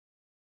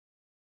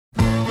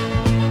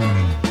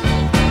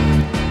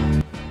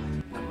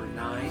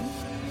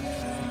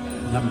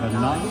Number 9.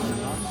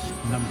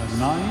 Number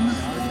 9.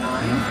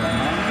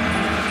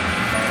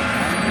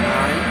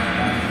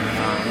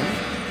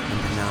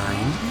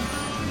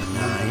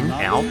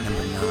 Al,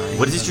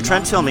 what is it you're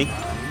trying to tell me?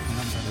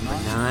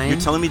 You're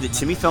telling me that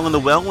Timmy fell in the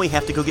well and we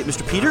have to go get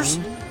Mr. Peters?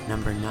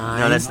 Number 9.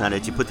 No, that's not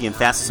it. You put the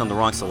emphasis on the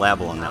wrong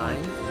syllable on that one.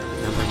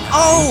 Number 9.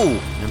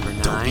 Oh! Number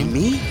 9. Don't be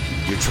me.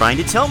 You're trying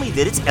to tell me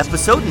that it's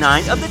episode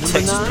 9 of the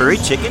Texas Prairie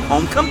Chicken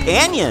Home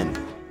Companion.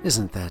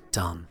 Isn't that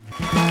dumb?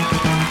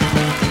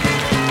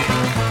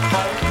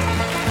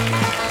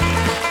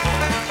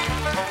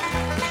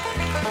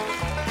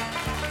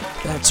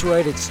 That's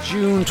right, it's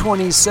June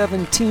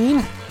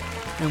 2017,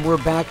 and we're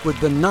back with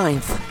the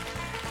 9th.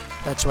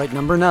 That's right,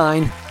 number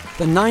 9.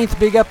 The 9th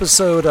big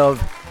episode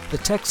of the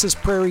Texas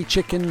Prairie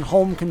Chicken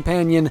Home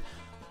Companion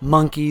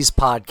Monkeys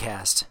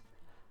podcast.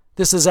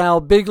 This is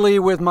Al Bigley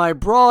with my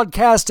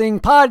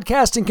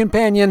podcasting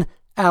companion,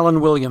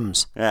 Alan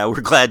Williams. We're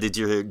glad that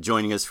you're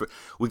joining us.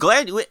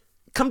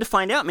 Come to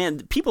find out,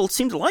 man, people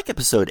seem to like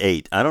episode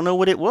 8. I don't know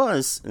what it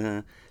was.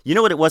 You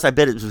know what it was? I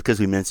bet it was because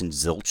we mentioned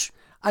Zilch.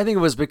 I think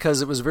it was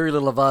because it was very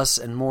little of us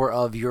and more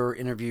of your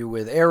interview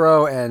with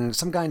Arrow and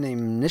some guy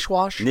named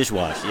Nishwash.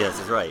 Nishwash, yes,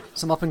 that's right.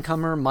 Some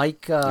up-and-comer,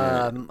 Mike's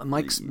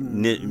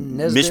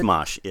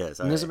Mishmash, yes.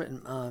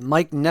 Right.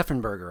 Mike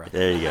Neffenberger.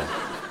 There you go.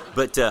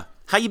 But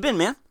how you been,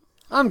 man?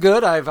 I'm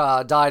good.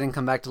 I've died and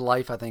come back to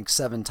life, I think,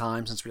 7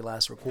 times since we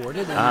last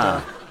recorded.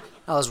 And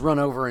I was run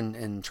over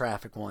in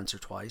traffic once or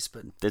twice,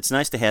 but it's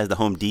nice to have the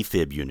home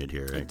defib unit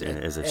here.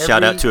 As a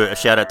shout out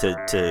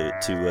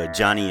to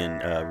Johnny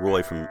and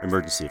Roy from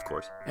Emergency, of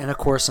course. And of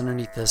course,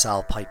 underneath this,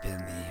 I'll pipe in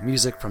the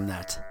music from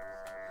that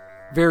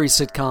very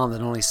sitcom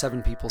that only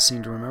 7 people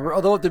seem to remember.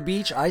 Although at the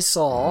beach, I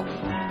saw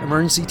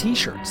Emergency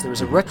T-shirts. There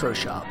was a retro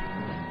shop,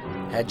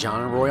 had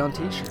John and Roy on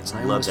T-shirts.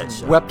 I love almost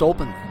that wept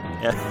openly.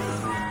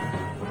 Yeah.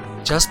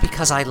 Just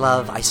because I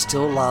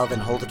still love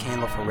and hold a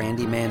candle for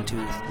Randy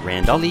Mantooth.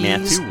 Randolph Please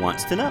Mantooth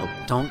wants to know.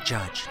 Don't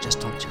judge. Just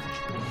don't judge.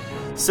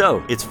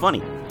 So, it's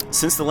funny.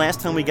 Since the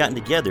last time we gotten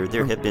together,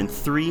 there have been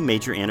 3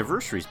 major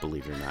anniversaries,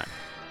 believe it or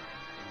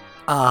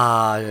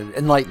not.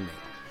 Enlighten me.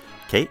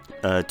 Okay.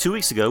 2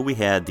 weeks ago, we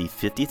had the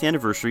 50th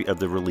anniversary of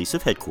the release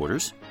of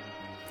Headquarters.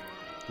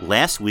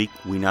 Last week,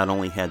 we not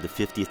only had the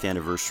 50th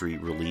anniversary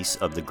release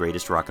of the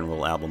greatest rock and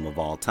roll album of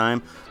all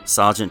time,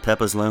 Sgt.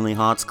 Pepper's Lonely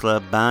Hearts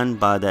Club Band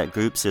by that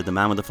group said the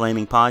man with the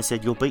flaming pie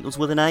said, "Your Beatles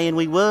with an A," and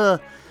we were.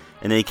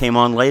 And then he came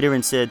on later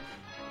and said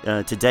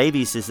to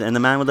Davies, and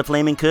the man with the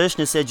flaming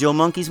Kirshner said, "Your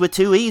Monkeys with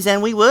 2 E's,"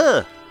 and we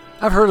were.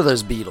 I've heard of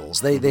those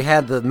Beatles. They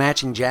had the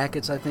matching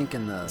jackets, I think,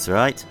 and that's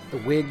right. The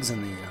wigs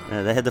and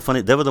the. They had the funny.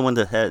 They were the one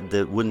that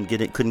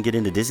couldn't get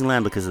into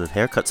Disneyland because of the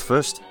haircuts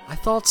first. I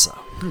thought so.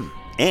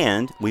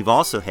 And we've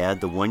also had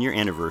the 1-year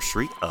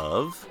anniversary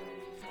of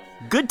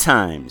Good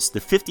Times, the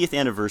 50th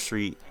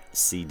anniversary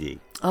CD.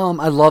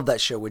 I love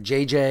that show with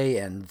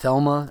JJ and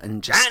Thelma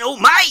and just.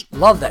 Dynamite!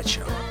 Love that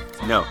show.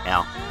 No,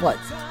 Al. What?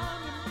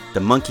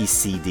 The Monkey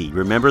CD.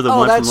 Remember the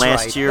one from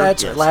last year?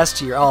 That's yes. right.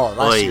 Last year. Oh,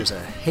 last year's a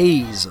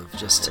haze of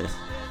just.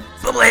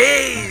 Bubble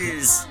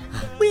haze!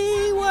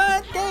 We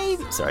want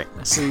Davey. Sorry.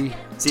 See,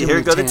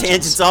 here go the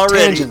tangents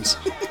already. Tangents.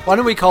 Why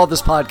don't we call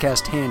this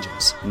podcast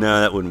Tangents?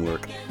 No, that wouldn't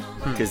work.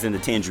 Because then the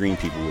Tangerine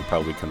people would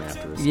probably come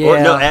after us. Yeah. Or,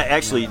 no,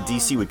 actually,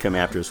 DC would come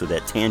after us with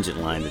that tangent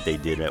line that they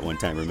did at one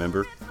time,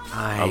 remember?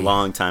 A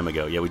long time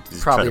ago. Yeah, we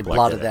just probably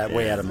blotted that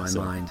way out of my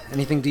mind.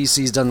 Anything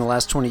DC's done the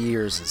last 20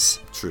 years is...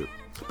 True.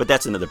 But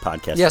that's another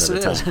podcast. Yes, it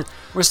is.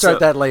 We'll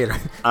start that later.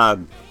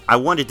 I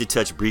wanted to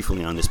touch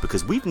briefly on this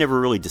because we've never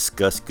really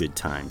discussed Good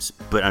Times.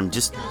 But I'm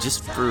just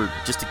for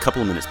a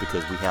couple of minutes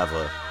because we have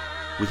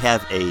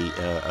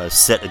a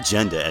set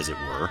agenda, as it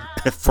were,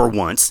 for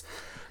once.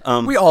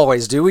 We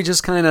always do. We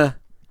just kind of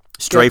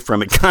stray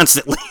from it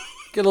constantly.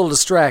 Get a little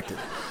distracted.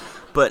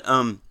 But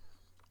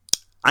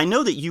I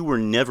know that you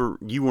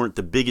weren't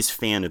the biggest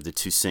fan of the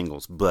 2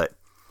 singles, but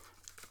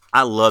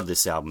I love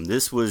this album.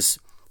 This was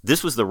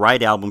the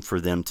right album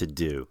for them to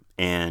do,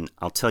 and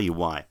I'll tell you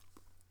why.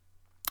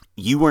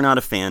 You were not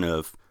a fan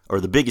of, or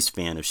the biggest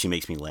fan of She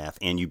Makes Me Laugh,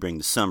 and You Bring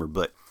the Summer,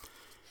 but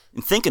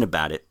in thinking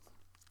about it,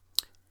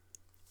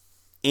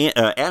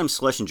 Adam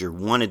Schlesinger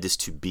wanted this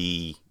to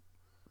be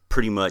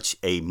pretty much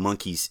a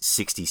Monkees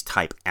 60s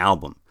type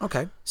album.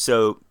 Okay.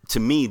 So to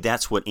me,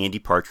 that's what Andy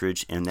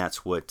Partridge and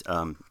that's what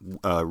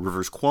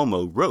Rivers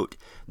Cuomo wrote.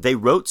 They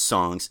wrote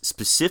songs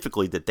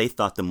specifically that they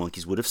thought the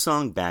Monkees would have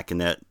sung back in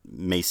that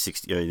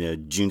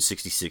June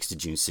 66 to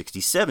June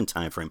 67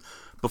 timeframe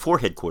before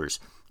Headquarters.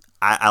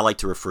 I like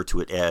to refer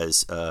to it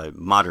as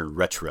modern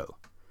retro.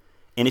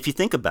 And if you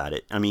think about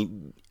it, I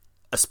mean,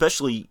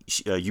 especially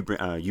you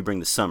bring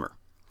the Summer.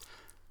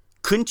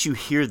 Couldn't you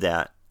hear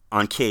that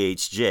on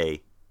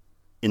KHJ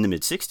in the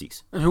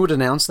mid-60s? And who would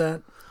announce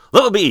that?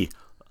 That'll be.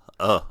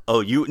 I'm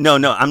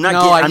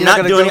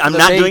not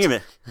doing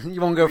it.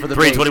 You won't go for the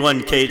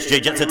 321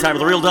 KHJ Jet Set Time of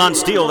the Real Don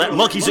Steele. That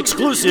Monkees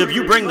exclusive.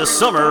 You Bring the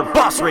Summer.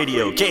 Boss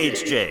Radio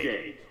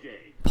KHJ.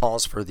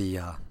 Pause for the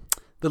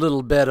the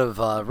little bed of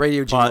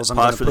radio jingles I'm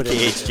going Pause to for the put in.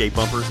 KHJ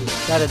bumper.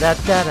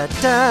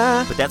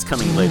 Da-da-da-da-da-da. But that's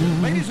coming later.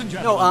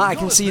 No, I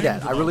can see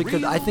that. I really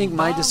could. I think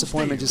my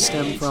disappointment just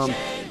stemmed from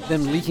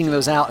them leaking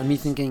those out and me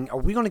thinking, are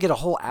we going to get a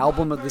whole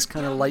album of this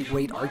kind of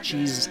lightweight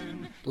Archie's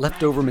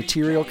leftover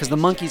material? Because the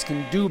Monkees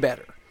can do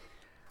better.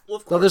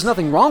 Though there's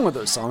nothing wrong with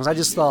those songs. I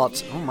just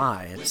thought, oh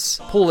my, it's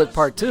Pull It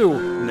Part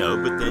 2. No,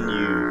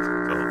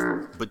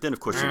 but then of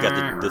course you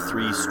got the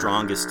three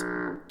strongest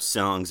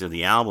songs of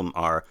the album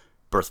are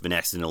Birth of an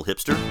Accidental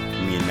Hipster,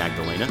 Me and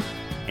Magdalena,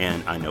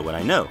 and I Know What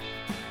I Know.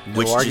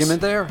 No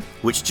argument there.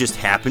 Which just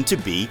happened to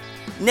be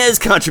Nez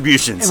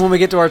contributions. And when we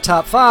get to our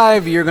top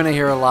 5, you're going to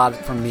hear a lot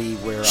from me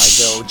where I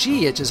go,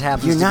 gee, it just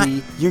happens to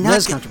be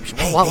Nez contribution.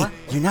 Hey,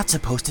 you're not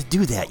supposed to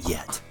do that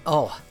yet.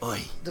 Oh.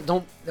 Oy.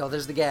 Don't. Oh,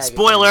 there's the gag.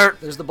 Spoiler.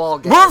 There's the ball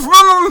gag.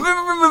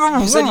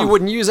 You said you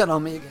wouldn't use that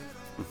on me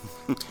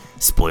again.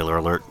 Spoiler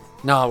alert.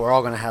 No, we're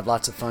all going to have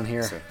lots of fun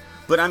here.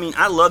 But I mean,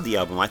 I love the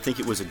album. I think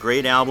it was a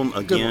great album.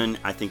 Again,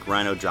 I think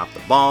Rhino dropped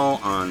the ball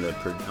on the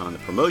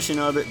promotion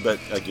of it. But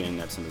again,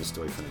 that's another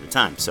story for another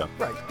time. So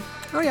right.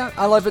 Oh yeah,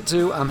 I love it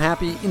too. I'm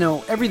happy. You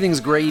know, everything's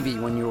gravy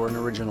when you're an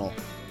original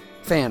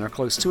fan or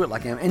close to it.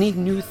 Like I am. Any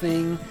new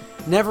thing,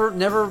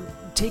 never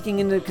taking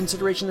into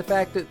consideration the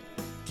fact that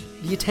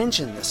the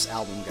attention this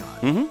album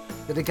got,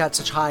 that it got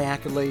such high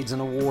accolades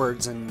and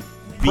awards and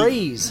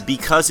praise.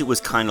 Because it was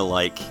kind of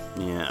like,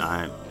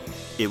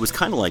 it was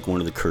kind of like one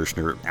of the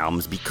Kirshner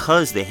albums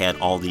because they had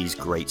all these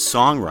great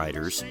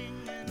songwriters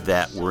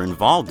that were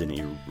involved in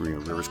it.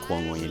 Rivers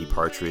Cuomo, Andy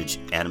Partridge,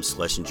 Adam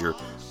Schlesinger,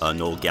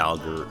 Noel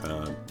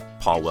Gallagher,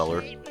 Paul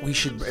Weller. We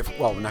should,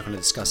 we're not going to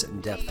discuss it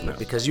in depth, but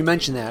because you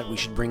mentioned that, we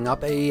should bring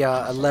up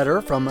a letter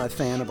from a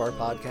fan of our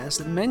podcast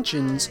that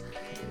mentions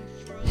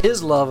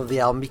his love of the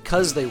album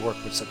because they work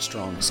with such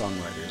strong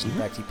songwriters. In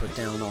fact, he put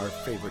down our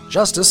favorite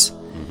Justice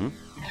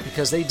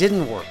because they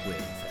didn't work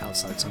with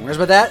outside songwriters.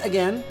 But that,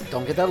 again,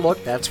 don't get that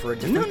look. That's for a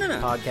different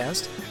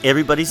podcast.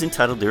 Everybody's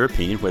entitled to their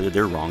opinion, whether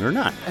they're wrong or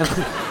not.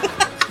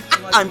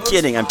 I'm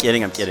kidding.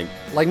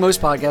 Like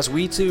most podcasts,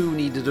 we too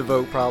need to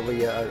devote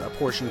probably a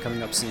portion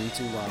coming up soon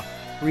to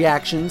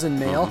reactions and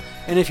mail.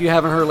 And if you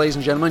haven't heard, ladies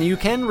and gentlemen, you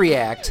can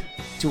react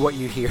to what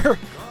you hear.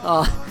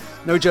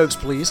 No jokes,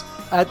 please.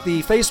 At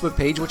the Facebook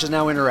page, which is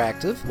now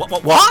interactive.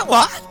 What?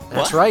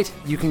 That's right.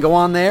 You can go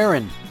on there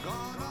and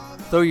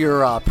throw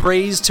your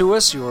praise to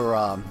us,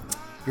 your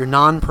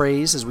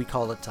non-praise, as we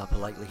call it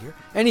politely here.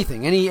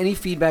 Anything, any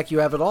feedback you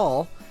have at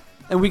all.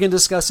 And we can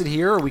discuss it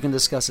here, or we can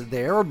discuss it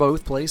there, or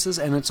both places,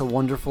 and it's a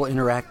wonderful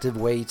interactive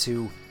way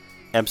to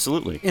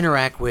absolutely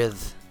interact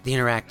with the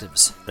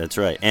interactives. That's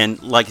right.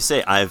 And like I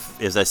say,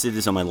 as I said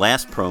this on my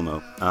last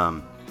promo,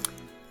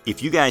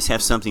 if you guys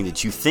have something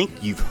that you think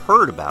you've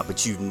heard about,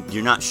 but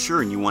you're not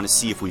sure and you want to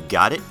see if we've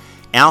got it,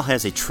 Al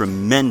has a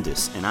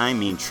tremendous, and I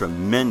mean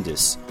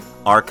tremendous,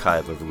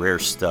 archive of rare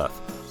stuff.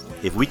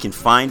 If we can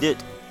find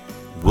it,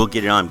 we'll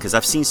get it on, because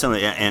I've seen some of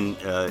it, and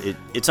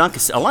it's on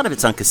cassette. A lot of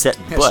it's on cassette.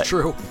 That's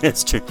true.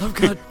 That's true. I've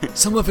got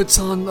some of it's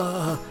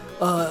on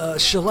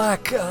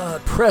shellac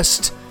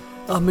pressed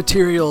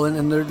material,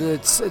 and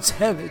it's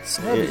heavy. It's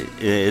heavy.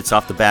 It's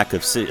off the back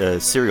of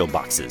cereal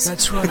boxes.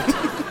 That's right.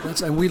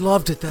 And we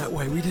loved it that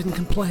way. We didn't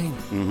complain.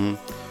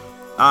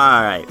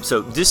 All right.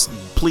 So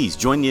please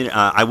join the.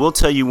 I will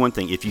tell you one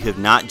thing. If you have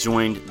not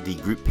joined the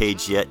group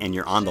page yet, and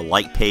you're on the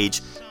like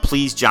page,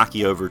 please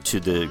jockey over to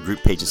the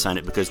group page and sign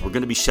it, because we're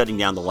going to be shutting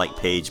down the like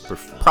page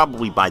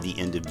probably by the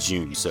end of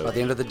June. So by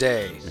the end of the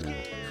day.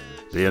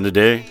 The end of the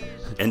day?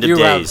 End of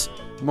days.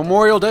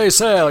 Memorial Day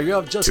sale. You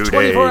have just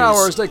 24 days.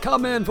 hours to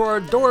come in for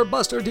our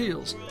doorbuster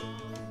deals.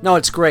 No,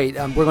 it's great.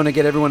 We're going to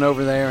get everyone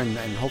over there, and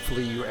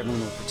hopefully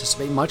everyone will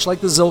participate, much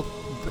like the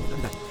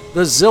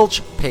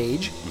Zilch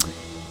page.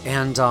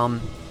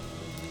 And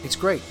it's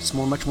great. It's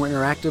much more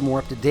interactive, more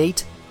up to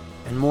date,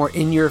 and more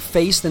in your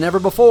face than ever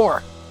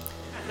before.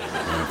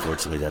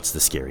 Unfortunately, that's the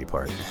scary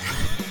part.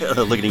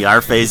 Looking at our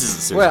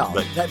faces. Well,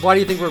 why do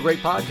you think we're a great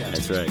podcast?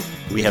 That's right.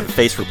 We have a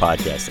face for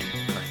podcasting.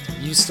 Right.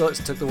 You still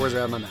took the words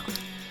out of my mouth.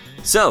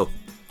 So,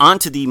 on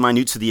to the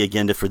minutes of the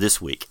agenda for this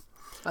week.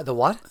 The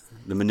what?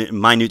 The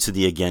minutes of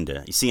the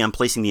agenda. You see, I'm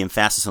placing the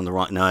emphasis on the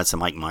wrong. No, that's a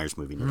Mike Myers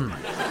movie. Never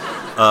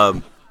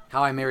mind.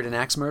 How I Married an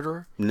Axe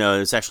Murderer?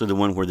 No, it's actually the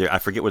one where I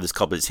forget what it's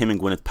called, but it's him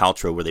and Gwyneth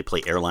Paltrow where they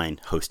play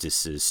airline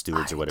hostesses,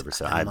 stewards, or whatever.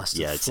 So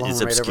it's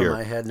right obscure. Over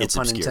my head, no it's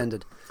pun obscure.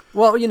 intended.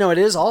 Well, it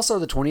is also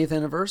the 20th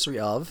anniversary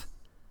of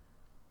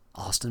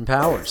Austin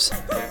Powers.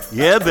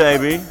 Yeah,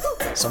 baby.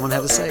 Someone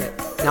had to say it.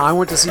 Now, I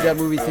went to see that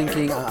movie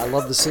thinking I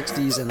love the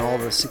 60s and all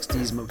the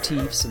 60s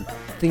motifs, and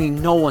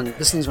thinking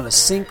this thing's going to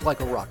sink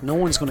like a rock. No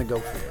one's going to go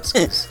for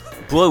this.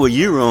 Boy, were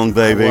you wrong,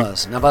 baby. It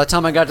was. Now, by the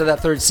time I got to that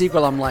third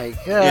sequel, I'm like,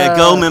 yeah,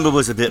 Goldmember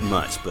was a bit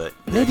much, but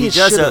maybe he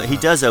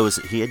does owe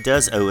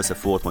us a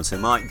fourth one. So,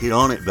 Mike, get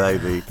on it,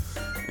 baby.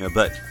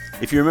 But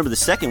if you remember the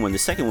second one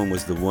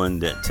was the one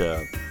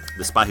that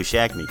The Spy Who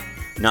Shagged Me.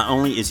 Not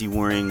only is he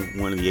wearing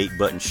one of the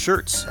 8-button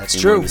shirts That's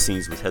in true. one of the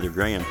scenes with Heather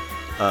Graham,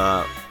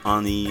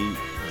 on the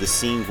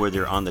scene where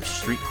they're on the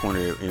street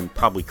corner in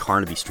probably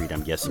Carnaby Street,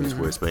 I'm guessing is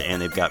where it's, and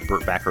they've got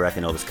Burt Bacharach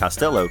and Elvis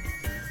Costello.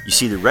 You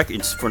see the record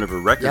in front of a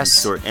record Yes.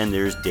 store, and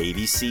there's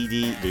Davy's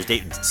CD.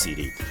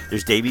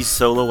 There's Davy's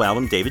solo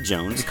album, David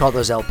Jones. We call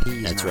those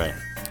LPs. That's now. right.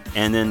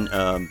 And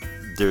then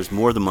there's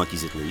more of the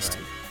Monkees at least.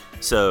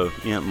 Right. So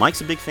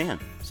Mike's a big fan.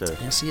 So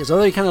Yes, he is.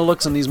 Although he kind of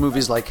looks in these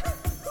movies like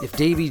if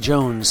Davy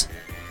Jones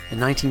in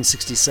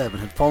 1967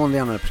 had fallen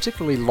down a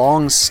particularly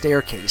long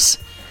staircase.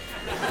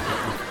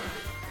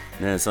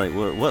 yeah, it's like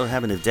what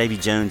happened if Davy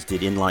Jones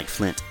did In Like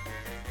Flint?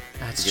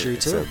 That's true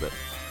too. So,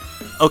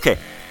 okay.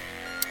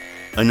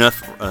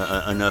 Enough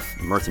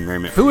mirth and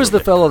merriment. Who was the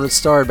fellow that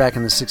starred back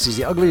in the 60s,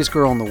 the ugliest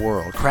girl in the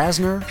world?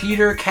 Krasner?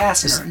 Peter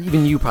Kastner.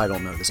 Even you probably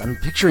don't know this. I'm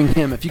picturing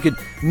him. If you could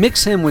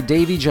mix him with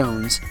Davy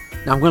Jones.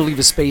 Now, I'm going to leave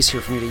a space here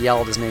for me to yell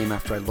out his name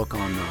after I look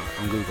on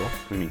Google.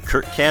 I mean,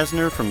 Kirk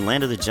Kasner from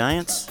Land of the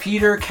Giants?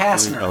 Peter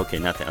Kastner. Oh, okay,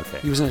 not that. Okay.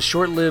 He was in a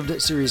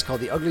short-lived series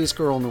called The Ugliest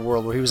Girl in the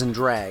World where he was in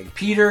drag.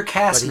 Peter But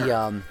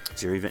Kastner.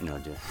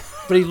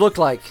 but he looked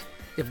like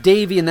if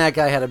Davy and that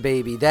guy had a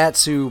baby,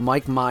 that's who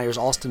Mike Myers,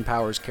 Austin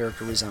Powers'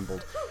 character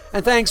resembled.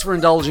 And thanks for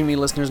indulging me,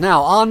 listeners.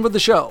 Now, on with the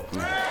show.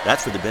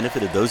 That's for the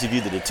benefit of those of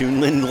you that have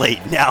tuned in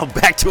late. Now,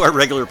 back to our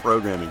regular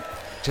programming.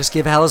 Just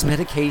give Al his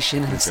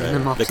medication and send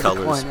him off The to colors.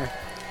 the corner.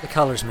 The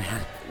colors,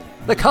 man.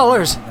 The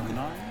colors.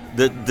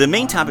 The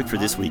main topic for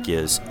this week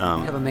is... You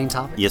have a main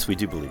topic? Yes, we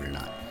do, believe it or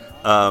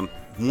not.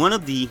 One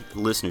of the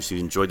listeners who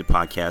enjoyed the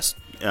podcast,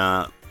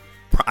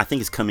 I think,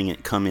 has come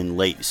in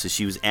late. So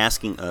she was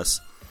asking us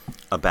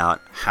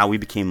about how we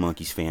became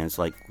Monkees fans,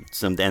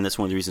 and that's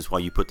one of the reasons why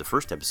you put the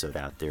first episode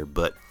out there.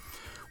 But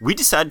we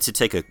decided to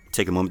take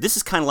a moment. This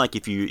is kind of like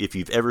if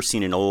you've ever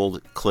seen an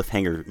old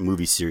cliffhanger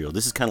movie serial.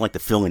 This is kind of like the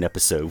fill-in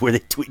episode where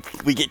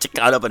we get you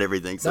caught up on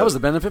everything. So That was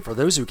the benefit for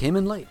those who came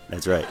in late.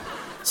 that's right.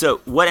 So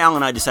what Al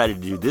and I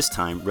decided to do this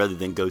time, rather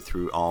than go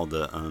through all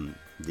the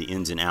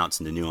ins and outs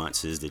and the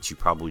nuances that you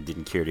probably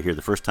didn't care to hear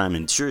the first time,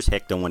 and sure as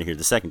heck don't want to hear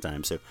the second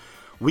time. So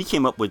we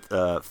came up with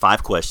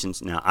 5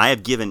 questions. Now, I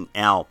have given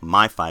Al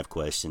my 5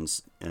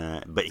 questions,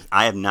 but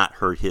I have not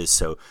heard his.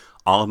 So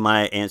all of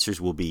my answers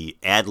will be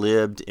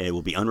ad-libbed, it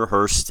will be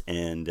unrehearsed,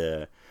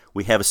 and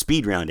we have a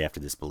speed round after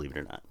this, believe it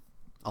or not.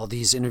 All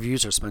these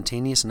interviews are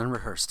spontaneous and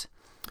unrehearsed.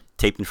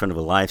 Taped in front of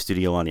a live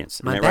studio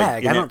audience. My Isn't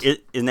that bag, Right?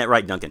 Isn't that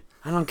right, Duncan?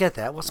 I don't get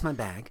that. What's my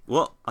bag?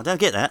 Well, I don't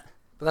get that.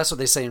 But that's what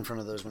they say in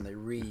front of those when they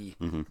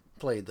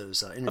replayed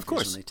those interviews. Of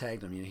course. When they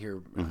tagged them. You hear,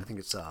 I think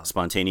it's...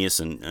 Spontaneous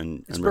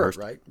and it's unrehearsed.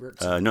 Bert, right?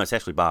 Bert's No, it's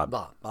actually Bob.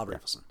 Bob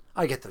Raffleson.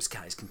 I get those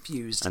guys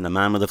confused. And the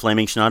man with the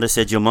flaming schnotter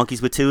said, "Your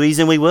monkeys were too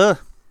easy," and we were.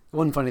 It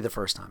wasn't funny the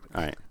first time.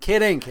 All right.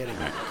 Kidding.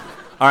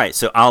 All right,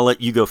 so I'll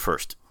let you go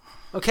first.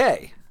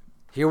 Okay,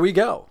 here we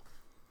go.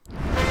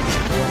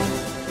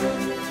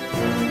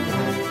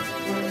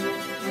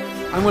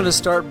 I'm going to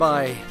start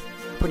by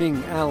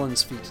putting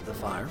Alan's feet to the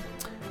fire.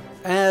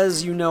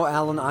 As you know,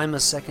 Alan, I'm a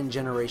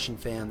second-generation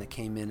fan that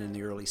came in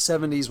the early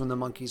 70s when the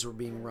Monkees were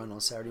being run on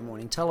Saturday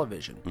morning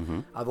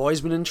television. I've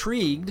always been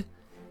intrigued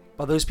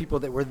by those people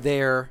that were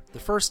there the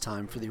first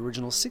time for the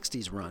original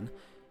 60s run.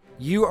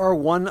 You are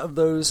one of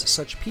those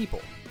such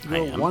people. You I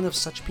are am. one of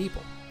such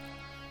people.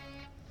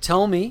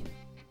 Tell me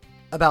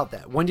about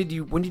that. When did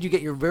you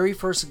get your very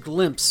first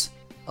glimpse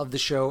of the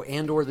show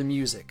and or the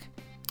music?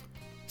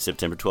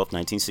 September 12th,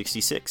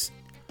 1966,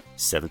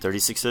 7:30,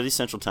 6:30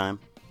 Central Time.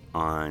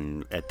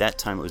 At that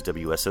time, it was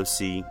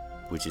WSOC,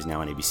 which is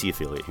now an ABC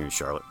affiliate here in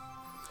Charlotte.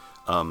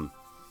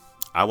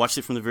 I watched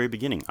it from the very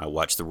beginning. I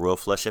watched the Royal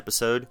Flush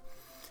episode,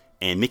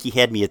 and Mickey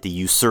had me at the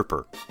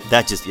Usurper.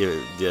 That just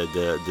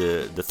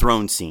the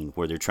throne scene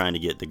where they're trying to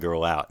get the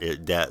girl out.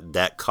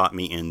 That caught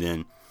me, and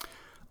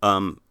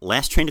then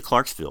Last Train to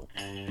Clarksville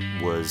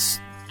was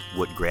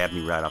what grabbed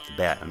me right off the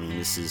bat. I mean,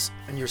 this is...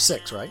 And you're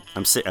 6, right?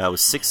 I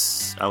was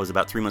 6. I was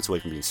about 3 months away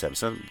from being 7.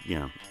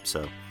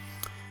 So,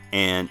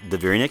 and the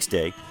very next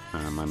day,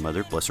 my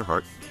mother, bless her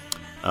heart,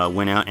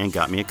 went out and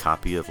got me a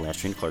copy of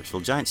Last Train to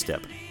Clarksville Giant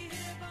Step.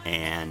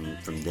 And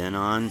from then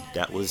on,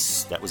 that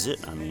was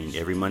it. I mean,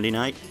 every Monday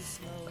night,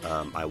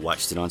 I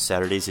watched it on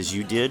Saturdays as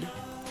you did.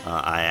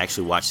 I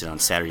actually watched it on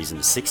Saturdays in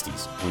the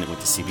 60s when it went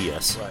to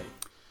CBS. Right.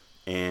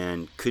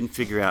 And couldn't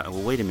figure out,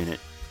 well, wait a minute.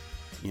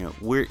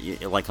 Where,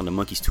 like on the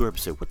Monkees tour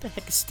episode, what the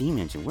heck is Steam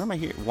Engine? Where am I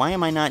hearing? Why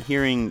am I not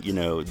hearing,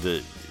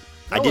 That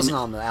wasn't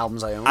on the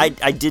albums I owned.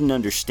 I didn't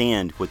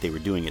understand what they were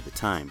doing at the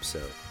time. So,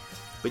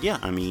 but yeah,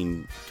 I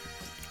mean,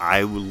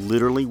 I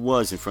literally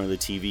was in front of the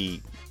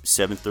TV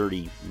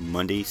 7:30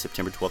 Monday,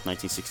 September 12th,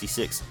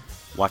 1966,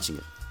 watching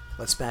it.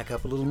 Let's back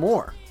up a little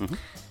more. Mm-hmm.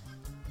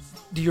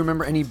 Do you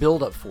remember any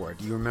build-up for it?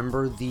 Do you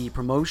remember the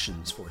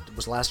promotions for it?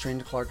 Was Last Train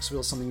to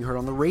Clarksville something you heard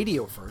on the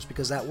radio first?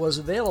 Because that was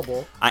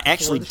available. I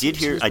actually before the did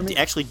hear. series I premiered.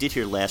 actually did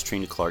hear Last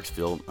Train to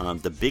Clarksville.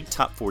 The big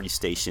top 40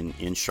 station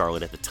in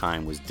Charlotte at the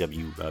time was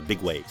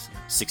Big Waves,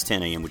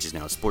 6:10 a.m., which is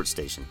now a sports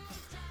station.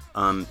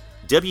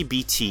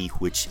 WBT,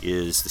 which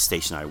is the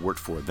station I worked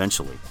for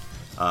eventually,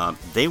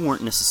 they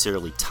weren't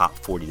necessarily top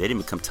 40. They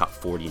didn't become top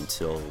 40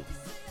 until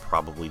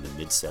probably the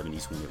mid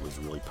 70s when it was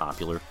really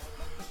popular.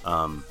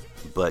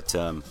 But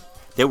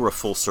they were a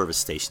full service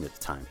station at the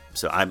time,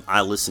 so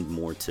I listened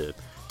more to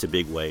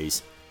Big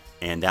Waves.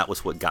 and that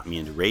was what got me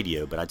into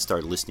radio. But I'd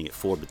started listening at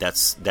 4. But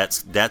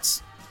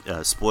that's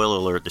spoiler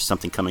alert. There's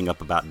something coming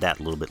up about that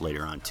a little bit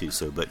later on too.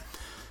 So, but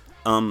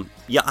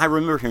yeah, I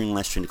remember hearing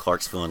Last Train to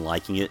Clarksville and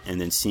liking it, and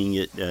then seeing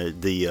it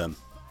the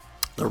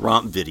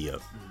romp video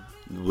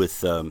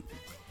with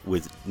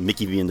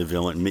Mickey being the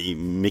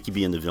villain, Mickey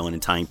being the villain,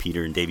 and Tying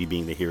Peter, and Davey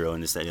being the hero,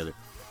 and this, that, and the other.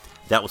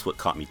 That was what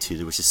caught me too.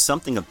 There was just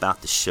something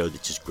about the show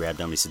that just grabbed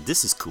on me. Said,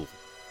 "This is cool."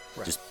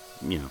 Right. Just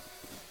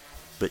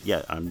But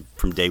yeah, I'm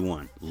from day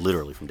one,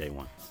 literally from day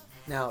one.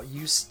 Now,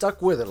 you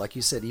stuck with it, like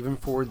you said, even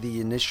for the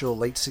initial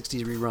late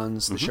 60s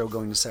reruns, the show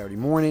going to Saturday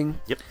morning.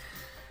 Yep.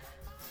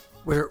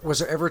 Was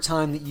there ever a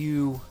time that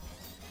you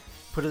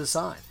put it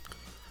aside?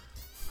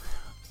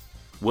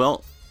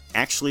 Well,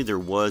 actually, there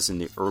was in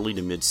the early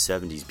to mid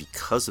 70s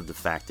because of the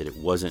fact that it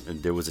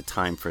wasn't. There was a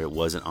time for it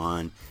wasn't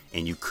on,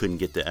 and you couldn't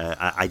get the.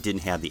 I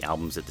didn't have the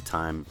albums at the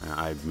time.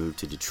 I moved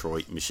to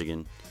Detroit,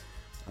 Michigan,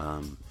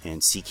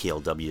 and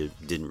CKLW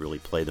didn't really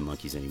play the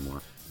Monkees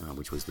anymore,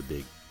 which was the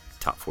big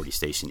top 40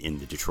 station in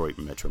the Detroit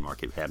metro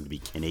market. It happened to be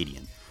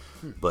Canadian,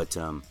 but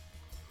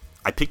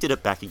I picked it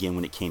up back again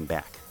when it came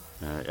back.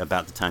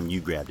 About the time you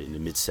grabbed it in the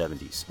mid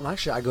 70s. Well,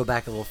 actually, I go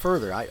back a little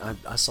further.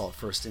 I saw it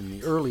first in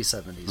the early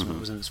 70s when it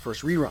was in its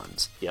first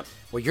reruns. Yep.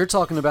 What you're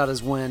talking about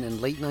is when, in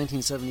late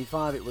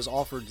 1975, it was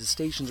offered to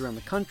stations around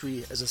the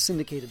country as a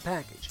syndicated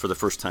package. For the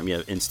first time,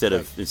 yeah. Instead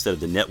of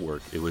the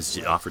network, it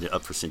was offered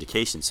up for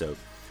syndication. So,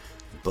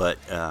 but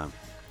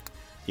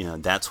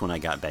that's when I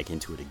got back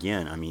into it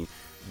again. I mean,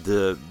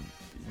 the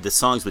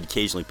songs would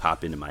occasionally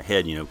pop into my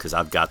head, because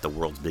I've got the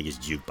world's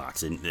biggest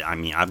jukebox, and I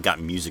mean, I've got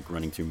music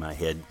running through my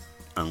head.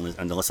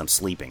 Unless I'm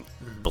sleeping,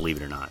 believe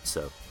it or not.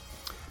 So,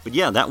 but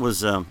yeah, that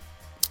was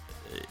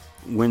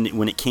when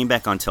it came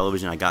back on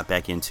television. I got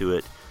back into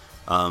it.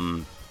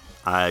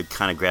 I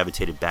kind of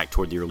gravitated back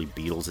toward the early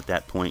Beatles at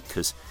that point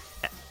because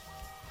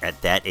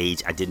at that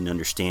age I didn't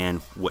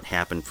understand what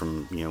happened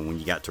from when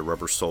you got to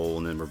Rubber Soul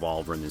and then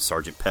Revolver and then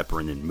Sgt. Pepper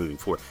and then moving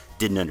forward.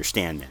 Didn't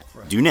understand that.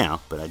 Right. Do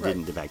now, but I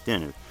didn't back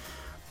then.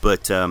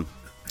 But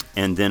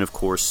and then of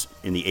course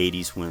in the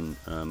 80s when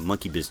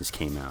Monkey Business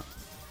came out.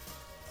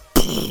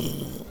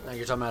 Now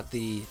you're talking about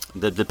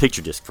the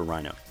picture disc for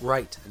Rhino,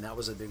 right? And that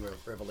was a big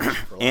revelation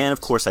for a lot and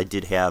of course, I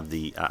did have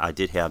the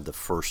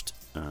first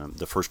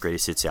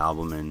Greatest Hits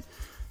album, and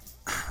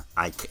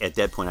at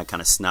that point I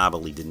kind of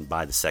snobbily didn't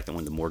buy the second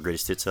one, the More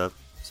Greatest Hits of.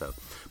 So,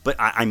 but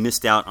I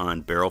missed out on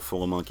Barrel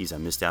Full of Monkeys. I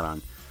missed out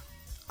on.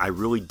 I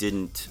really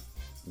didn't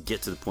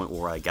get to the point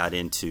where I got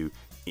into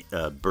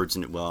a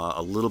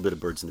little bit of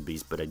Birds and the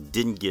Bees, but I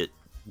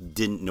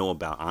didn't know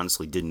about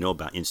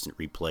Instant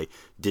Replay,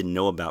 didn't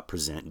know about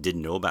Present,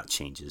 didn't know about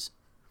Changes,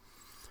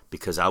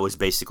 because I was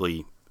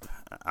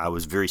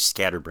very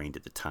scatterbrained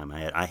at the time.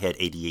 I had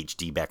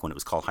ADHD back when it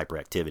was called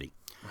hyperactivity.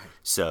 Right.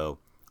 So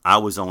I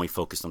was only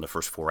focused on the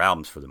first 4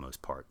 albums for the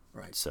most part.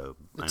 Right. So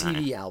the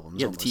TV albums.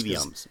 Yeah, almost, the TV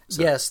albums.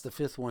 So. Yes, the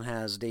 5th one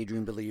has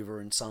Daydream Believer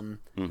and some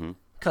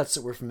cuts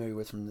that we're familiar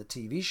with from the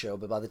TV show,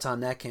 but by the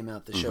time that came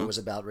out, the show was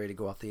about ready to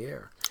go off the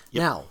air.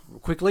 Yep. Now,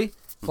 quickly,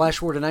 flash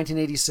forward to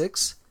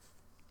 1986.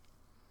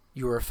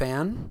 You were a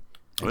fan,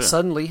 and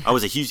suddenly I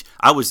was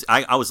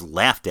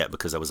laughed at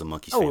because I was a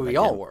Monkees fan. Oh, we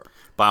all were.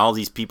 By all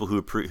these people who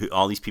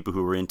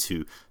were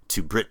into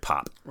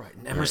Britpop. Right,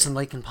 and Emerson,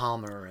 Lake and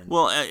Palmer. And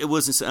well, it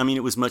wasn't. I mean,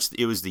 it was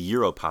the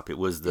Euro pop. It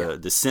was the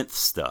synth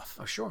stuff.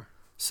 Oh, sure.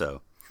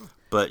 So,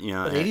 but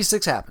But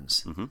 86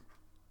 happens. Mm-hmm.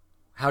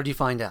 How do you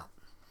find out?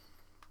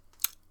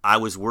 I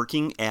was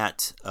working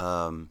at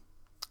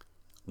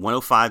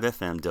 105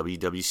 FM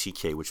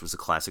WWCK, which was a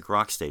classic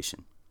rock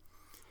station.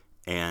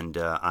 And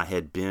I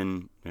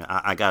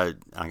got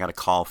a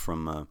call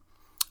from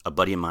a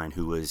buddy of mine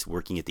who was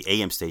working at the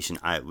AM station,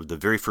 the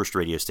very first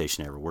radio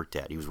station I ever worked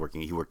at. He worked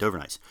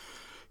overnights.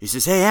 He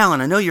says, "Hey,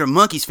 Alan, I know you're a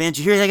Monkees fan. Did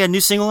you hear they got a new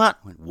single out?"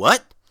 I went,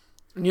 "What?"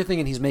 And you're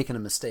thinking he's making a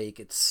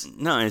mistake.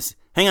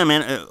 Hang on,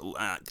 man,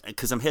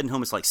 because I'm heading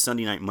home. It's like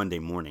Sunday night, Monday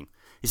morning.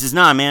 He says,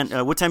 "Nah,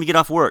 man, what time you get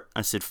off work?"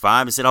 I said,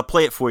 5. I said, "I'll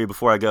play it for you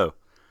before I go."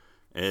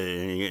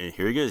 Here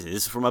he goes. "This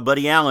is for my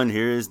buddy Alan.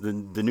 Here's the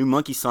new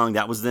Monkees song.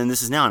 That was Then,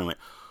 This Is Now." And I went,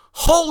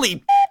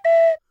 "Holy!"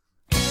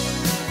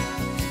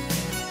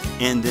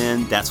 And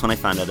then that's when I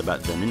found out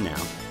about Then and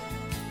Now,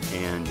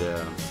 and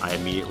I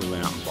immediately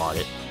went out and bought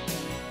it.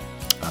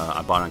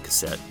 I bought it on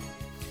cassette.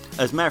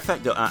 As a matter of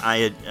fact, though,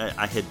 I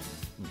had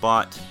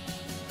bought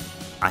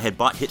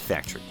Hit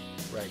Factory.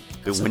 Right.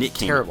 But when it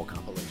came, terrible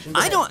compilation.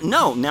 I don't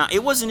know. Now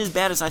it wasn't as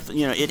bad as I thought.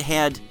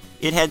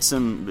 It had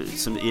some.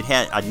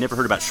 I'd never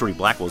heard about Shorty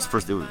Blackwell's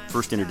first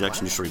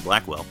introduction to Shorty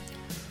Blackwell.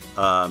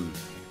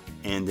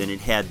 And then it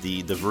had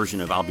the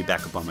version of "I'll Be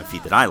Back Up on My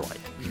Feet" that I like,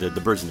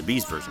 the Birds and the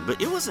Bees version.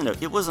 But it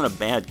wasn't a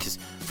bad, because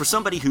for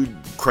somebody who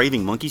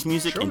craving Monkees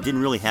music and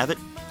didn't really have it,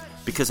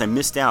 because I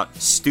missed out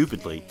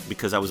stupidly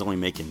because I was only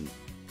making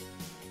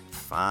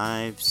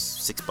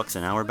 $5-6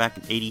 an hour back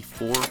in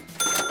 '84.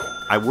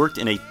 I worked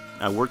in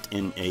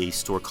a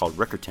store called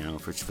Record Town,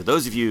 which for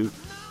those of you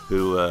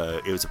who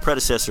it was a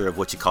predecessor of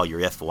what you call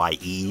your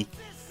FYE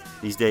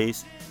these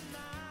days.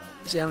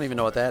 See, I don't even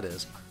know what that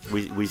is.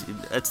 We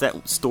that's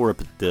that store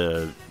up at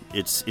the.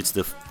 It's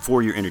the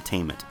For Your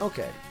Entertainment.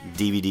 Okay.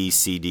 DVD,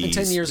 CDs. And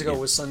 10 years ago yeah.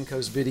 was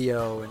Suncoast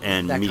Video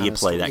and that Media kind of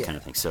Play, stuff. that Yeah. kind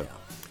of thing. So Yeah.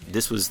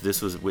 this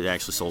was we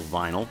actually sold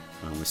vinyl.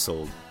 We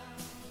sold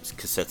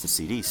cassettes and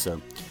CDs.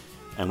 So,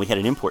 and we had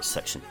an import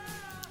section.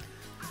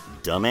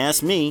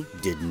 Dumbass me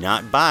did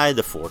not buy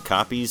the 4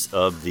 copies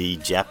of the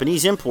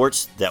Japanese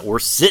imports that were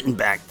sitting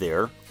back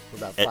there For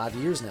about at- 5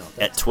 years now.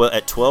 at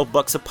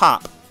 $12 a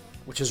pop.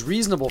 Which is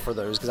reasonable for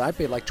those because I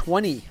paid like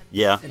 20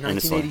 Yeah, in and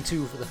it's like-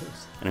 1982 for those.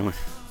 And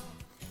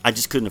I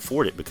just couldn't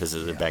afford it because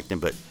of it back then.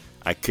 But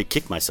I could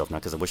kick myself now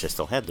because I wish I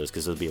still had those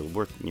because it'd be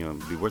worth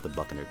a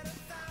buck and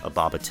a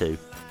bob or two.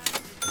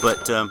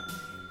 But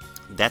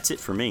that's it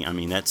for me. I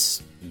mean,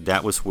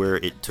 that was where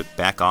it took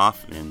back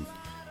off, and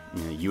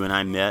you and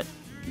I met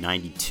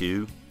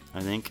 '92,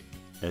 I think,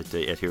 at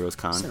Heroes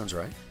Con. Sounds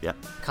right. Yeah.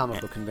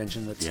 Comic book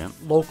convention that's Yeah.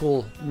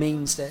 local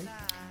mainstay.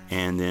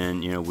 And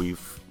then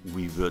we've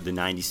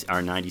the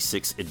our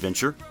 '96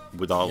 adventure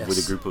with Yes.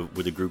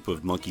 a group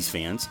of Monkees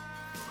fans.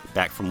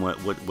 Back from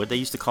what they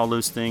used to call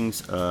those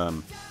things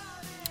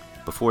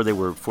before they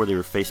were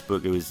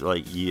Facebook. It was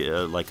like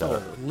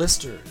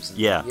Listers.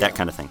 Yeah, that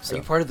kind of thing. Are So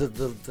you part of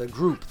the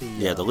group?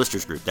 the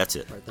Listers group. That's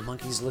it. Right, the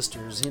Monkees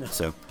Listers.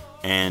 So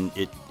and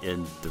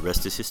the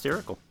rest is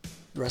hysterical.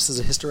 The rest is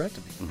a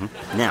hysterectomy.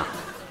 Mm-hmm. Now,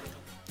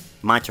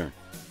 my turn.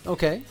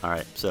 Okay. All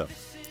right. So.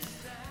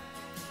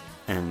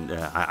 And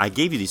I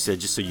gave you these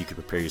just so you could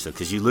prepare yourself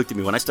because you looked at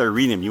me when I started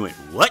reading them. You went,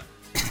 "What?"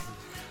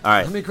 All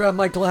right. Let me grab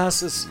my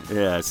glasses.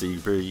 Yeah, so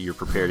your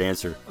prepared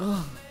answer.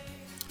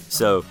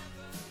 So,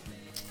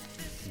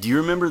 do you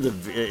remember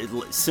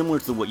similar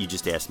to what you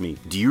just asked me?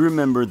 Do you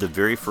remember the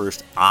very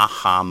first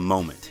aha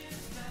moment?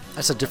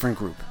 That's a different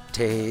group.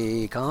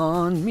 Take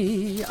on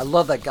me. I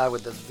love that guy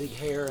with the big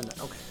hair and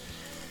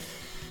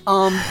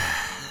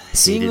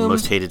seeing them.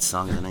 Most hated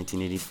song of the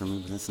 1980s for me.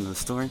 But that's another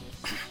story.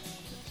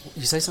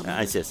 You say something?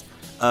 I says,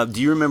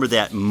 do you remember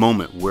that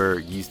moment where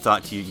you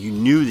thought you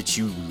knew that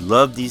you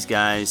loved these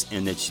guys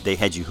and that they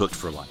had you hooked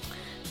for life?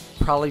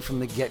 Probably from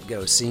the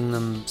get-go, seeing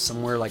them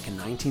somewhere like in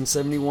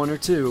 1971 or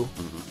 2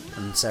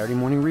 on Saturday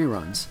morning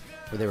reruns,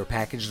 where they were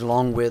packaged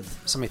along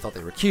with, somebody thought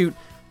they were cute,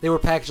 they were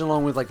packaged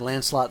along with like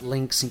Lancelot,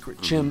 Link,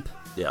 Secret Chimp,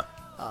 Yeah.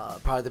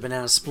 probably the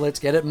Banana Splits,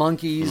 Get It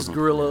Monkeys,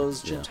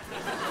 Gorillas, Chimps.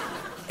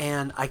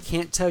 And I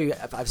can't tell you,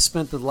 I've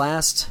spent the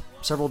last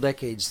several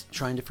decades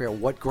trying to figure out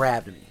what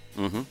grabbed me.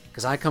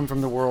 Because I come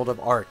from the world of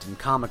art and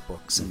comic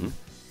books and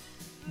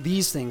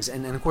these things.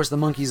 And of course, The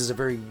Monkees is a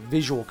very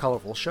visual,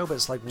 colorful show, but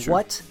it's like,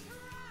 what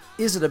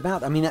is it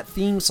about? I mean, that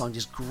theme song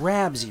just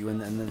grabs you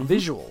and the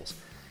visuals.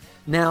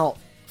 Now,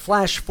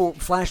 flash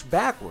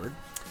backward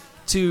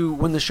to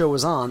when the show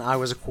was on. I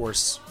was, of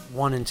course,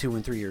 1 and 2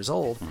 and 3 years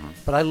old,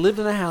 but I lived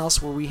in a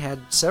house where we had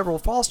several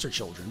foster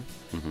children,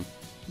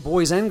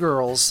 boys and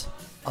girls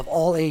of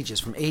all ages,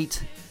 from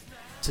 8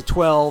 to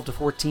 12 to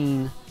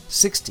 14,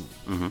 16.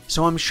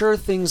 So I'm sure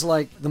things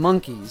like The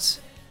Monkees,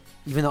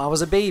 even though I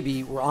was a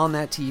baby, were on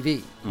that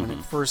TV when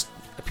it first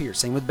appeared.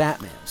 Same with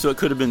Batman. So it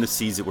could have been the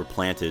seeds that were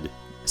planted.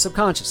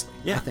 Subconsciously,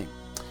 Yeah. I think.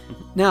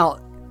 Now,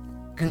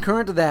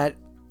 concurrent to that,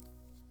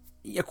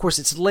 of course,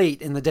 it's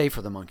late in the day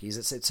for the Monkees.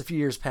 It's a few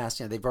years past.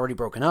 They've already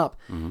broken up.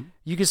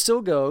 You could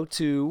still go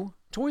to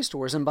toy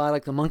stores and buy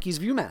like the Monkees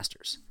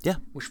Viewmasters. Yeah.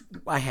 Which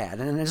I had,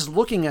 and just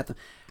looking at them.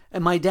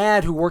 And my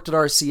dad, who worked at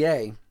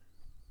RCA,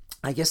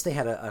 I guess they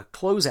had a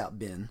closeout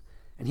bin,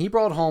 and he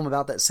brought home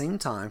about that same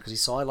time because he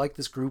saw I liked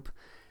this group.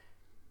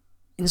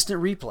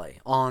 Instant Replay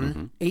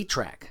on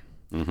 8-track.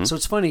 So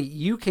it's funny,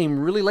 you came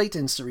really late to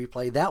Instant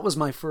Replay. That was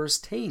my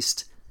first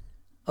taste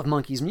of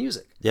Monkees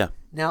music. Yeah.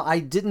 Now, I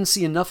didn't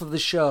see enough of the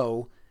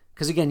show,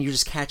 because again, you're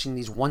just catching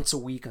these once a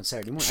week on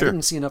Saturday morning. Sure. I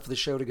didn't see enough of the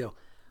show to go,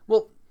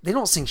 well, they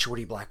don't sing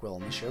Shorty Blackwell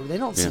on the show. They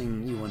don't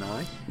sing You and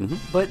I.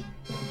 But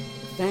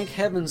thank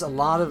heavens, a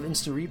lot of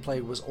Instant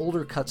Replay was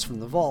older cuts from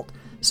the vault.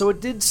 So it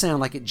did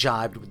sound like it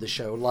jibed with the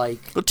show,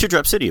 like... Well,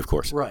 Teardrop City, of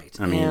course. Right.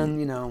 I mean,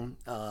 And,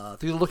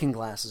 Through the Looking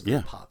Glass is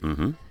very popular.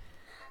 Mm-hmm.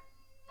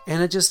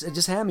 And it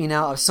just had me.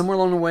 Now, somewhere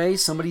along the way,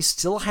 somebody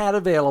still had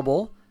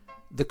available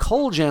the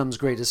Cole Gems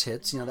Greatest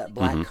Hits, that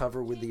black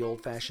cover with the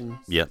old-fashioned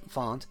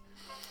font.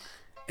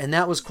 And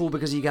that was cool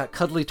because you got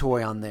Cuddly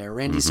Toy on there,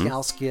 Randy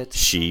Skalskit,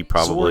 She,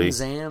 probably.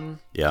 Zorn Zam,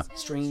 Yeah.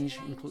 strange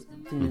thing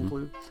to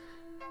include.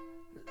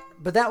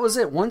 But that was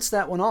it. Once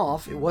that went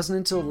off, it wasn't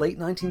until late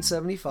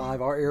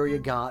 1975 our area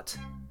got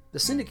the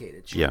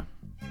syndicated show. Yeah.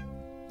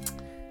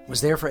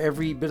 Was there for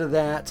every bit of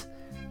that.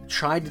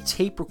 Tried to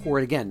tape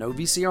record again. No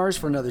VCRs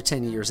for another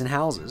 10 years in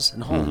houses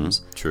and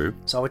homes. True.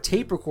 So I would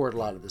tape record a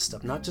lot of this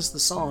stuff, not just the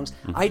songs.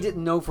 I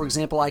didn't know, for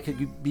example, I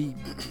could be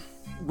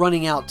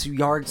running out to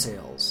yard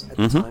sales at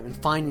the time and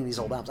finding these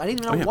old albums. I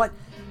didn't even know what.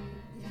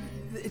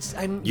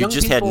 You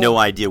just had no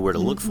idea where to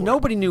look for.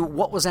 Nobody knew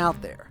what was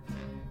out there.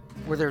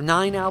 Were there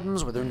 9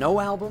 albums? Were there no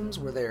albums?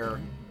 Were there...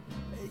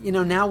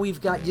 now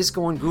we've got, just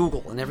go on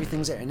Google and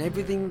everything's there. And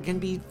everything can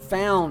be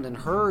found and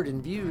heard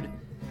and viewed.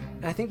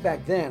 And I think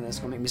back then, that's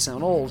going to make me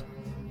sound old,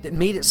 that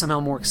made it somehow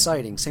more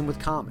exciting. Same with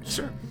comics.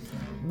 Sure.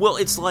 Well,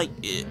 it's like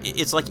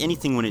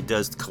anything when it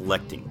does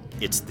collecting.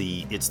 It's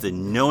the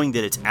knowing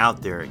that it's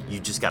out there. You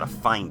just got to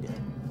find it.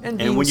 And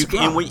being when you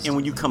surprised. and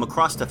when you come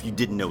across stuff you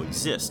didn't know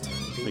existed.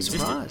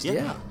 Surprised,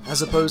 yeah.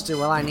 As opposed to,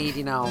 well, I need,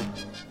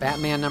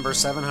 Batman number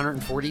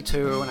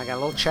 742, and I got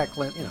a little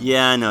checklist,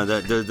 Yeah, I know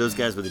those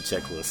guys with the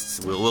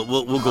checklists.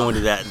 We'll go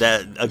into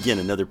that again,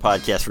 another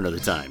podcast for another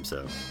time.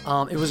 So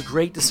it was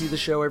great to see the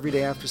show every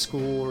day after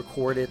school,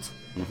 record it.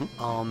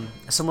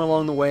 Somewhere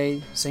along the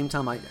way, same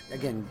time, I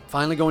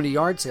finally going to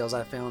yard sales,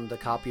 I found a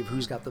copy of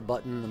Who's Got the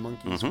Button, the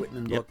Monkees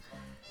Whitman book.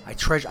 I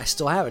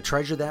still have it.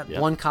 Treasure that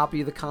one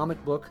copy of the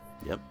comic book.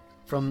 Yep.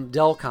 From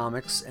Dell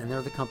Comics, and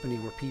they're the company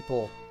where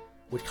people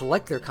would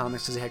collect their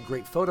comics because they had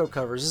great photo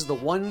covers. This is the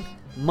one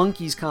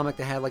Monkees comic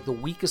that had like the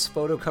weakest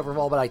photo cover of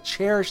all, but I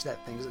cherish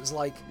that thing. It was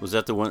like, was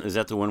that the one? Is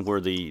that the one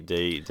where they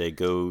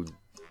go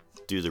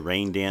do the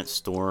rain dance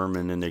storm,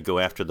 and then they go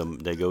after them?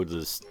 They go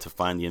to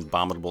find the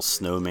abominable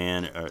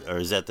snowman, or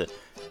is that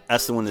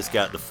that's the one that's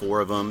got the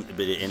four of them?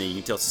 But you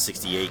can tell it's a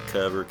 '68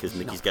 cover because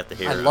Mickey's got the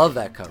hair. I love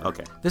that cover.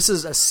 Okay, this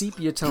is a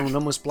sepia toned,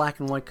 almost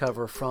black and white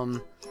cover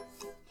from.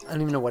 I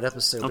don't even know what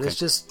episode, but it's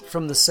just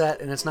from the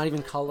set, and it's not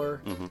even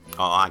color. Mm-hmm.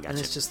 Oh, I got you. And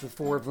it's just the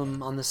four of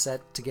them on the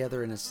set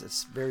together, and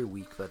it's very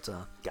weak. But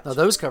no,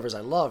 those covers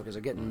I love because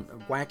they're getting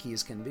wacky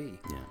as can be.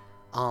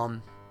 Yeah.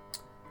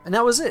 And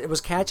that was it. It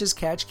was catch as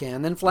catch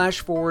can. Then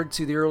flash forward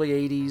to the early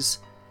 80s.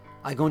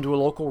 I go into a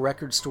local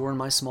record store in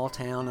my small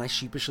town, and I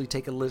sheepishly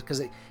take a look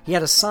because he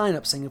had a sign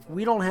up saying, if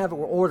we don't have it,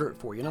 we'll order it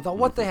for you. And I thought,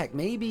 what the heck?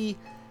 Maybe...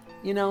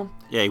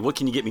 Yeah, what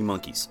can you get me,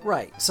 Monkees?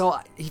 Right. So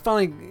he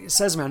finally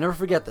says to me, I'll never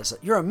forget this,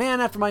 you're a man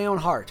after my own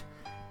heart.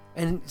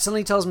 And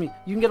suddenly he tells me,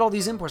 you can get all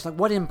these imports. Like,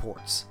 what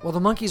imports? Well,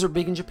 the Monkees are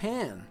big in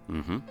Japan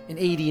in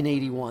 80 and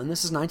 81.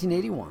 This is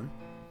 1981.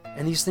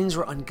 And these things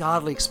were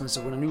ungodly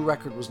expensive. When a new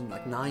record was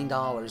like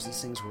 $9,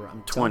 these things were,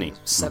 I'm telling you,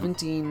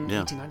 17,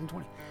 18,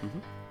 19,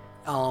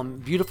 20.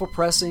 Beautiful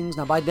pressings.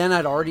 Now, by then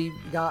I'd already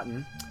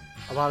gotten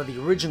a lot of the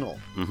original.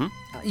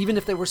 Even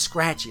if they were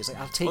scratchy. It's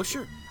like, I'll take it.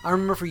 Sure. I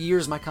remember for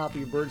years my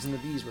copy of Birds and the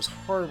Bees was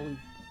horribly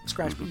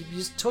scratched, but you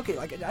just took it.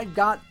 Like, I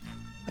got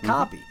a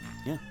copy.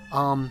 Yeah.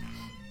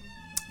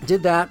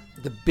 Did that.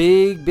 The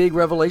big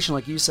revelation,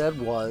 like you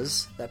said,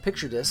 was that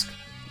picture disc.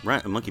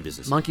 Right, Monkey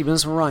Business. Monkey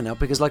Business from Rhino.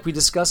 Because like we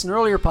discussed in an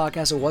earlier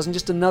podcast, it wasn't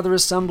just another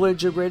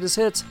assemblage of greatest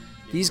hits.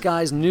 These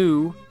guys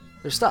knew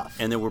their stuff.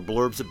 And there were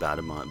blurbs about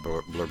them,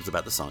 blurbs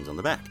about the songs on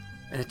the back.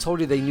 And it told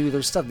you they knew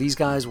their stuff. These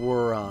guys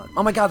were,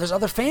 oh my God, there's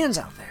other fans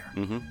out there.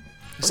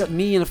 Except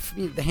me and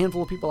the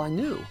handful of people I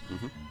knew.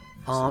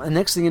 And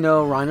next thing you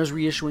know, Rhino's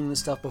reissuing this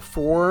stuff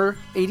before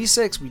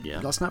 86.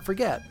 Let's not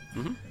forget.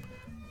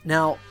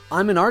 Now,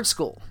 I'm in art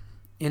school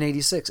in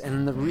 86,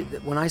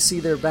 and when I see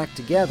they're back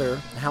together,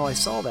 how I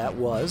saw that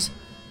was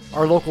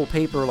our local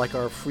paper, like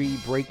our free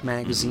break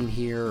magazine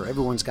here,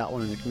 everyone's got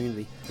one in the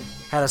community,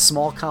 had a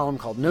small column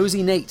called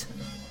Nosy Nate,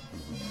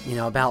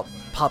 about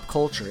pop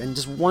culture. And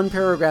just one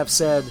paragraph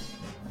said,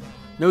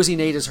 Nosy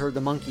Nate has heard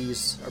the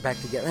Monkees are back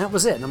together. And that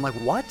was it. And I'm like,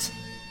 what?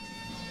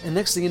 And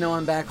next thing you know,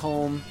 I'm back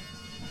home.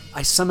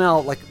 I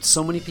somehow, like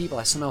so many people,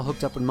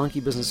 hooked up with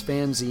Monkey Business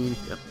fanzine.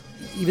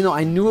 Even though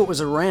I knew it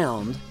was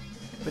around,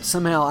 but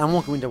somehow, I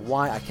won't go into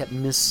why, I kept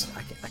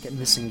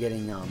missing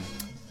getting,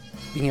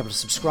 being able to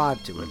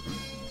subscribe to it.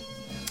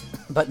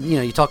 But,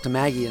 you talk to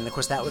Maggie, and of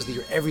course that was the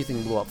year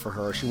everything blew up for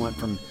her. She went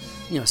from,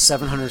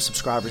 700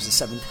 subscribers to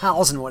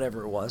 7,000,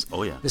 whatever it was.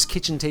 Oh, yeah. This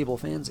kitchen table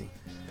fanzine.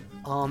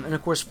 And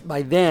of course,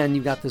 by then,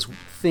 you've got this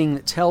thing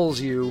that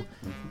tells you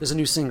there's a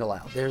new single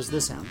out. There's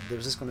this out.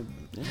 There's this going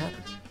to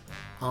happen.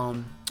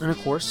 And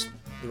of course,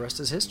 the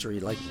rest is history.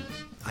 Like,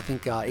 I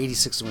think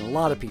 86 is when a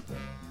lot of people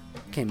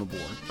came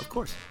aboard. Of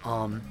course.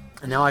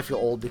 And now I feel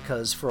old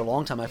because for a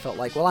long time I felt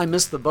like, well, I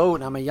missed the boat,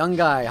 and I'm a young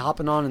guy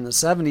hopping on in the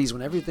 70s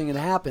when everything had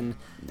happened.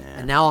 Nah.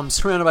 And now I'm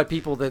surrounded by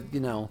people that,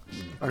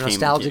 are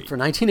nostalgic for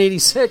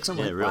 1986. I'm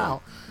like, really.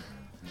 wow.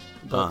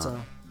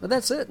 But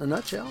that's it in a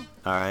nutshell.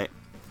 All right.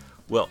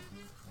 Well,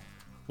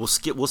 we'll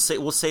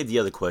save the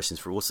other questions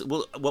for. What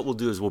we'll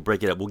do is we'll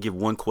break it up. We'll give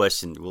one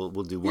question. We'll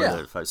do one out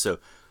of 5. So,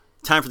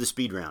 time for the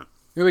speed round.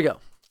 Here we go.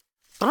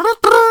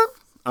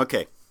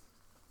 Okay.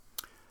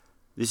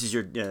 This is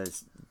your.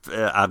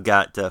 I've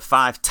got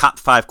top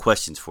 5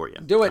 questions for you.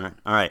 Do it.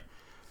 All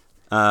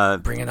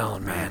right. Bring it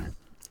on, man.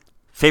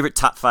 Favorite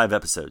top 5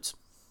 episodes.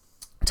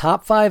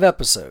 Top 5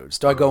 episodes.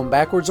 Do I go in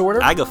backwards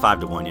order? I go 5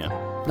 to 1.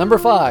 Yeah. Number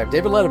 5,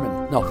 David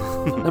Letterman. No.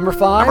 Number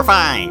 5.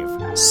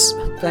 Number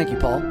 5. Thank you,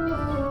 Paul.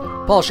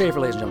 Paul Schaefer,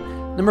 ladies and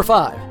gentlemen. Number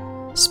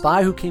 5,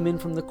 Spy Who Came In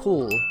From the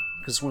Cool,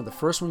 because it's one of the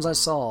first ones I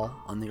saw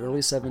on the early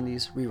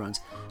 70s reruns.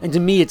 And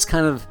to me, it's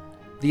kind of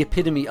the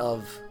epitome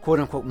of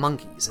quote-unquote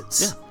monkeys.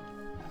 It's,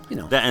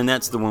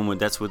 that's the one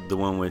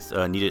with,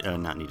 not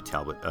Nita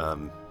Talbot,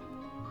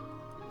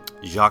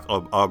 Jacques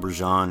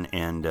Auberjohn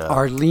and...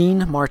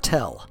 Arlene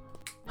Martel.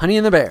 Honey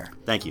and the Bear.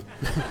 Thank you.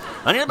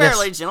 Honey and the Bear, Yes.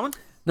 ladies and gentlemen.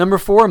 Number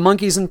 4,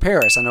 Monkeys in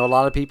Paris. I know a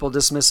lot of people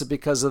dismiss it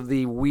because of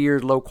the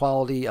weird low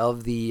quality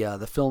of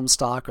the film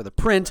stock or the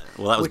print,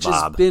 Well, that was which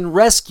Bob. has been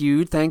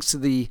rescued thanks to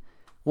the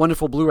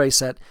wonderful Blu-ray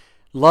set.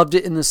 Loved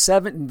it in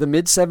the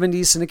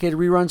mid-70s syndicated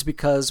reruns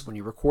because when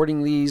you're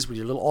recording these with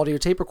your little audio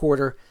tape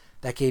recorder,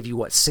 that gave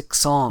you, 6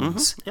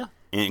 songs? Yeah,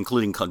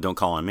 including Don't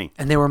Call on Me.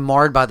 And they were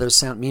marred by those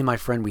sound. Me and my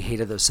friend, we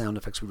hated those sound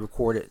effects. We'd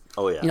record it.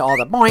 Oh, yeah. All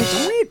the boing,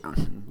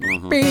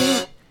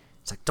 bing.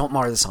 It's like, don't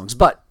mar the songs.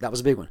 But that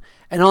was a big one.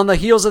 And on the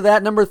heels of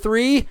that, number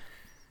 3,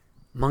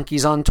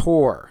 Monkees on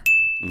Tour.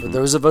 For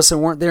those of us that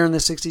weren't there in the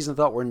 60s and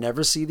thought we'll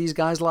never see these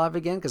guys live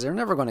again because they're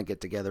never going to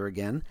get together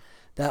again,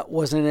 that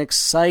was an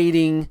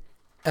exciting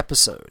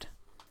episode.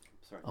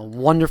 A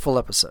wonderful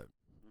episode.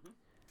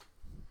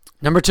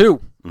 Number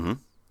 2.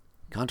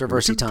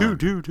 Controversy time.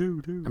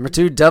 Number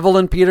 2, Devil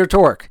and Peter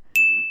Tork.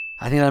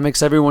 I think that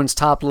makes everyone's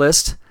top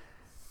list.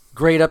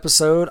 Great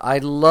episode. I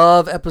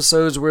love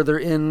episodes where they're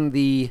in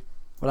the,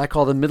 what I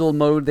call the middle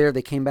mode there.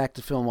 They came back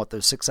to film,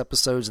 those 6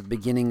 episodes at the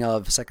beginning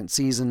of second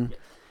season,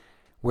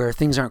 where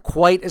things aren't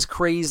quite as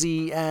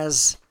crazy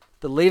as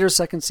the later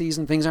second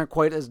season. Things aren't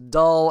quite as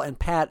dull and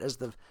pat as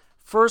the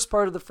first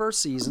part of the first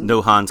season.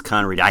 No Hans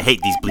Conried. I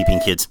hate these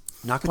bleeping kids.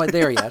 Not quite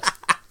there yet.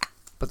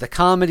 But the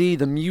comedy,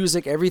 the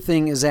music,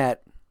 everything is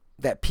at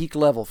that peak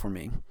level for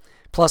me.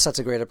 Plus, that's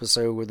a great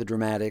episode with the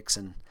dramatics.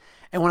 And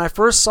when I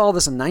first saw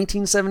this in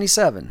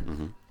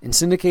 1977 in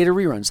syndicated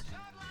reruns,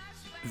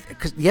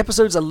 because the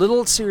episode's a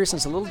little serious and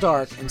it's a little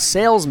dark, and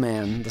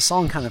Salesman, the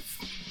song kind of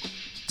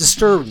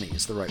disturbed me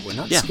is the right word,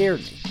 not scared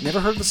me.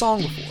 Never heard the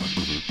song before.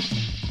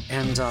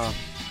 And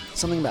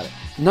something about it.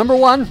 Number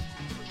 1.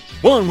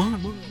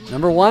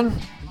 Number 1,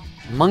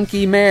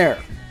 Monkey Mare.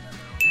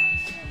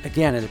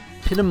 Again, it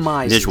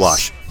epitomizes...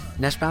 Nishwash.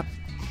 Neshbap?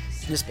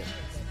 Nisbet.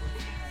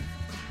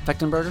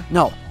 Fechtenberger?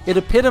 No. It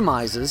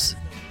epitomizes...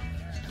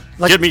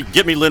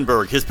 Get me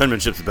Lindbergh. His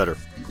penmanship's better.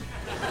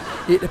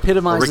 It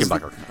epitomizes...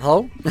 Rickenbacker.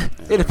 Hello?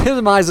 It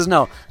epitomizes...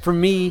 No. For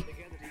me,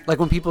 like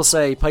when people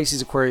say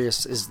Pisces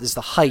Aquarius is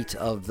the height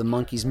of the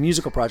Monkees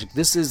musical project,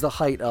 this is the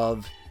height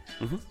of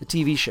the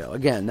TV show.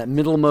 Again, that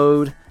middle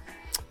mode...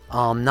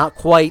 not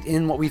quite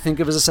in what we think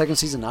of as a second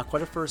season, not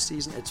quite a first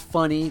season. It's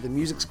funny. The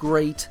music's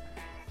great.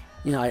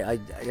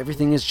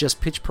 Everything is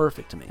just pitch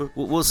perfect to me.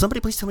 Will somebody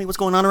please tell me what's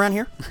going on around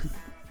here?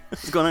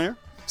 What's going on here?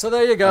 So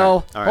there you go.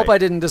 All right. Hope I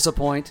didn't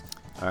disappoint.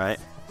 All right.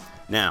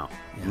 Now,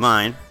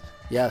 mine.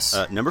 Yes.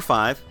 Number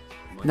 5.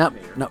 No,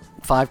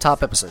 5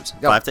 top episodes.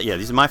 Go.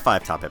 These are my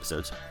 5 top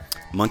episodes.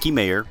 Monkey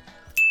Mayor,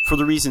 for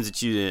the reasons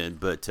that you did,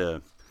 but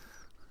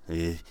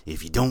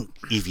if you don't,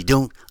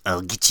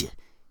 I'll get you.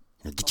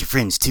 I'll get your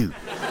friends too.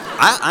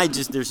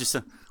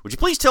 Would you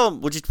please tell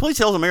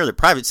the mayor that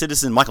Private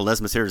Citizen Michael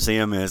Nesmith's here to see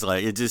him? And it's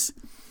like, it just,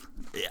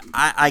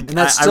 and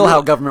that's still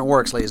how government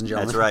works, ladies and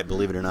gentlemen. That's right,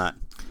 believe it or not.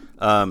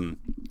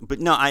 But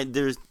no, I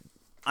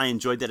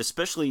enjoyed that,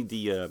 especially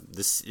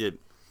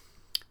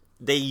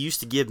they used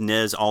to give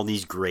Nez all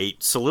these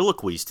great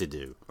soliloquies to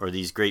do, or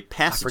these great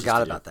passages. I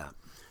forgot about that.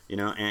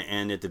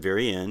 And at the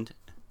very end,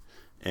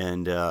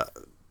 and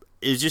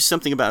it's just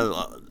something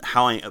about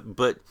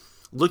but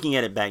looking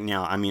at it back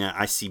now, I mean,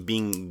 I see,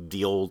 being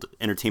the old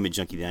entertainment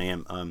junkie that I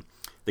am,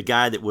 the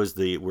guy that was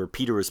where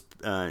Peter was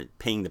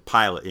paying the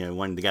pilot,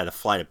 wanting the guy to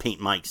fly to paint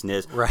Mike's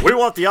Nez. Right. We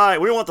want the eye.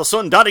 We want the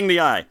sun dotting the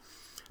eye.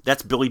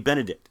 That's Billy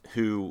Benedict,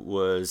 who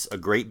was a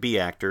great B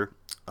actor,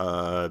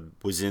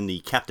 was in the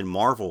Captain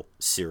Marvel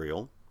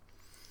serial.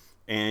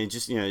 And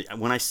just,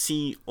 when I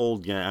see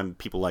old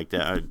people like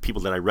that,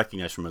 people that I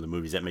recognize from other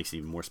movies, that makes it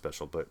even more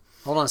special. But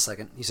hold on a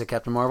second. You said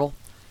Captain Marvel?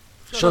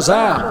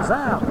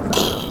 Shazam!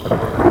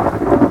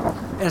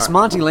 And it's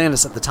Monty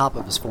Landis at the top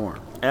of his form.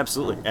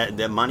 Absolutely.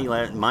 That Monty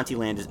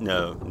Landis,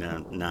 no,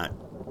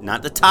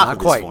 not the top not of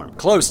quite. his form.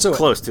 Close to it.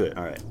 Close to it,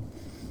 all right.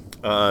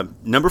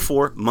 Number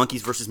 4,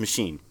 Monkees vs.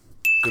 Machine.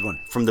 Good one.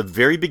 From the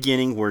very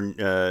beginning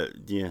where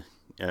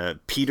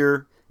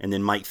Peter and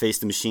then Mike face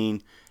the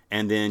machine,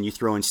 and then you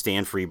throw in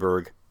Stan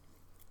Freberg.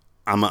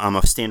 I'm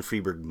a Stan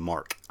Freberg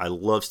mark. I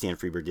love Stan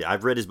Freberg.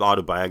 I've read his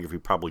autobiography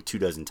probably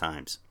 24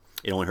 times.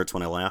 It Only Hurts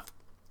When I Laugh.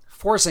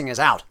 Forcing is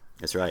out.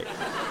 That's right.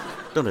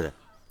 Don't do that.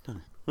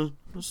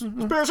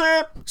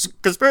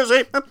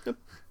 Conspiracy.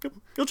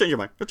 You'll change your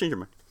mind.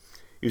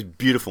 He was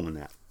beautiful in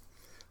that.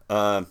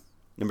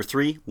 Number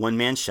 3, One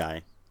Man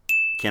Shy.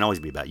 Can't always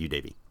be about you,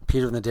 Davey.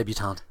 Peter and the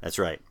Debutante. That's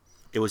right.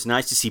 It was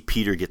nice to see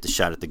Peter get the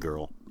shot at the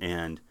girl.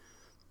 And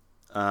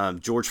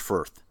George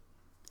Firth.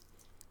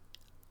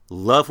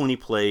 Love when he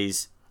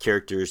plays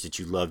characters that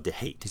you love to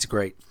hate. He's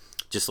great.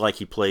 Just like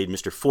he played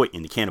Mr. Foyt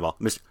in the Cannonball.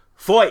 Mr.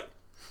 Foyt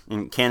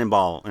in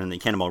Cannonball, in the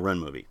Cannonball Run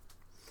movie.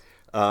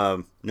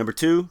 Number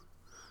 2.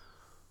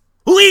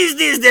 Who is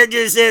this that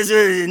just says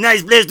a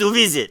nice place to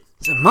visit?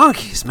 It's the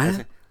Monkees,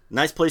 man.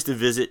 Nice place to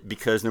visit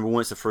because, number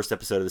 1, it's the first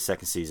episode of the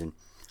second season.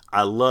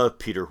 I love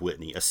Peter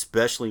Whitney,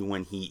 especially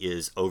when he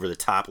is over the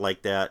top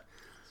like that.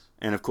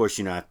 And, of course,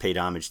 I've paid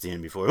homage to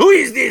him before. Who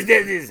is this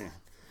that is?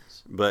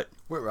 But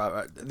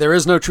there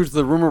is no truth to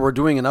the rumor. We're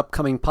doing an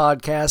upcoming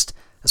podcast,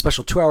 a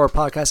special 2-hour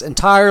podcast,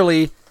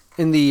 entirely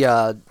in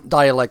the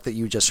dialect that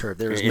you just heard.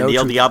 There is no the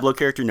El truth. Diablo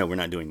character? No, we're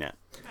not doing that.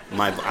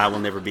 I will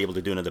never be able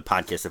to do another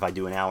podcast if I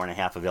do an hour and a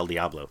half of El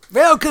Diablo.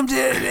 Welcome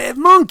to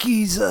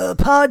Monkeys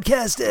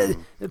podcast.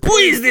 Who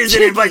is this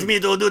that invites me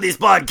to do this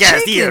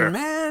podcast here?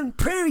 Man,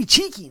 prairie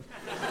chicken.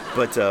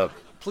 But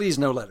Please,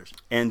 no letters.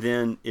 and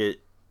then it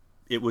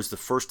was the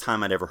first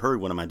time I'd ever heard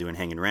 "What Am I Doing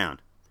Hanging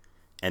Around,"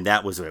 and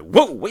that was like,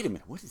 whoa, wait a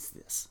minute, what is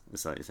this?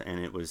 And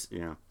it was,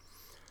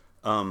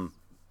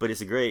 but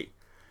it's a great.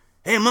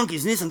 Hey,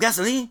 monkeys, need some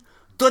gasoline?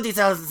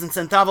 20,000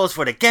 centavos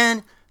for the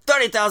can,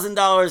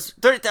 $30,000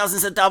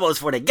 centavos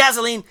for the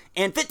gasoline,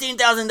 and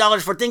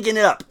 $15,000 for thinking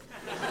it up.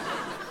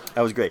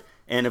 That was great.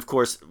 And of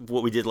course,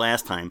 what we did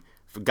last time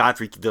for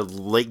Godfrey, the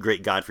late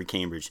great Godfrey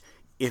Cambridge.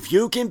 If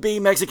you can be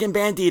Mexican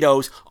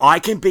banditos, I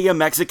can be a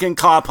Mexican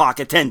car park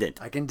attendant.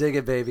 I can dig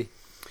it, baby.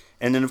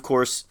 And then, of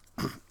course,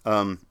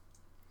 the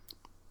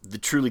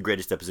truly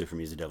greatest episode for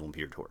me is The Devil and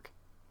Peter Tork.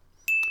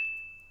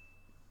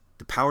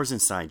 The power's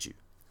inside you.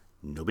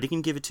 Nobody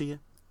can give it to you.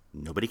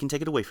 Nobody can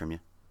take it away from you.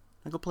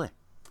 Now go play.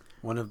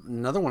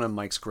 Another one of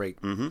Mike's great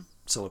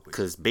soliloquies.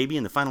 Because baby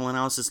in the final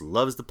analysis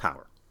loves the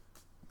power.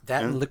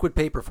 That and liquid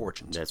paper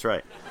fortunes. That's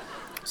right.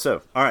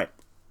 So, all right.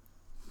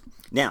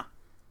 Now,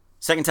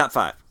 second top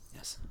 5.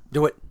 Yes.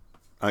 Do it.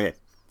 Okay.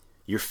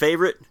 Your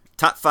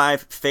top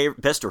 5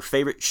 best or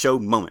favorite show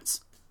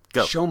moments.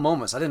 Go. Show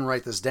moments. I didn't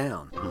write this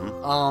down.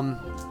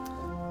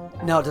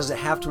 Now, does it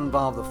have to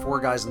involve the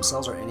 4 guys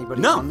themselves or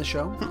anybody on the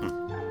show?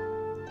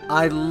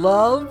 I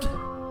loved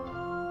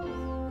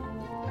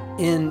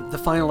in the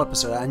final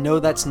episode. I know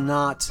that's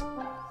not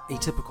a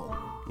typical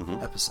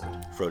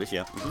episode. Frodis,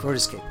 yeah.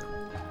 Frodis Caper.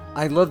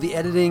 I love the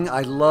editing.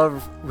 I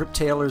love Rip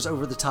Taylor's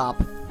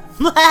over-the-top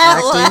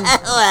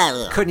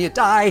acting. Couldn't you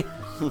die?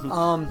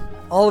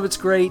 All of it's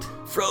great.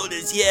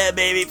 Frodis, yeah,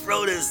 baby,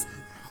 Frodis.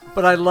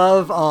 But I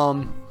love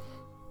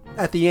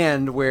at the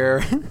end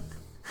where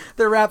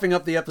they're wrapping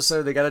up the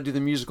episode. They got to do the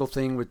musical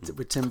thing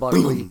with Tim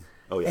Buckley.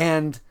 Oh, yeah.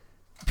 And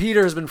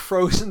Peter has been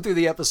frozen through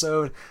the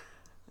episode.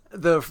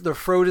 The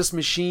Frodis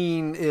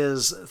machine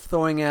is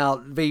throwing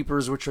out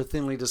vapors which are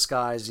thinly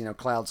disguised,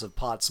 clouds of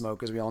pot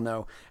smoke, as we all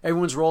know.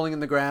 Everyone's rolling in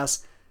the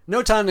grass.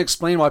 No time to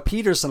explain why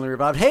Peter's suddenly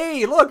revived.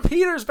 Hey, look,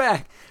 Peter's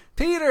back.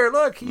 Peter,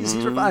 look, he's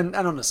revived.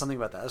 I don't know, something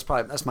about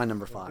that. That's my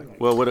number 5.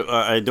 Well,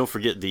 don't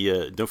forget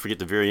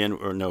the very end.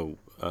 Or no,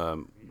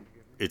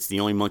 it's the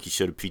only monkey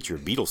show to feature a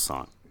Beatles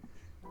song.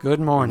 Good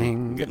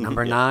morning.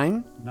 Number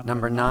 9.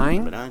 Number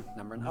 9.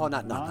 Oh,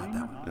 not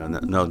that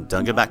one. No,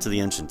 don't go back to the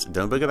entrance.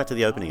 Don't go back to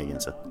the opening again,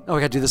 sir. Oh, we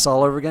got to do this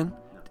all over again?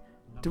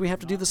 Do we have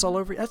to do this all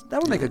over?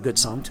 That would make a good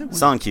song, too.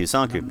 Song cue.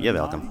 You're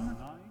welcome.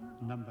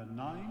 Number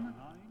 9.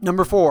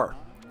 Number 4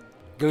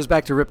 goes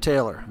back to Rip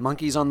Taylor.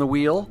 Monkeys on the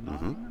Wheel.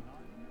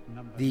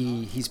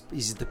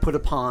 He's the put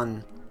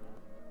upon.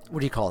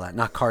 What do you call that?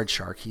 Not card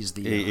shark. He's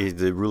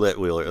the roulette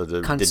wheel or the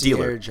dealer.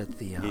 Concierge at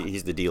the.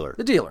 He's the dealer.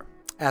 The dealer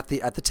at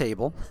the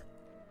table.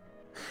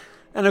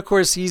 And of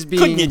course he's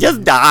being. Couldn't you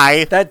just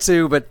die? That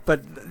too, but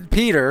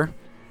Peter.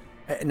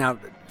 Now,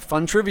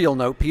 fun trivial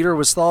note: Peter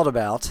was thought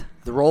about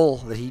the role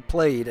that he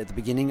played at the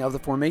beginning of the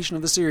formation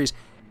of the series.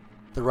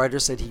 The writer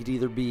said he'd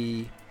either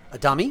be a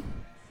dummy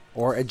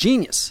or a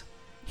genius.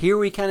 Here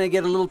we kind of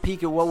get a little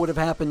peek at what would have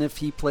happened if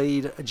he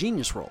played a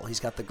genius role. He's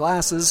got the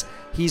glasses,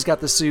 he's got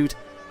the suit,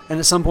 and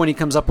at some point he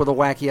comes up with a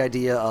wacky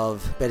idea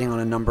of betting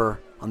on a number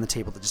on the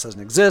table that just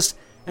doesn't exist.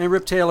 And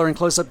Rip Taylor in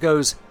close-up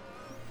goes,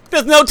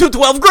 "There's no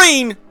 212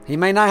 green." He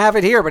may not have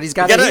it here, but he's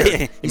got it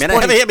here. He may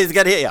not have it here, but he's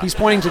got it here. He's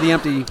pointing to the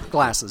empty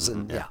glasses,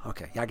 and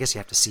I guess you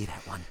have to see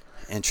that one.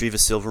 And Treva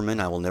Silverman,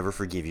 I will never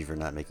forgive you for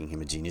not making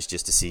him a genius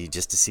just to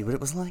see what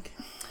it was like.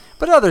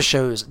 But other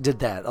shows did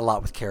that a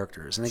lot with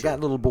characters, and it got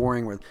a little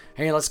boring with,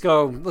 hey, let's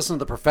go listen to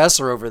the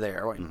professor over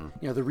there.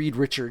 The Reed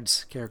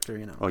Richards character,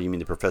 Oh, you mean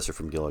the professor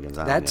from Gilligan's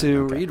Island? That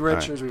too. Okay. Reed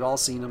Richards, right. We've all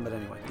seen him, but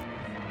anyway.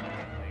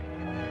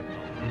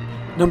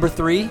 Number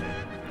 3,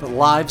 the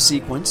live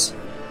sequence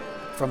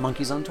from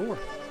Monkeys on Tour.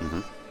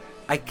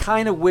 I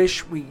kind of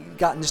wish we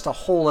gotten just a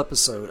whole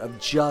episode of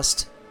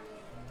just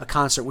a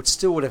concert, which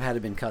still would have had to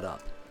been cut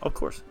up. Of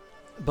course.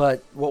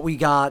 But what we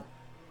got,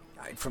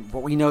 from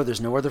what we know,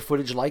 there's no other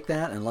footage like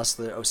that unless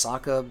the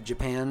Osaka,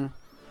 Japan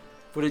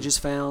footage is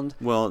found.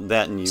 Well,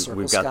 that and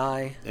we've got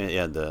Sky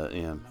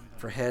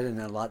for Head, and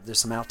there's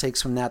some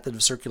outtakes from that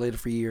have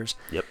circulated for years.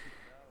 Yep.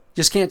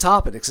 Just can't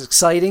top it. It's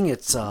exciting.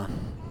 It's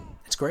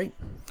great.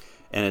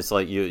 And it's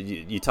like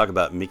you talk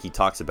about, Mickey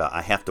talks about,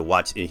 I have to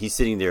watch. He's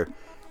sitting there.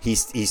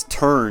 He's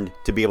turned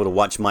to be able to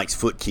watch Mike's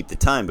foot keep the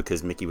time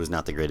because Mickey was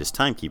not the greatest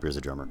timekeeper as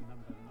a drummer.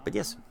 But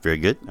yes, very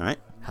good. All right.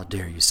 How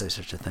dare you say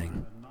such a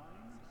thing?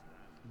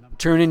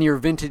 Turn in your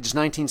vintage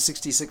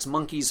 1966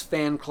 Monkeys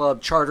fan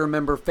club charter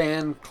member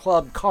fan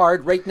club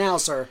card right now,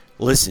 sir.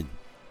 Listen,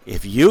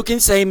 if you can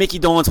say Mickey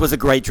Dolenz was a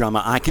great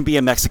drummer, I can be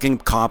a Mexican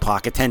car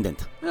park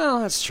attendant. Well,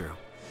 that's true.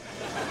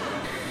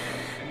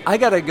 I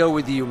got to go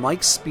with you.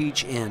 Mike's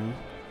speech in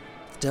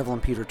Devil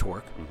and Peter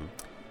Tork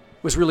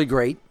was really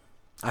great.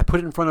 I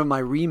put it in front of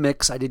my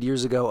remix I did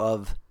years ago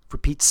of For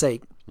Pete's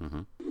Sake.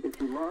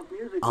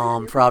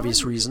 For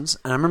obvious reasons.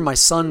 And I remember my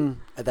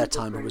son at that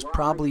time, who was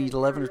probably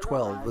 11 or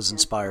 12, was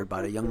inspired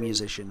by a young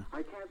musician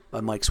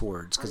by Mike's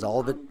words, because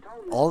all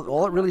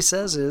it really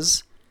says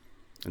is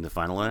And the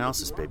final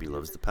analysis, baby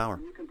loves the power.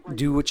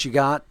 do what you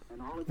got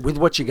with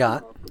what you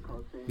got.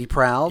 Be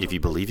proud If you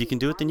believe you can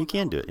do it, then you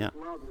can do it. Yeah.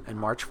 and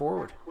march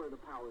forward.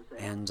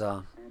 And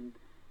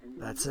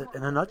that's it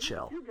in a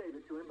nutshell.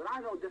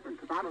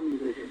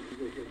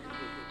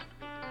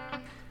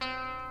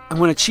 I'm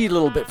going to cheat a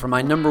little bit for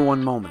my number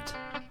one moment.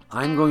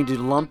 I'm going to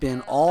lump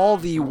in all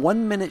the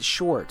 1 minute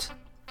short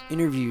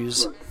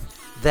interviews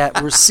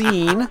that were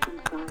seen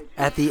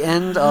at the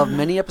end of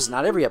many episodes.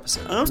 Not every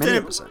episode, many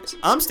episodes.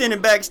 I'm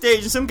standing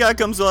backstage, and some guy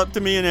comes up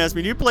to me and asks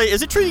me,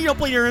 is it true you don't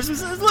play your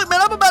instruments? Look,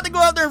 man, I'm about to go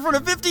out there in front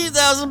of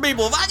 15,000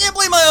 people. If I can't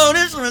play my own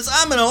instruments,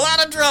 I'm in a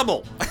lot of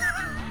trouble.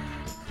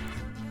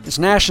 It's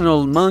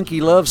National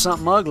Monkey Love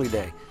Something Ugly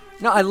Day.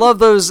 Now, I love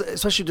those,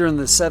 especially during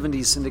the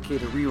 70s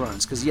syndicated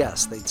reruns, because,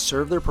 yes, they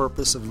serve their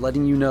purpose of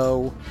letting you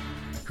know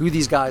who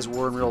these guys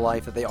were in real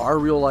life, that they are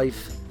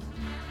real-life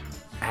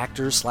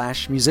actors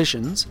 /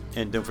 musicians.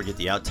 And don't forget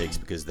the outtakes,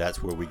 because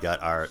that's where we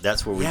got our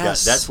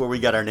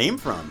name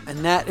from.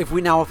 And that, if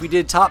we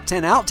did top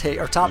 10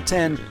 outtake or top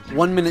 10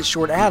 1 minute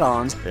short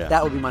add-ons, Yeah.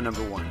 that would be my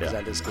number one, because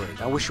that is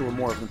great. I wish there were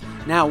more of them.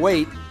 Now,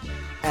 wait,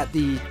 at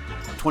the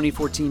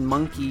 2014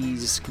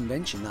 Monkees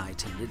convention I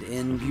attended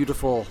in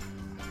beautiful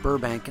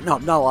Burbank,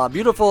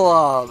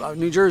 beautiful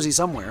New Jersey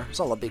somewhere. It's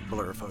all a big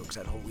blur, folks,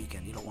 that whole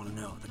weekend. You don't want to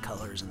know the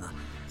colors and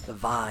the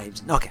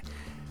vibes. Okay.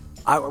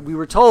 We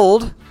were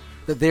told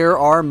that there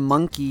are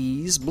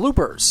Monkees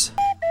bloopers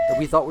that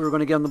we thought we were going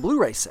to get on the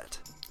Blu-ray set.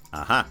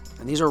 Uh-huh.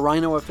 And these are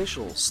Rhino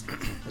officials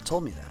that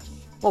told me that.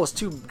 Well, it's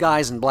two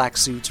guys in black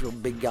suits, real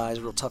big guys,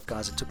 real tough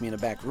guys that took me in a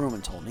back room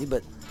and told me,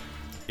 but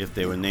If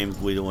they were named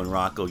Guido and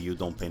Rocco, you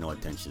don't pay no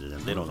attention to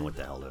them. They don't know what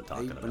the hell they're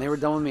talking about. when they were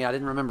done with me, I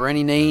didn't remember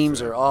any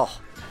names or, oh,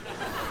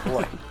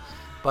 boy.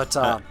 But,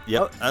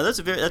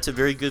 That's a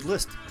very good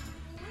list.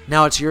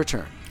 now it's your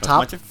turn. my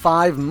Top turn?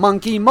 5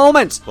 monkey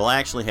moments. Well, I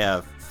actually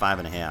have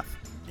 5.5,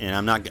 and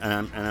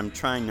I'm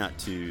trying not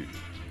to,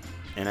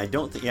 and I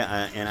don't think,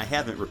 and I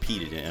haven't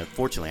repeated it.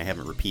 Unfortunately, I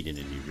haven't repeated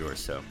any of yours.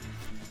 So,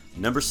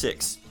 number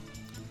 6,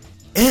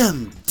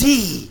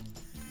 MD.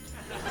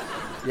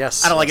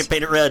 Yes. I don't like it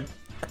painted red.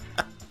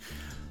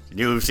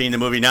 You've seen the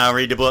movie now.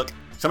 Read the book.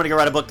 Somebody go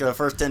write a book. The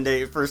first 10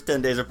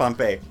 days of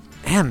Pompeii.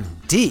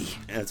 MD.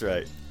 That's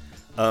right.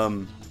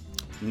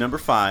 Number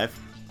 5,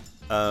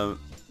 the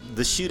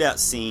shootout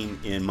scene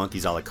in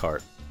Monkeys a la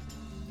carte.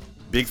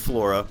 Big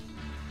Flora,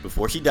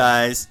 before she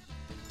dies,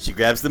 she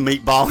grabs the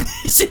meatball and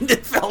she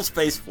falls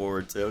face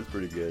forward. So it was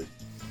pretty good.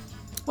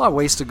 Well, I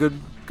waste a good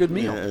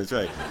meal. Yeah, that's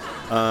right.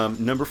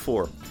 Number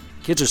 4.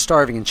 Kids are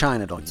starving in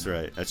China, don't you? That's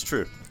right. That's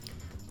true.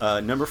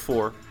 Number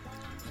 4,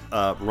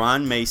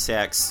 Ron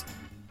Masak's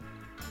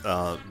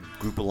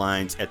group of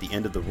lines at the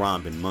end of the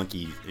romp in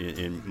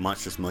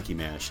Monstrous Monkey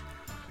Mash.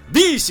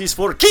 This is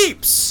for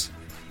keeps.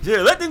 Yeah,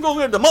 let them go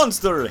get the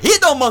monster. He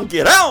don't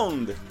monkey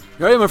around.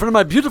 Here I am in front of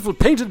my beautiful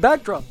painted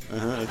backdrop.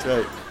 That's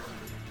right.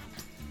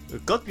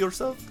 Cut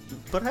yourself,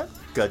 perhaps.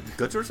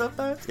 Cut yourself,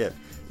 perhaps. Yeah.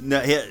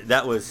 No,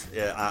 that was.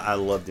 I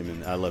loved him,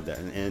 and I love that.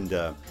 And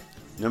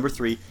number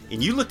 3,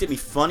 and you looked at me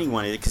funny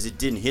one because it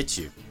didn't hit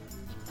you.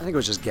 I think it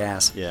was just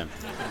gas. Yeah.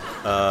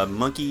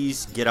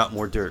 Monkeys get out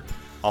more dirt.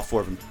 All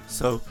 4 of them.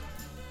 So.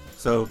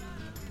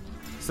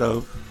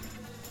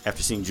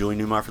 After seeing Julie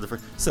Newmar for the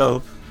first.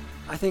 So.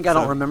 I think I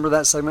don't remember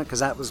that segment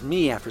because that was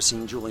me after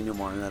seeing Julie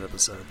Newmar in that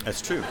episode.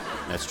 That's true.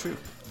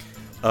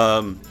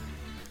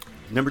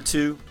 Number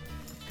 2,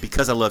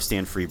 because I love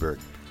Stan Freberg.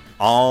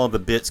 All the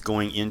bits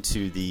going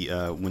into the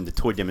when the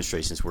toy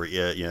demonstrations were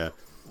Wonderful.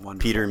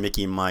 Peter,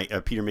 Mickey,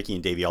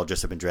 and Davey all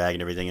dressed up in drag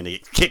and everything, and they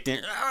get kicked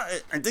in.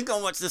 I think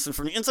I'll watch this one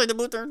from the inside the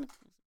booth there.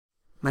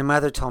 My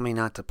mother told me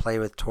not to play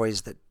with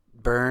toys that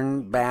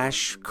burn,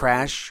 bash,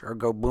 crash, or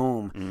go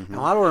boom. Mm-hmm.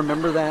 Now, I don't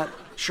remember that.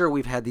 Sure,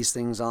 we've had these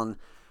things on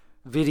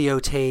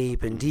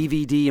videotape and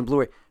DVD and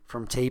Blu-ray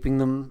from taping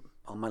them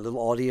on my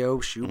little audio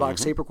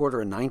shoebox tape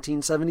recorder in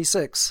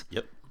 1976.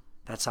 Yep.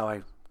 That's how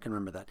I can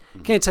remember that.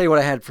 Can't tell you what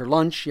I had for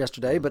lunch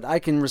yesterday, but I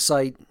can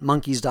recite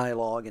Monkey's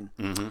dialogue, and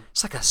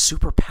it's like a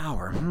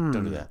superpower.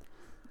 Don't do that.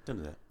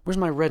 Where's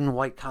my red and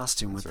white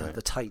costume with right.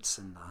 the tights?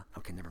 And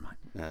okay, never mind.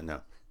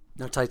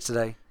 No Tights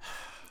today.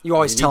 You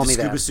always tell me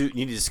that.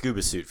 You need a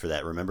scuba suit for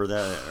that. Remember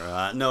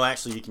that? No,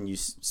 actually, you can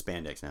use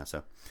spandex now.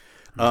 So,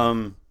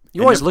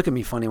 you always look at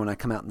me funny when I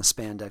come out in the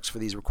spandex for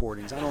these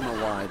recordings. I don't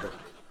know why,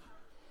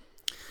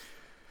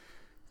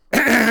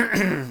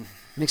 but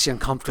makes you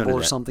uncomfortable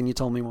or something. You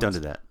told me once.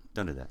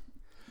 Don't do that.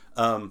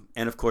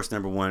 And of course,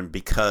 number 1,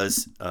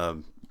 because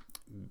of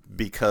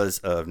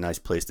Nice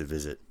Place to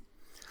Visit.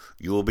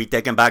 You will be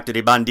taken back to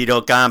the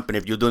Bandido camp, and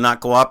if you do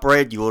not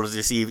cooperate, you will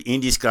receive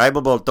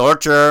indescribable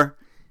torture.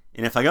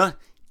 And if I go,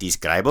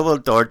 describable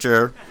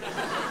torture.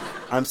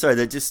 I'm sorry,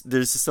 there's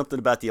just something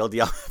about the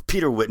LDL.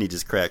 Peter Whitney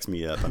just cracks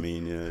me up. I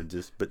mean,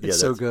 It's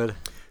so good.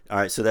 All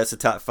right, so that's the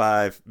top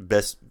 5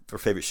 best or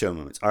favorite show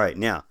moments. All right,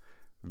 now,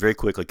 very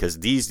quickly, because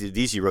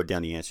these you wrote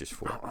down the answers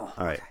for. All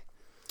right.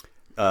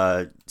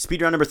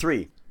 Speed round number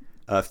 3.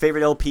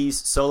 Favorite LPs,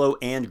 solo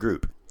and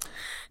group.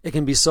 It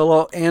can be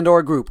solo and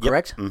or group, Yep.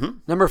 correct? Mm-hmm.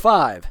 Number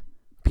 5,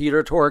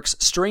 Peter Tork's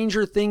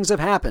Stranger Things Have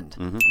Happened.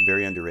 Mm-hmm.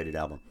 Very underrated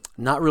album.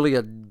 Not really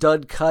a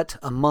dud cut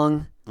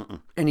among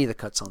any of the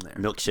cuts on there.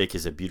 Milkshake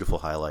is a beautiful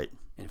highlight.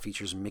 And it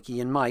features Mickey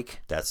and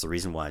Mike That's the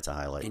reason why it's a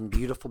highlight. in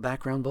beautiful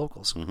background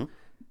vocals. Mm-hmm.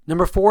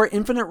 Number 4,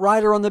 Infinite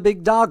Rider on the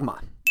Big Dogma.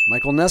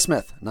 Michael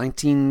Nesmith,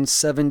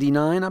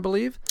 1979, I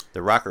believe.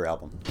 The Rocker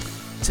album.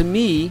 To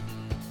me,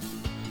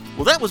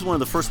 Well, that was one of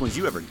the first ones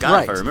you ever got,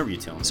 Right. if I remember you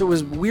telling me. so it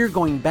was weird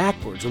going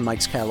backwards with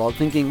Mike's catalog,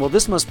 thinking, well,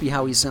 this must be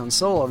how he sounds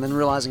solo, and then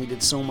realizing he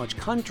did so much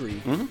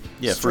country. Mm-hmm.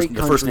 Yeah, straight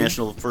the first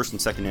country. first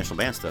and second national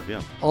band stuff.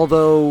 Yeah,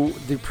 Although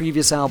the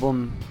previous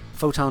album,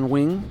 Photon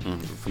Wing,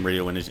 from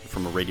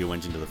a radio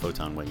engine to the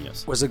Photon Wing.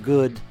 Yes. was a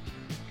good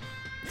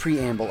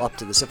preamble up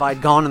to this, if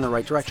I'd gone in the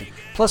right direction.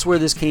 Plus, where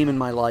this came in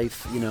my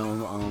life,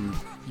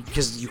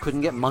 because you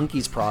couldn't get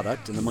Monkeys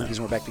product, and the Monkeys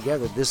weren't back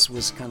together, this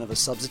was kind of a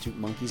substitute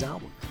Monkeys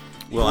album.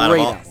 Well,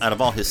 Great album. out of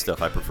all his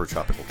stuff, I prefer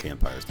Tropical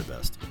Campfires the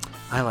best.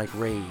 I like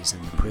Rays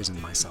in the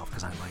prison myself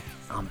because I like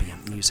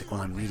ambient music while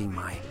I'm reading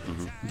my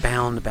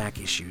bound back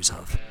issues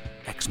of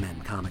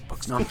X-Men comic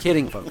books. No, I'm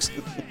kidding, folks.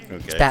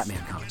 It's Okay.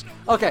 Batman comics.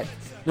 Okay,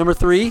 number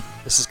 3.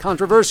 This is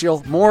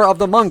controversial. More of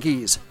the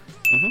Monkees.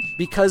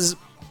 Because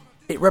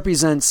it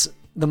represents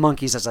the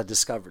Monkees as I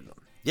discovered them.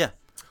 Yeah.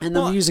 And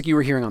the Well, music you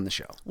were hearing on the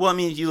show. Well, I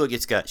mean, if you look,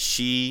 it's got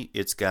She,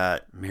 it's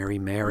got Mary,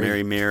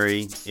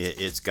 Mary,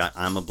 it's got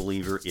I'm a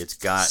Believer, it's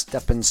got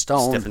Steppin'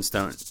 Stone. Stephen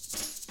Stone.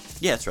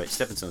 Yeah, that's right.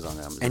 Stephen Stone's on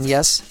that album. And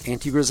yes,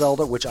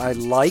 Anti-Griselda, which I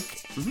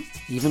like,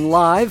 even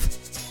live.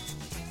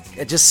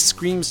 It just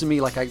screams to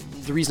me like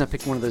the reason I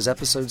picked one of those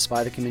episodes,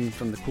 Spider came in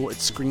from the cool, it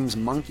screams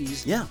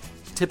Monkeys. yeah.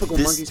 Typical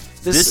Monkeys.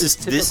 This is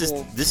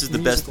typical the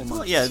best. musical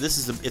Well, Monkees. yeah,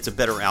 it's a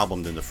better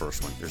album than the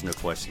first one. There's no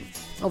question.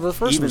 Oh, the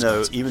first even one's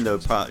though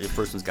the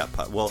first one's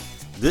got well,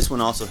 this one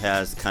also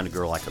has the Kind of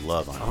Girl I Could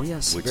Love on it. Oh,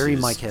 yes, which very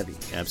is- Mike heavy.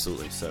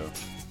 Absolutely. So,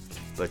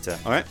 but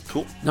all right,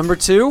 cool. Number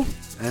 2,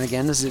 and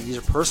again, these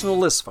are personal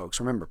lists, folks.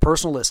 Remember,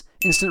 personal lists.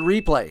 Instant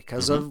Replay,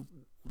 because of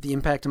the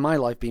impact in my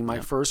life being my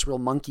first real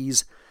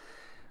Monkees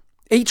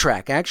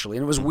 8-track, actually.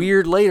 And it was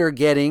weird later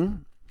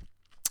getting,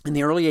 in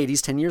the early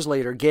 80s, 10 years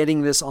later,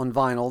 getting this on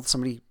vinyl.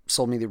 Somebody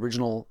sold me the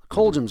original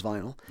Coal Gems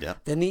vinyl. Yeah.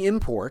 Then the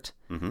import.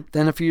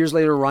 Then a few years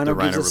later, Rhino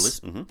The gives Rhino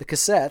us release. the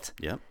cassette.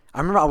 Yeah. I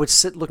remember I would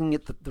sit looking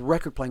at the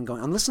record playing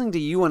going, I'm listening to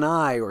You and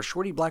I or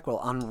Shorty Blackwell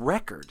on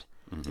record.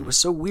 It was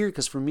so weird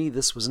because for me,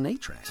 this was an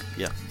 8-track.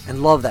 Yeah.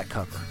 And love that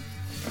cover.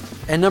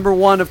 And number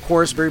 1, of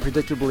course, very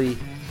predictably,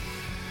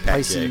 Pac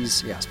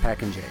Pisces. Yes,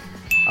 Pac and J.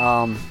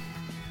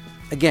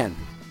 Again,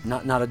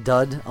 not a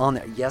dud on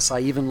there. Yes, I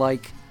even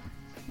like...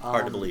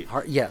 Hard to believe.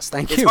 yes,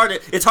 thank It's you. hard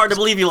to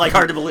believe you like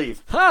Hard to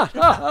Believe. Ladies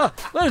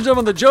and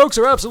gentlemen, the jokes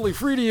are absolutely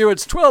free to you.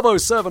 It's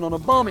 12:07 on a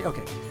balmy...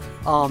 Okay.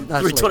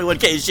 That's late. 321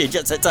 KSJ,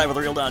 Jet Set Time with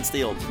the Real Don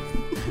Steele.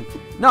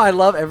 No, I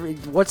love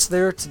what's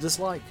there to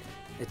dislike.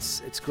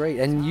 It's great.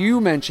 And you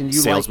mentioned you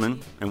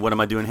Salesman. And What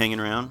Am I Doing Hanging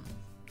Around?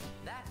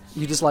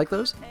 You dislike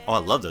those? Oh, I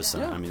love those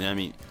songs. Yeah. I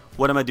mean,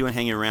 What Am I Doing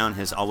Hanging Around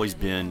has always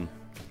been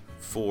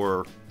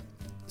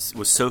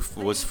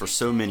was for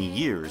so many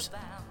years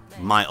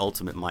my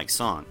ultimate Mike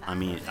song. I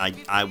mean, I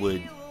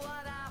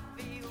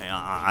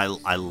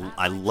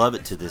love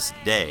it to this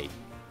day.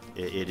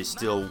 It's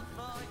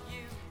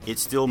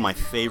still my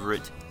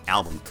favorite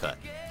album cut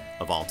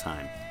of all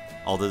time.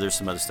 Although there's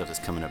some other stuff that's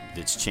coming up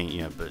that's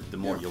changed, but the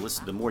more you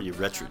listen, the more you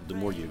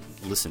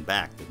listen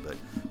back. But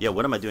yeah,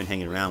 What Am I Doing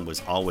Hanging Around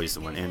was always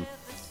the one, and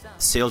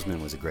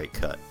Salesman was a great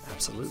cut.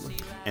 Absolutely.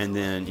 And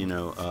then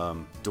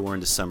Door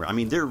into Summer. I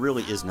mean, there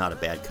really is not a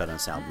bad cut on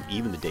this album,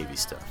 even the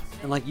Davies stuff.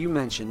 And like you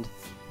mentioned,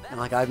 and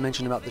like I've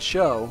mentioned about the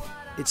show,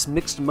 it's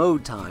mixed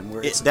mode time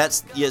where it's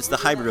It's the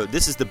hybrid mode.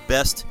 This is the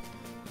best.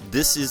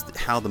 This is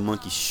how the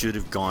Monkees should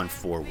have gone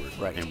forward,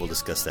 Right. And we'll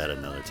discuss that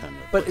another time.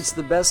 but it's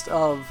the best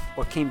of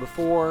what came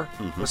before,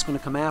 Mm-hmm. what's going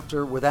to come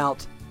after,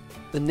 without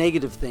the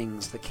negative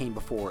things that came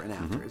before and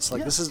after. It's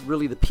like this is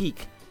really the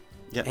peak,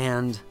 Yeah.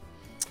 and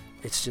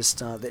it's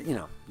just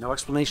no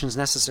explanation is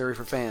necessary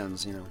for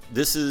fans.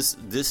 This is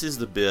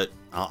the bit.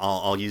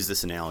 I'll use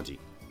this analogy.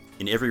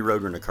 In every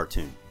Roadrunner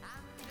cartoon,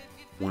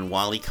 when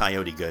Wile E.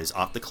 Coyote goes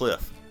off the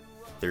cliff,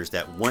 there's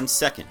that 1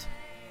 second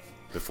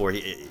before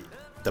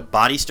the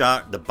body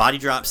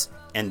drops,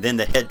 and then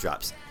the head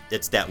drops.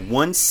 It's that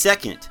 1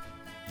 second.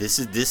 This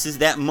is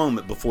that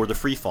moment before the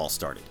free fall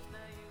started,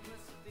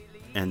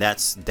 and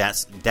that's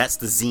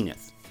the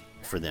zenith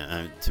for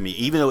them. To me,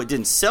 even though it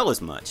didn't sell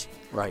as much,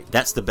 Right.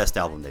 That's the best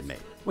album they made.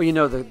 Well,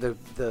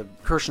 the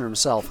Kirshner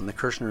himself and the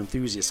Kirshner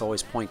enthusiasts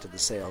always point to the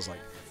sales. Like,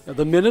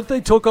 the minute they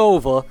took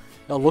over,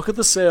 now look at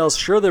the sales.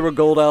 Sure, they were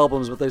gold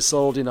albums, but they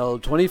sold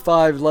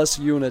 25 less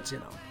units. That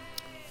kind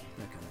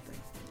of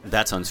thing.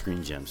 That's on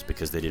Screen Gems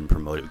because they didn't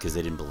promote it because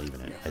they didn't believe in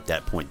it. At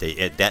that point, they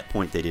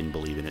didn't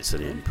believe in it, so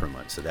they didn't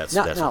promote it. So that's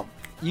Now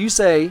you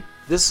say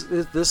this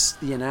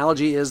the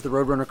analogy is the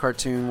Roadrunner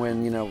cartoon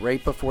when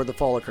right before the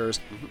fall occurs.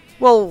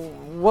 Well,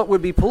 what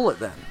would be Pull It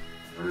then?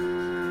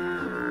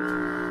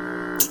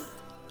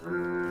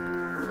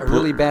 A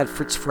really bad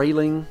Fritz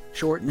Frayling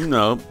short?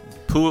 no.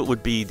 Pruitt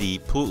would be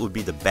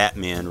the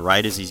Batman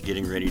right as he's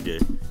getting ready to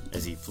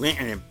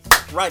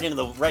right into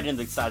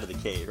the side of the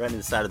cave, right into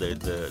the side of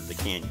the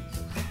canyon.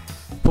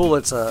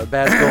 Pruitt's a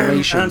bad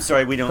Dalmatian. I'm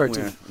sorry, we don't.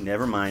 cartoon.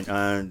 Never mind.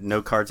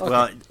 No cards.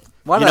 Okay.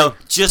 Well,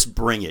 just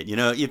bring it.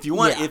 If you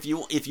want, Yeah.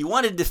 if you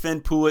want to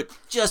defend Pruitt,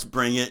 just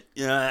bring it.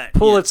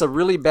 Pruitt's a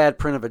really bad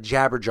print of a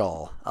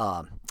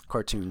Jabberjaw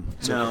cartoon.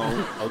 So, No,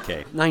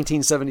 okay.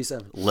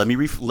 1977. Let me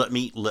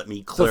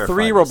clarify. The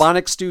Three this.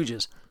 Robotnik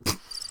Stooges.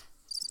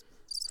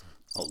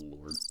 Oh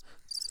Lord.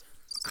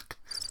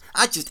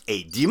 I just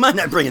ate. Do you mind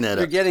not bringing that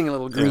You're up? getting a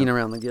little green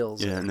around the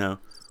gills. Yeah, no.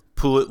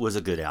 Pruitt was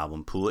a good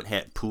album. Pruitt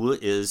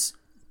is.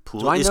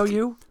 Do I know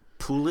you?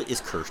 Pruitt is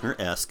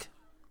Kirshner-esque.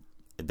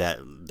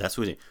 That's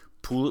what it is.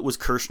 Pruitt was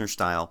Kirshner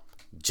style.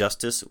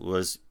 Justice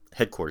was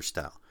Headquarters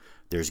style.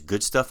 There's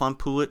good stuff on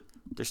Pruitt.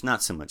 There's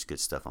not so much good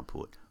stuff on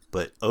Pruitt.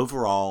 But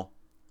overall,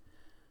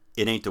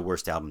 it ain't the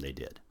worst album they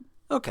did.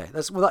 Okay,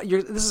 this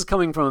is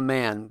coming from a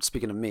man.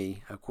 Speaking of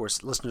me, of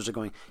course, listeners are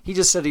going. He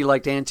just said he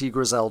liked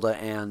Anti-Griselda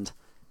and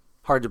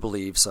Hard to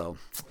Believe. So,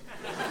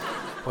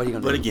 what are you going to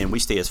do? But again, we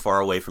stay as far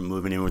away from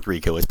Moving In with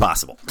Rico as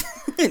possible.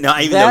 No,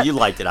 even though you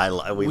liked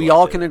it, we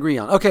all can agree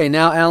on. Okay,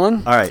 now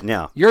Alan. All right,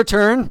 now Your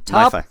turn.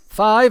 Top My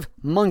 5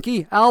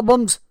 Monkey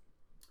albums,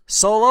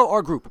 solo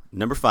or group.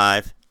 number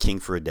 5, King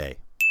for a Day.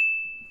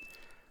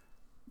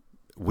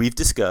 We've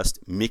discussed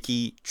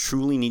Mickey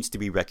truly needs to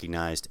be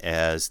recognized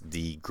as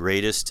the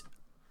greatest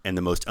and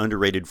the most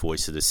underrated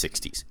voice of the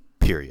 60s,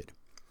 period.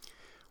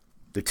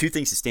 The two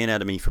things that stand out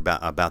to me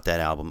about that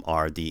album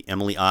are the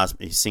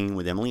singing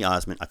with Emily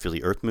Osment, I Feel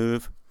the Earth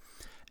Move,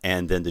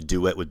 and then the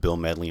duet with Bill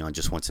Medley on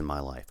Just Once in My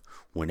Life.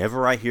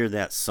 Whenever I hear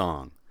that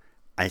song,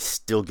 I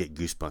still get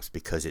goosebumps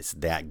because it's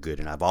that good.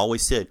 And I've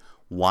always said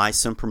why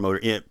some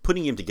promoter,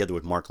 putting him together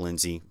with Mark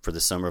Lindsay for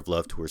the Summer of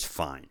Love tour is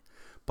fine.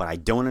 But I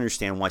don't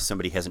understand why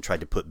somebody hasn't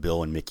tried to put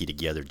Bill and Mickey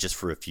together just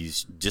for a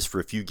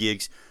few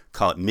gigs.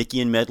 Call it Mickey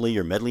and Medley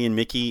or Medley and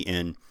Mickey,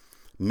 and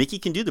Mickey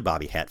can do the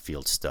Bobby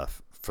Hatfield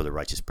stuff for the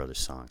Righteous Brothers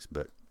songs.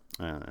 But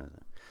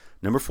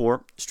number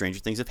 4, Stranger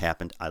Things Have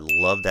Happened. I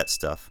love that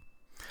stuff.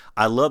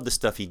 I love the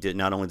stuff he did,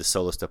 not only the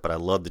solo stuff, but I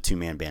love the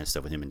 2-man band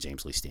stuff with him and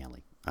James Lee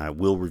Stanley. I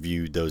will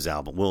review those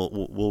albums.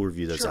 We'll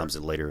review those albums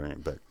later.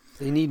 But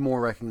they need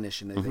more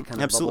recognition. They kind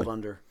of Absolutely. bubbled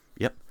under.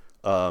 Yep.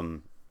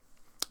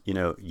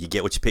 You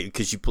get what you pay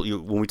because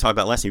when we talked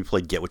about last time, you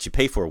played "Get What You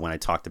Pay For" when I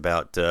talked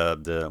about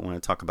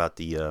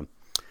the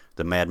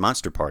Mad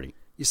Monster Party.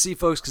 You see,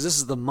 folks, because this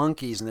is the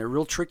Monkees, and they're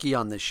real tricky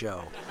on this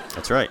show.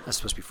 That's right. That's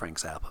supposed to be Frank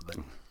Zappa, but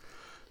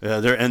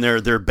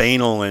They're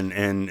banal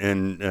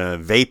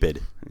and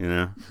vapid,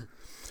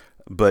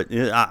 But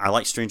I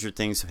like Stranger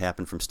Things Have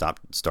Happened from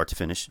start to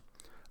finish.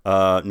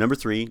 Number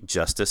 3,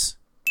 Justice,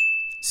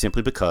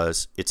 simply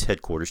because it's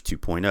Headquarters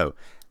 2.0.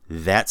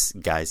 That's,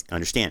 guys,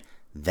 understand.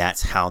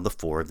 That's how the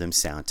 4 of them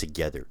sound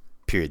together.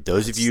 Period.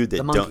 Those of you that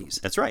the don't,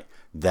 Monkees. that's right.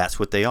 That's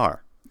what they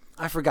are.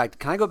 I forgot.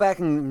 Can I go back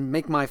and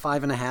make my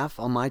 5.5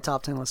 on my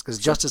top 10 list? Because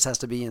Justice has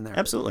to be in there.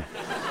 Absolutely.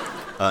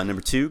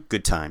 Number 2,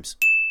 Good Times.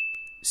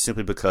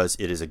 Simply because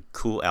it is a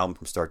cool album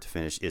from start to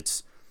finish.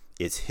 It's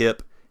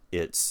hip.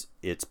 It's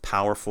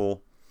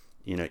powerful.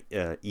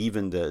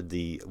 Even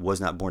the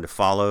Was Not Born to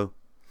Follow.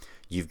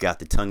 You've got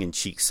the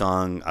tongue-in-cheek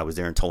song I Was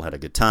There and Told Had a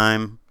Good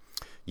Time.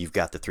 You've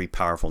got the 3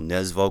 powerful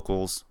Nez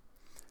vocals.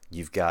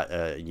 You've got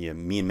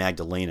Me and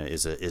Magdalena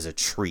is a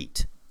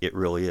treat. It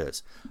really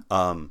is.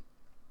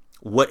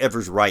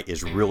 Whatever's Right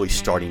is really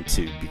starting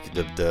to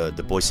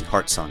the Boyce and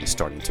Hart song is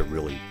starting to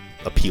really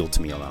appeal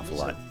to me an awful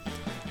lot.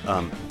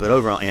 But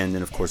overall, and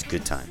then of course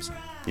Good Times.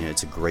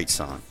 It's a great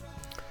song.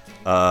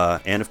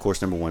 And of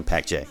course number 1,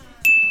 Pac J.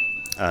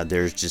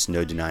 There's just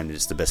no denying that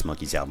it's the best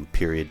Monkees album.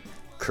 Period.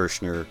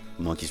 Kirshner,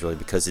 Monkees, really,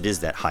 because it is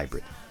that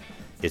hybrid.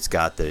 It's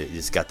got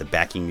the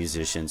backing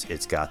musicians.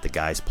 It's got the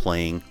guys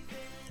playing.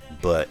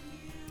 But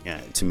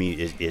to me,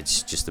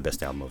 it's just the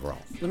best album overall.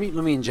 Let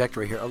me inject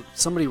right here.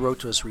 Somebody wrote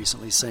to us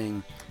recently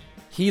saying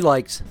he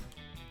liked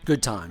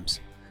Good Times,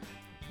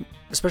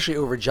 especially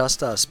over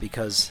Just Us,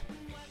 because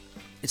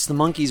it's the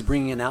Monkees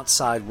bringing in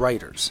outside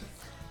writers.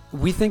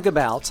 We think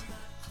about,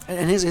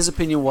 and his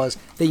opinion was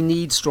they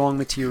need strong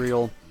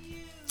material.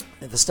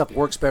 The stuff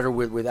works better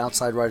with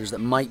outside writers that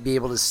might be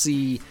able to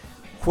see,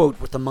 quote,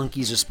 what the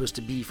Monkees are supposed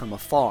to be from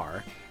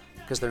afar,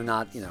 because they're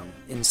not,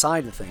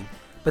 inside the thing.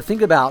 But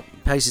think about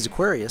Pisces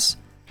Aquarius.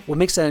 What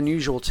makes that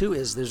unusual, too,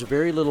 is there's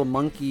very little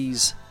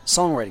Monkees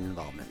songwriting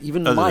involvement.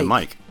 Even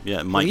Mike.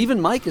 Yeah, Mike. Well, even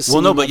Mike is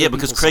Well, no, but singing yeah, other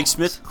because people's Craig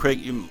songs.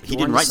 Smith, he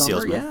didn't write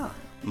Summer, Salesman. yeah.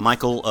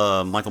 Michael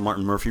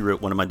Martin Murphey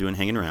wrote What Am I Doing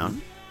Hanging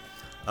Around?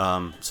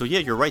 So yeah,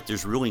 you're right.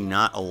 There's really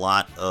not a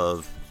lot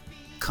of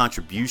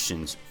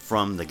contributions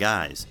from the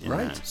guys in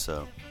Right. that.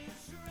 So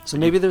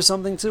maybe there's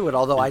something to it,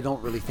 although I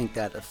don't really think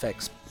that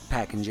affects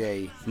Pac and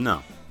Jay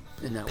no,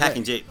 in that Pac way.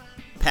 and J,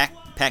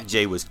 Pac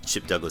J was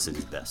Chip Douglas at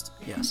his best.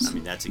 Yes. I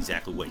mean that's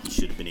exactly what he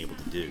should have been able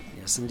to do.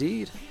 Yes,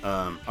 indeed.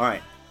 All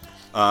right,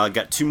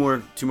 got two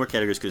more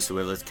categories. Good, so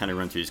let's kind of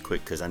run through this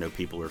quick because I know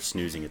people are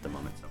snoozing at the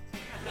moment. So.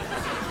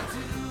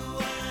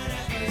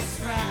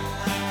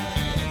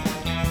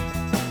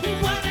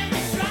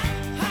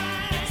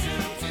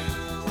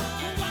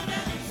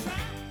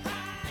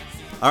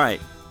 All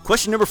right.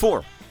 Question number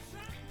 4.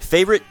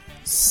 Favorite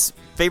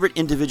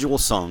individual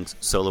songs,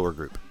 solo or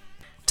group?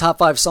 Top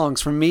 5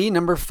 songs from me.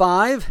 Number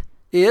 5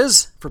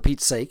 is, for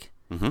Pete's sake,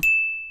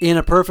 In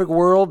a Perfect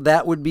World.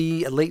 That would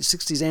be a late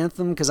 60s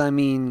anthem, because, I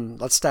mean,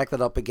 let's stack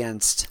that up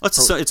against...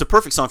 It's a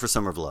perfect song for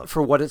Summer of Love.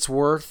 For what it's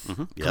worth.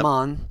 Yep. Come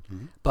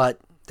on. But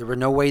there were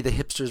no way the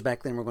hipsters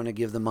back then were going to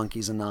give the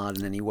Monkees a nod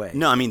in any way.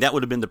 No, I mean, that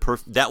would have been the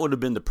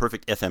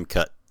perfect FM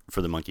cut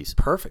for the Monkees.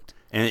 Perfect.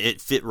 And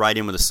it fit right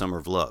in with the Summer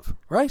of Love.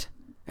 Right.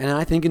 And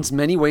I think in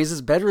many ways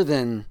it's better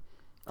than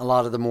a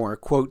lot of the more,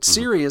 quote,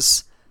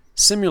 serious,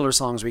 similar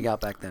songs we got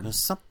back then. There's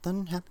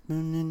something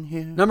happening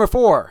here. Number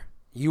 4,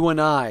 You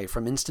and I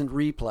from Instant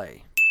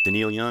Replay. The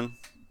Neil Young.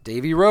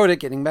 Davey wrote it,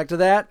 getting back to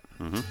that.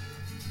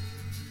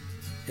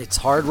 It's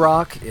hard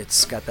rock.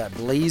 It's got that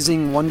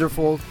blazing,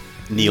 wonderful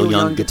Neil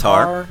Young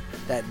guitar.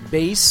 That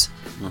bass.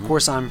 Of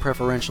course, I'm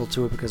preferential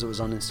to it because it was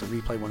on Instant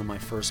Replay, one of my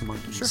first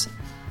Monkees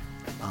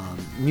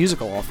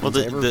musical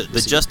offerings. Well,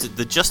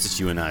 the Justice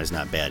You and I is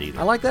not bad either.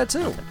 I like that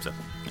too. Okay, so,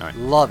 all right.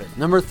 Love it.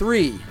 Number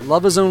 3,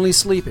 Love Is Only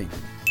Sleeping.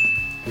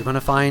 You're going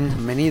to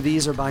find many of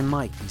these are by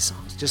Mike, these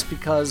songs, just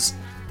because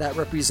that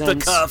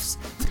represents...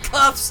 The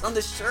cuffs on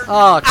the shirt.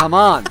 Oh, come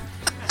on.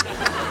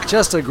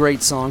 Just a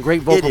great song,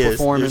 great vocal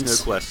performance.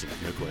 There's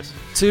no question.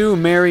 2,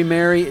 Mary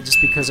Mary,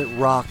 just because it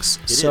rocks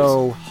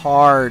so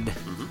hard.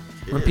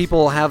 When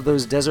people have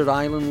those desert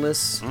island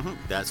lists,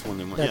 that's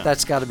one of them.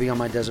 That's got to be on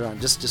my desert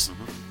island. Just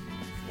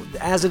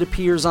as it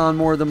appears on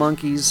more of the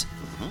Monkees.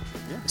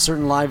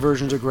 Certain live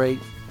versions are great.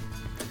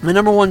 My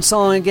number 1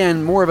 song,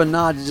 again, more of a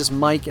nod to just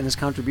Mike and his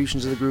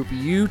contributions to the group,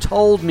 You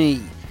Told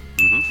Me.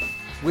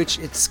 Which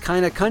it's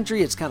kind of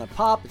country, it's kind of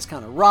pop, it's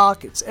kind of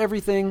rock, it's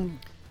everything.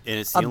 And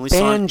it's the only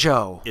banjo.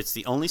 Song, it's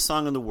the only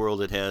song in the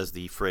world that has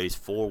the phrase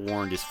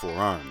 "forewarned is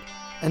forearmed."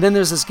 And then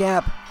there's this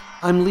gap.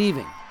 I'm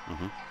leaving.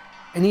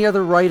 Any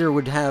other writer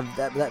would have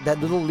that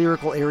little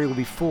lyrical area would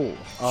be full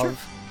of.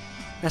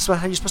 That's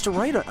how you're supposed to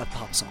write a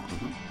pop song.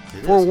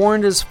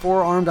 Forewarned is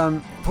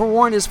forearmed.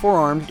 Forewarned is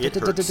forearmed. It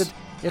hurts.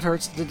 It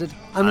hurts.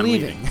 I'm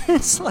leaving.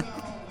 It's like.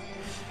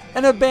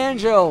 And a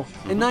banjo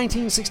in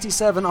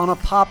 1967 on a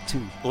pop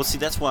tune. Well, see,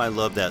 that's why I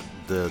love that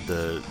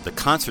the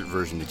concert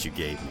version that you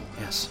gave me.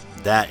 Yes.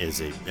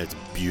 It's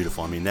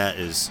beautiful. I mean,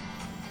 that's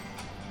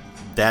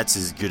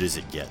as good as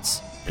it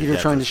gets. Peter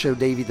trying to show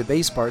Davey the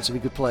bass part so he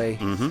could play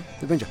the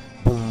banjo.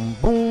 Boom,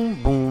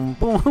 boom, boom,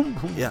 boom,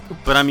 boom. Yeah,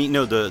 but I mean,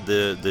 no,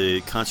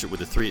 the concert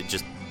with the 3,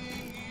 just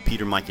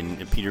Peter, Mike,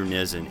 and Peter,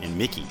 Nez, and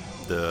Mickey,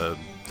 the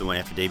one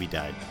after Davey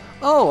died.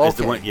 Oh, okay.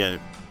 The one,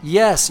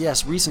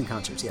 Yes, recent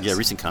concerts, yes. Yeah,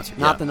 recent concert,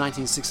 Not the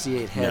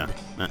 1968 Head,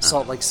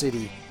 Salt Lake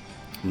City,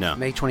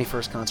 May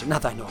 21st concert.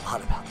 Not that I know a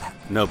lot about that.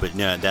 No, but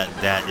no,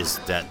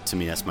 that to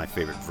me, that's my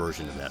favorite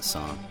version of that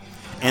song.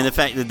 And the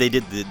fact that they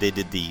did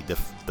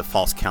the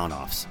false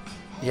count-offs.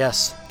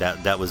 Yes.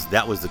 That was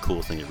the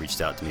cool thing that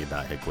reached out to me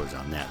about Headquarters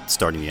on that,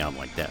 starting the album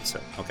like that.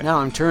 So, okay. Now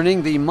I'm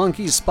turning the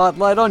Monkees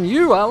spotlight on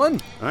you, Alan.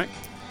 All right.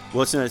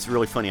 Well, it's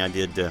really funny. I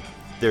did...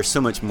 there's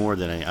so much more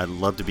that I'd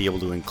love to be able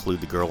to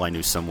include The Girl I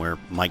Knew Somewhere,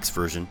 Mike's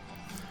version.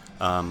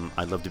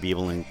 I'd love to be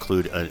able to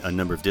include a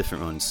number of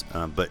different ones.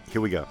 But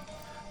here we go.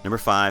 Number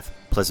 5,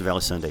 Pleasant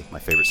Valley Sunday, my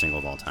favorite single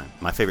of all time.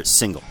 My favorite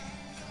single.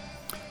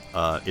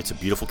 It's a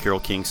beautiful Carole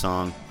King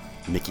song.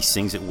 Mickey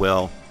sings it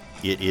well.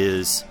 It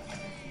is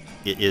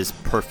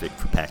perfect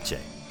for Pac J.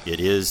 It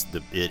is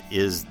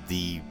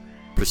the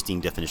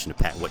pristine definition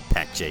of what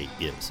Pac J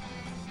is.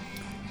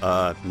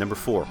 Number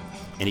 4,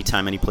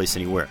 Anytime, Anyplace,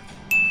 Anywhere.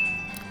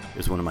 It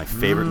was one of my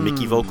favorite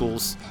Mickey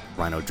vocals.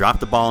 Rhino dropped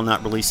the ball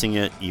not releasing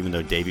it, even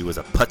though Davey was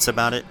a putz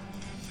about it.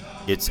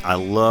 I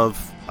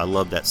love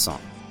that song.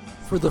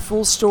 For the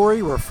full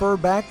story, refer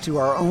back to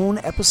our own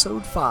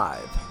episode 5.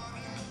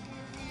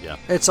 Yeah.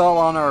 It's all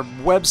on our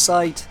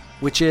website,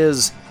 which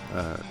is...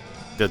 the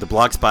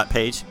Blogspot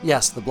page?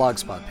 Yes, the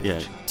Blogspot page.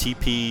 Yeah,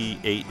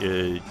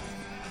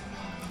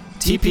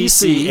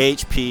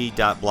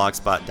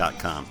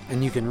 tpchp.blogspot.com.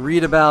 And you can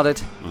read about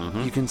it.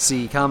 You can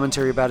see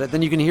commentary about it.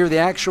 Then you can hear the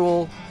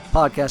actual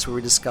podcast where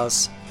we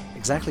discuss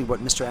exactly what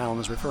Mr. Allen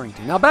is referring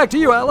to. Now back to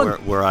you, Alan.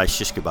 Where I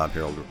shish kebab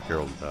Harold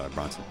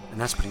Bronson. And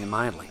that's putting it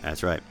mildly.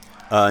 That's right.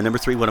 Number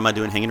 3, What Am I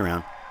Doing Hanging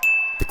Around?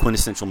 The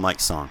quintessential Mike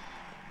song.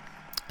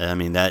 I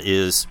mean, that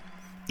is,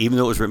 even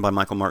though it was written by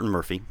Michael Martin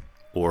Murphey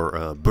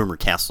or Boomer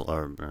Castle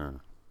or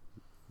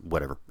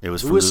whatever. It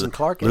was Lewis from and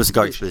Clark. Lewis and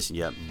Clark expedition.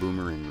 Yeah,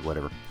 Boomer and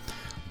whatever.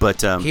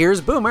 But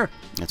here's Boomer.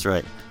 That's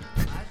right.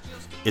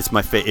 It's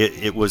my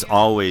it was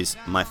always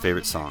my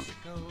favorite song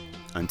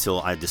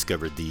until I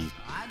discovered the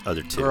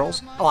other 2.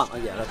 Girls? Oh,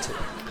 yeah, that's it.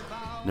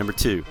 Number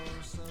 2,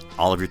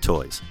 All of Your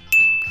Toys.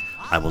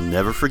 I will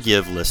never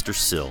forgive Lester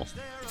Sill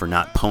for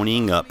not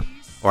ponying up,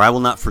 or I will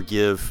not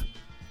forgive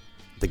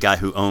the guy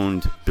who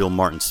owned Bill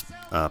Martin's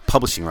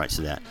publishing rights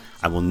to that.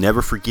 I will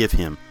never forgive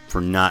him for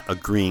not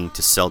agreeing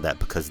to sell that,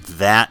 because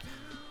that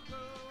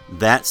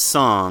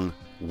song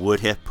would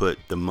have put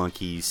the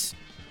Monkees,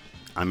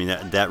 I mean,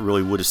 that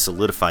really would have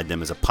solidified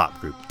them as a pop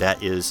group.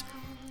 That is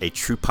a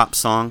true pop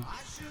song,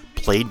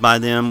 played by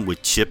them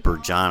with Chip or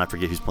John, I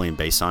forget who's playing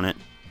bass on it.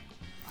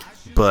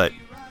 But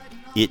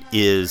it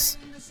is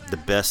the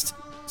best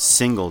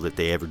single that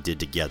they ever did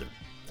together.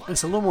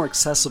 It's a little more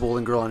accessible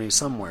than Girl I Knew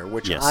Somewhere,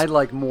 which Yes. I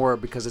like more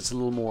because it's a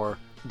little more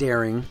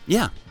daring.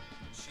 Yeah,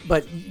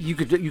 But you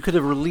could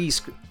have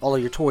released all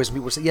of your toys and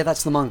people would say, yeah,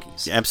 that's the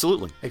Monkees.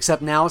 absolutely.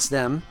 Except now it's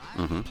them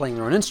playing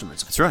their own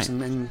instruments. That's right.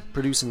 And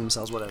producing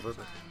themselves, whatever.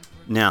 But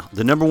Now,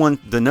 the number one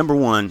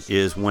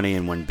is 1A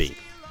and 1B.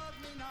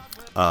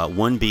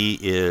 1B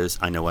is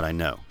I Know What I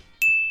Know.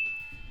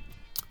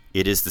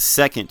 It is the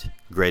second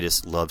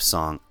greatest love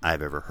song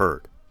I've ever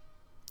heard.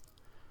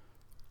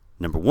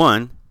 Number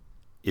 1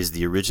 is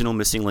the original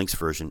Missing Links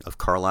version of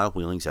Carlisle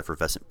Wheeling's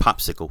Effervescent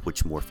Popsicle,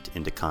 which morphed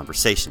into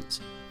Conversations.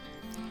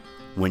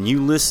 When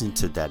you listen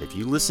to that, if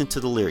you listen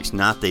to the lyrics,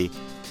 not the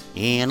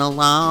 "in a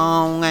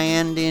long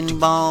and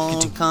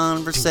involved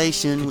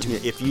conversation,"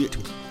 if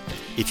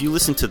you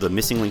listen to the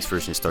Missing Links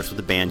version, it starts with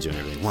the banjo and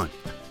everything. 1,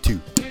 2,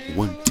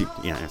 1, 2.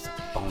 Yeah,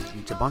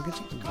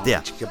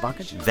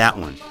 that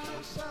one.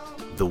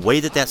 The way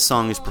that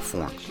song is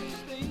performed,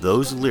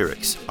 those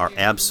lyrics are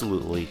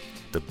absolutely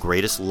the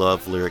greatest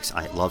love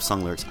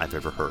song lyrics I've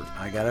ever heard.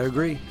 I gotta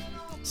agree.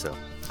 So, I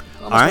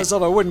all promised right.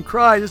 myself I wouldn't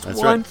cry just That's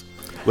once. right.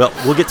 Well,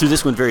 we'll get through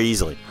this one very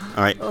easily.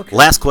 All right. Okay.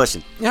 Last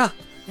question. Yeah.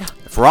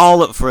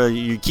 For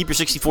you keep your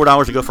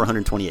 $64 to go for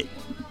 128.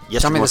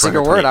 Yes, Tell me or more the for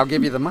secret 128. word, I'll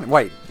give you the money.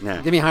 Wait,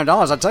 No. give me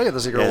 $100, I'll tell you the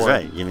secret That's word.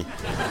 right. Give me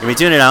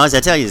 $200. I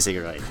tell you the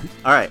secret right.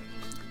 All right.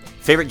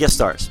 Favorite guest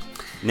stars.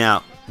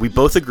 Now, we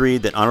both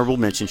agreed that honorable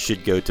mention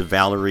should go to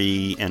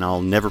Valerie, and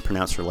I'll never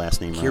pronounce her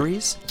last name right.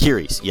 Curies?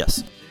 Curies,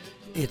 yes.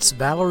 It's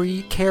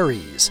Valerie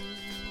Carries.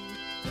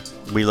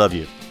 We love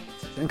you.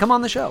 And come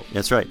on the show.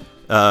 That's right.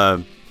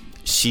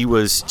 She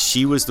was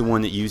the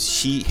one that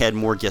she had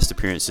more guest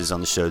appearances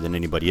on the show than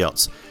anybody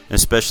else, and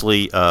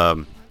especially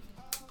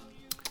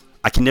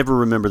I can never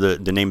remember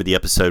the name of the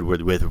episode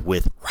with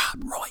Rob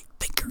Roy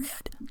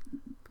Fingerhead.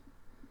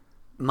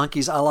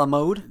 Monkeys a la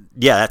mode.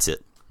 Yeah, that's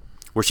it.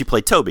 Where she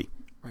played Toby.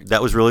 Right.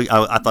 That was really.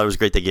 I thought it was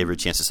great. They gave her a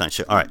chance to sign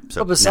show. All right.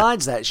 So But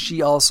besides that,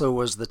 she also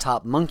was the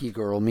top monkey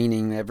girl,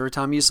 meaning every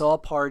time you saw a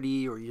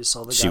party or you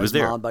saw the She guys was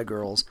there. mobbed by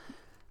girls,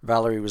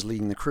 Valerie was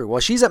leading the crew. Well,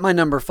 she's at my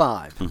number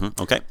 5.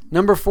 Okay.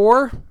 Number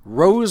 4,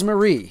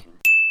 Rosemarie.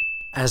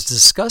 As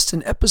discussed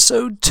in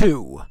episode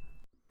 2.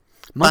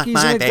 Monkeys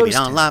my in a baby ghost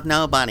don't town. love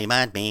nobody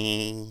but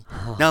me.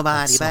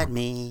 Nobody but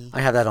me.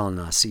 I have that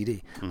on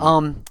CD.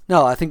 No,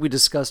 I think we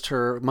discussed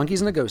her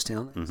Monkeys in a Ghost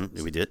Town.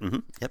 We did.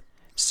 Yep.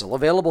 Still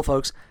available,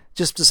 folks.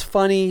 Just as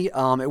funny.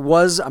 It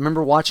was. I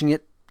remember watching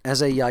it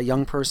as a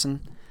young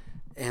person,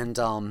 and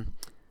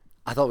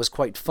I thought it was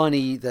quite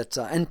funny that.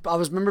 And I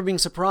remember being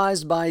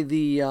surprised by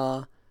the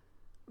old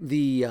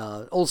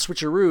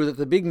switcheroo that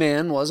the big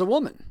man was a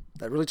woman.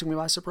 That really took me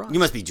by surprise. You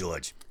must be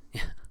George.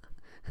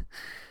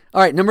 All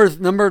right,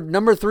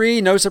 number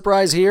 3. No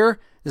surprise here.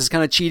 This is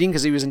kind of cheating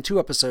because he was in 2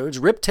 episodes.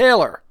 Rip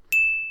Taylor,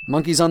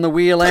 Monkeys on the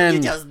Wheel, You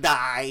and just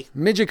die.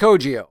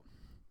 Mijikojo.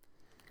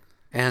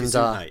 And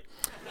Gesundheit.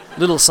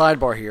 little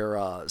sidebar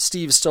here,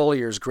 Steve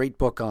Stollier's great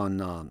book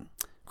on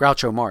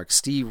Groucho Marx.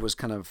 Steve was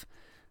kind of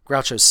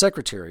Groucho's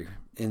secretary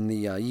in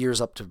the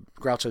years up to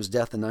Groucho's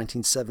death in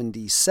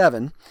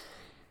 1977.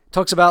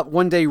 Talks about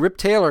one day Rip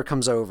Taylor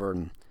comes over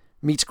and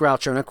meets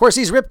Groucho. And of course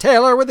he's Rip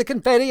Taylor with the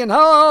confetti and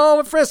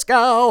ho,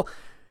 Frisco.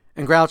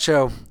 And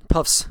Groucho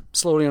puffs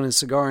slowly on his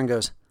cigar and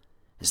goes,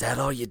 "Is that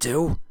all you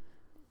do?"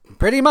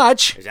 "Pretty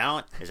much." Is that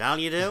all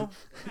you do?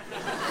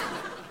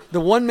 The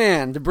one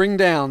man to bring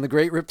down the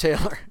great Rip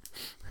Taylor.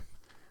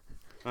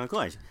 Well, of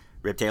course.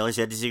 Rip Taylor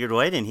said the secret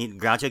word, and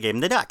Groucho gave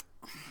him the duck.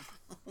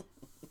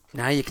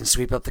 Now you can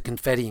sweep up the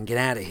confetti and get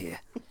out of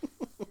here.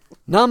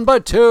 Number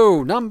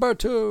two.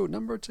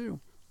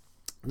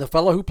 The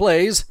fellow who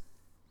plays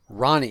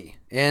Ronnie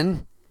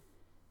in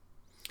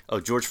Oh,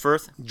 George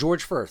Firth?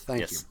 George Firth.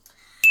 Thank Yes. you.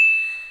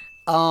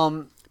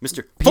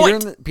 Mr.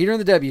 Peter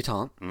and the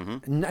Debutante.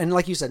 And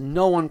like you said,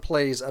 no one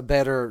plays a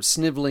better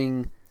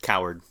sniveling,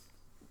 Coward.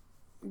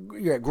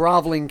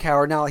 groveling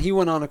coward. Now, he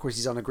went on, of course,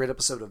 he's on a great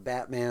episode of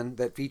Batman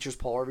that features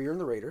Paul Revere and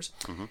the Raiders.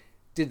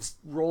 Did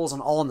roles on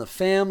All in the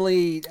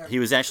Family. He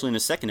was actually in the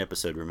second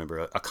episode,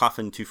 remember, A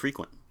Coffin Too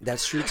Frequent.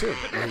 That's true, too.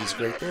 And he's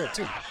great there,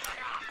 too.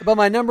 But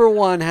my number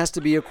 1 has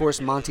to be, of course,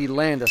 Monty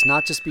Landis.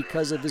 Not just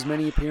because of his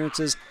many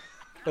appearances,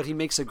 but he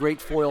makes a great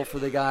foil for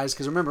the guys.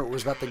 Because remember, it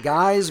was about the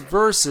guys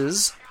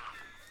versus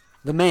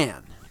the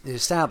man, the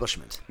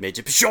establishment.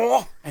 Major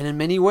Pshaw! And in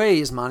many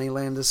ways, Monty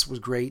Landis was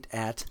great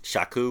at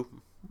Shaku.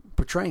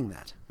 portraying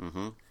that.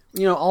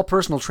 You know, all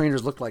personal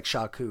trainers look like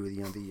Shaku.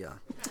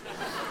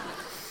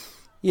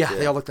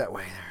 They all look that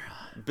way.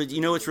 But you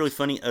know what's really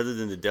funny? Other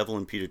than the Devil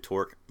and Peter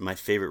Tork, my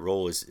favorite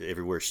role is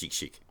Everywhere Chic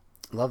Chic.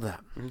 Love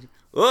that.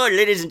 Oh,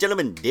 ladies and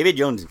gentlemen, David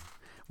Jones.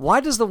 Why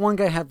does the one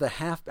guy have the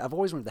half? I've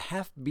always wanted the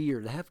half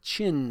beard, the half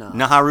chin.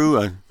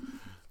 Naharu,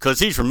 because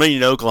he's from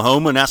Mena,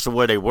 Oklahoma, and that's the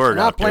way they were.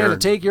 Not planning to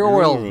take your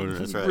oil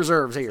That's right.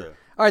 reserves here.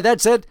 All right,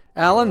 that's it.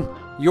 Alan,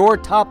 your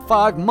top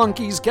 5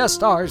 Monkeys guest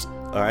stars.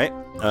 All right.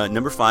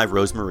 Number 5,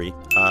 Rosemarie.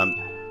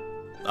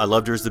 I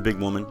loved her as the big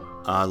woman.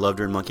 I loved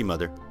her in Monkey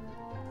Mother.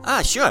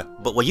 Ah, sure.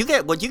 But what you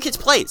kids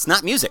play, it's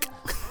not music.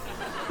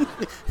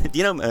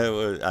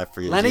 I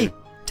forget. Lenny,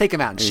 take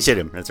him out. You hit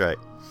him. That's right.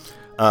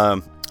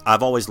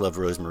 I've always loved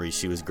Rosemary.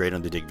 She was great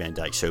on the Dick Van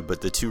Dyke Show,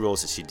 but the two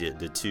roles that she did,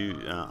 the two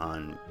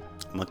on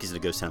Monkeys and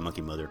the Ghost Town,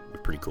 Monkey Mother, were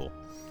pretty cool.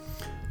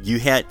 You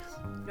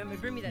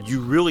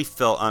really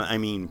felt. I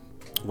mean,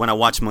 when I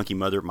watch Monkey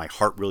Mother, my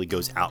heart really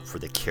goes out for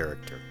the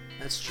character.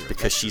 That's true.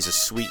 Because she's a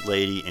sweet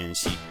lady, and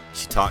she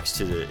talks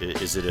to the.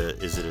 Is it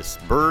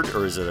a bird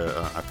or is it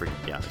I forget.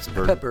 Yeah, it's a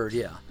bird. Pet bird,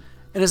 yeah.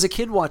 And as a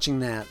kid watching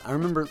that, I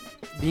remember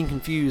being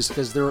confused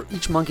because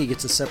each monkey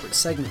gets a separate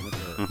segment with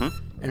her. Mm-hmm.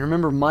 And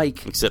remember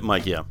Mike. Except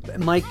Mike, yeah.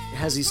 Mike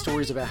has these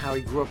stories about how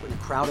he grew up in a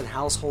crowded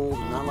household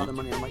and not a lot of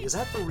money. I'm like, is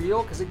that for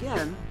real? Because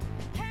again,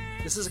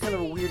 this is kind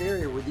of a weird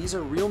area where these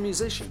are real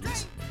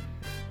musicians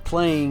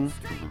playing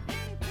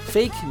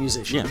fake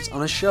musicians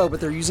on a show,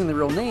 but they're using the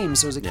real names.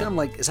 So as a kid, I'm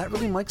like, is that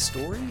really Mike's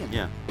story? And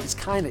it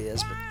kind of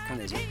is, but kind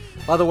of isn't.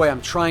 By the way,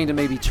 I'm trying to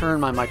maybe turn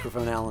my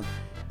microphone, Alan,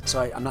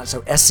 so I'm not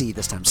so SE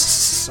this time.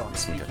 So I'm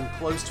speaking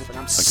close to it, and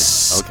I'm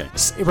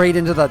right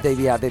into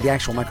the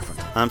actual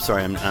microphone. I'm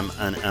sorry, I'm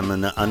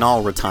an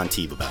all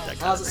retentive about that.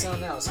 How's it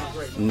sound now? It sounds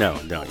great. No,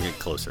 get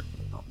closer.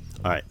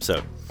 All right,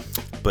 so,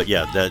 but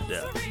yeah, that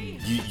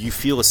you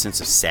feel a sense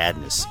of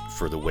sadness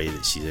for the way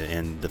that she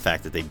and the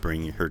fact that they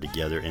bring her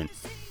together, and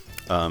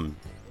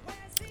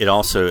it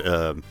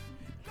also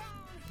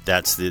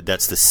that's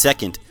the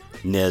second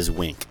Nez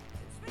wink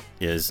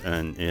is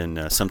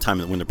in sometime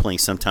when they're playing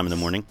sometime in the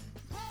morning,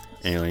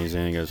 and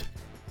he goes.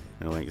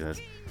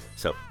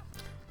 So,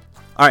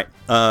 all right.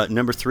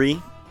 Number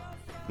 4.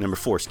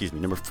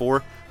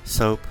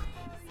 Soap.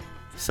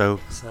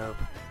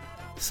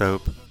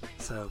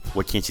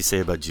 What can't you say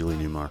about Julie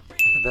Newmar?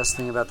 The best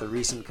thing about the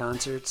recent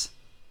concerts,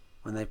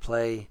 when they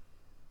play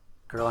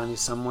 "Girl I Knew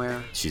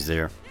Somewhere," she's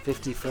there.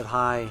 50-foot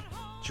high,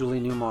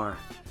 Julie Newmar,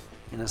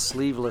 in a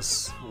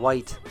sleeveless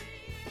white,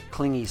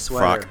 clingy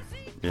sweater. Frock.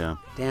 Yeah.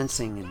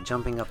 Dancing and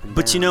jumping up and down.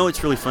 But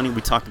it's really funny.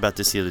 We talked about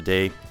this the other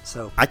day.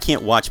 So I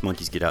can't watch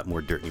Monkeys Get Out More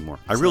Dirt anymore.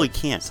 I really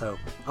can't.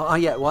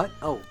 Yeah, what?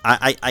 Oh.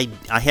 I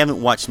haven't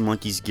watched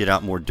Monkeys Get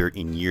Out More Dirt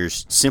in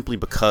years simply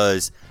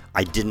because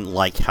I didn't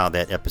like how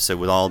that episode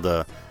with all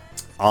the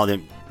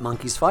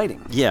monkeys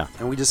fighting. Yeah.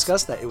 And we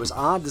discussed that. It was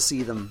odd to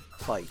see them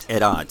fight.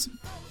 At odds.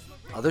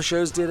 Other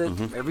shows did it.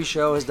 Mm-hmm. Every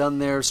show has done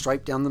their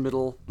stripe down the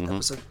middle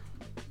episode.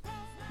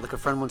 Like a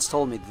friend once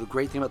told me, the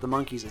great thing about the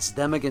Monkeys, it's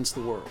them against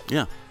the world.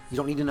 Yeah. You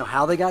don't need to know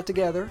how they got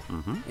together.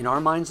 Mm-hmm. In our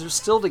minds, they're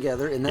still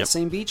together in that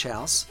same beach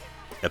house.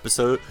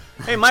 Episode.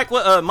 Hey, Mike,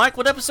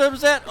 what episode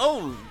was that?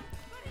 Oh,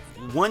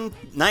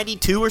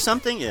 192 or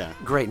something? Yeah.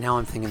 Great. Now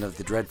I'm thinking of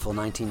the dreadful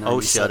 1997.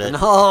 Oh, shut it.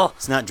 Oh.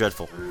 It's not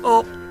dreadful.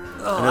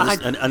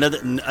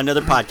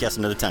 Another podcast,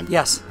 another time.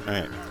 Yes. All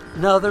right.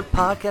 Another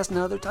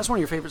podcast, that's one of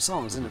your favorite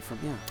songs, isn't it? From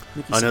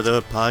Mickey another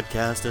Simpson.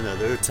 podcast,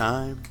 another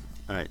time.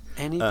 All right.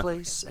 Any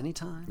place,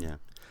 anytime. Yeah.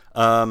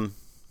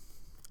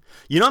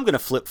 I'm going to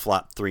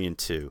flip-flop 3 and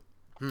 2.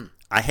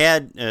 I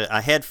had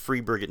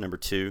Freeberg at number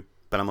 2,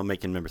 but I'm going to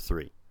make him number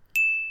 3.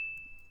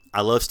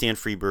 I love Stan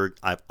Freeberg.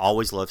 I've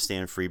always loved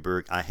Stan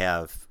Freeberg. I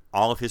have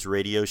all of his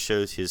radio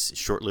shows, his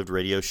short-lived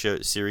radio show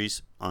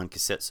series on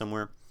cassette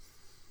somewhere.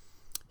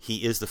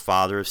 He is the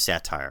father of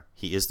satire.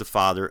 He is the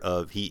father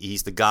of...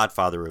 He's the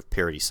godfather of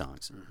parody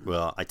songs. Mm-hmm.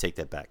 Well, I take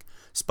that back.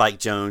 Spike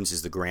Jones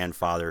is the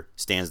grandfather.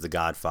 Stan's the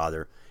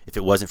godfather. If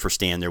it wasn't for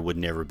Stan, there would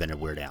never have been a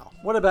Weird Al.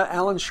 What about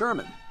Alan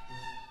Sherman?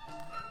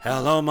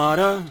 Hello,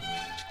 mother.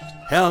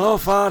 Hello,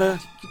 father.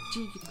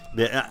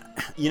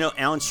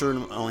 Alan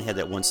Sherman only had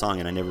that one song,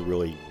 and I never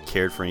really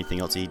cared for anything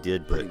else he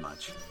did. But, pretty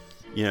much.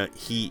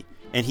 He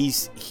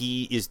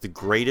is the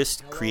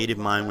greatest creative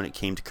mind when it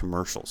came to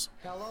commercials.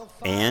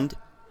 And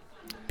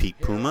Pete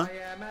Puma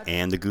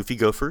and the Goofy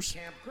Gophers.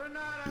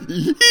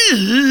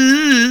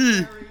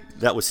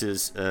 That was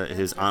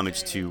his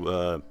homage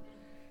to...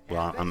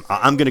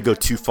 I'm going to go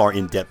too far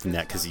in depth in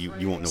that because you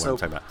won't know what I'm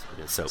talking about.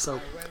 So,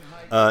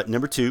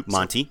 number 2,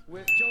 Monty.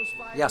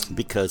 Yes.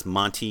 Because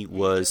Monty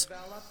was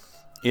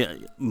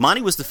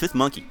the fifth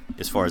monkey,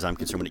 as far as I'm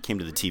concerned, when it came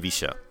to the TV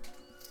show.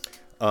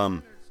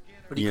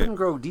 But he couldn't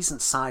grow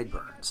decent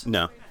sideburns.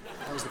 No.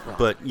 That was the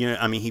problem. But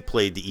he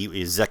played the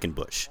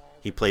Zeckenbush.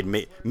 He played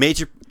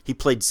He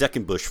played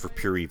Zeckenbush for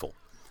Pure Evil.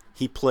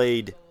 He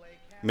played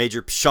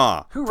Major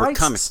Pshaw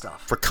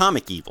for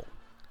Comic Evil.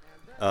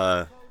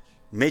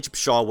 Major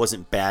Pshaw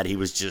wasn't bad. He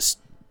was just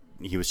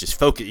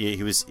focused.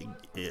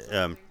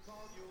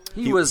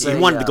 He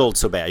wanted the gold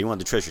so bad. He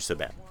wanted the treasure so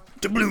bad.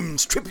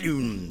 Doubloons,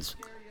 triploons.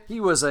 He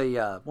was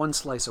a one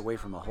slice away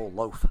from a whole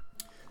loaf.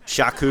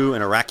 Shaku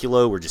and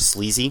Oraculo were just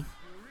sleazy.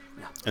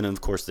 Yeah. And then,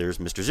 of course, there's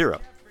Mr. Zero.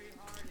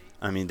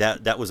 I mean,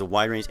 that was a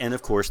wide range. And,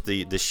 of course,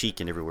 the Sheik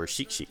and Everywhere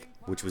Sheik,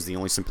 which was the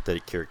only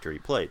sympathetic character he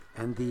played.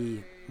 And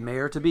the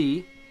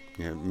mayor-to-be.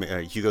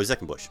 Hugo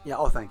Zeckenbush. Yeah,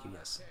 oh, thank you,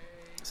 yes.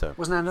 So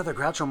wasn't that another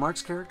Groucho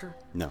Marx character?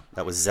 No,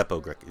 that was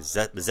Zeppo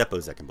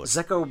Zeckenbush.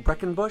 Zecco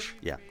Breckenbush?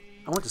 Yeah.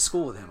 I went to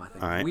school with him, I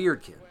think. All right.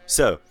 Weird kid.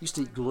 So used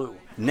to eat glue.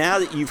 Now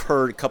that you've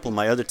heard a couple of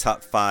my other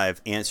top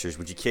 5 answers,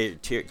 would you care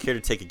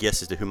to take a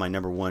guess as to who my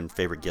number 1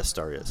 favorite guest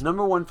star is?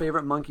 Number 1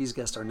 favorite Monkees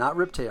guest star, not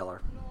Rip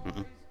Taylor.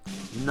 Mm-mm.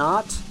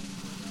 Not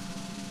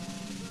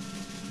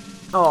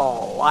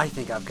Oh, I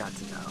think I've got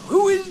to know.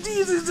 Who is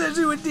Jesus as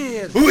who it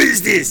did? Who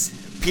is this?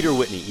 Peter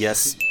Whitney,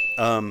 yes.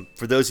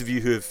 For those of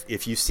you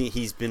if you've seen,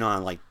 he's been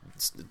on like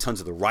tons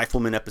of the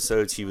Rifleman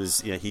episodes. He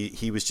was,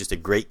 he was just a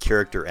great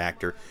character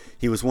actor.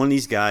 He was one of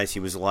these guys. He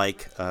was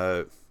like,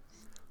 who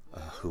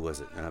was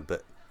it?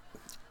 But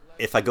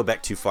if I go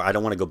back too far, I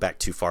don't want to go back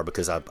too far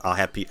because I'll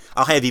have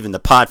even the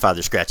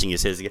Podfather scratching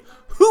his head again.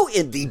 Who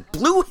in the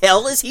blue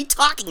hell is he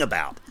talking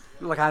about?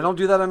 Like, I don't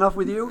do that enough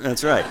with you?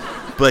 That's right.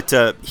 But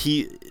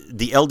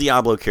the El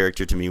Diablo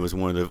character to me was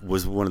one of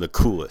the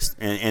coolest,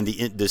 and the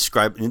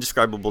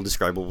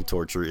indescribable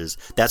torture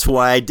that's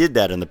why I did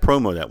that in the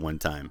promo that one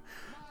time.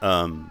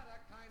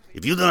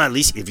 If you do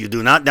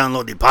not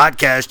download the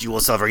podcast, you will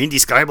suffer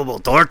indescribable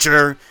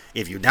torture.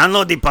 If you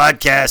download the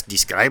podcast,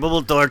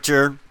 describable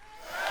torture.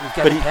 We've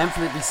got a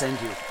pamphlet we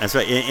send you. That's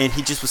right, and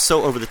he just was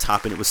so over the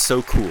top, and it was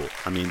so cool.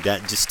 I mean,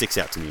 that just sticks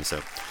out to me. So,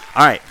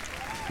 all right,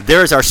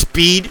 there's our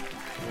speed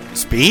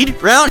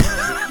round.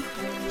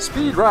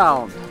 Speed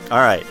round. All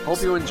right.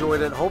 Hope you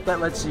enjoyed it. Hope that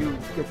lets you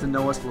get to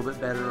know us a little bit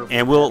better.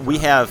 And we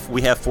have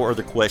 4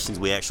 other questions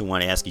we actually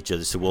want to ask each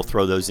other, so we'll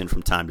throw those in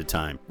from time to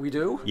time. We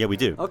do? Yeah, we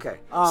do. Okay.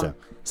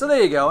 So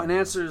there you go. And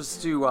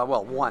answers to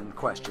one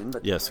question.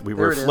 But yes, we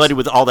were flooded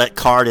with all that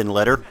card and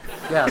letter.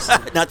 Yes.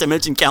 Not to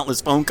mention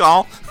countless phone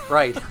call.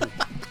 Right.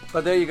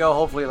 But there you go.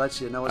 Hopefully it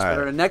lets you know us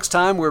better. Right. And next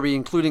time we'll be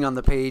including on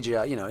the page,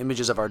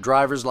 images of our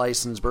driver's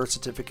license, birth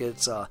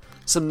certificates,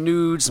 some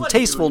nudes, some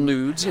tasteful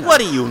nudes.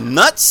 What are you,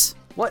 nuts?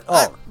 What?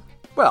 Oh,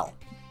 well,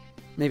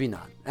 maybe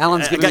not.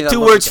 Alan's giving me that look. I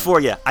got 2 words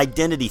for you.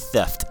 Identity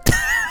theft.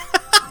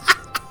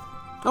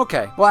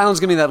 Okay. Well, Alan's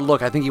giving me that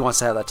look. I think he wants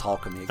to have that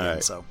talk with me again.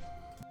 Right. So.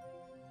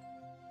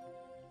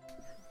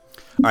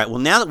 All right. Well,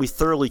 now that we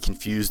thoroughly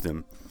confused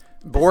them.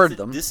 Bored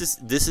them. This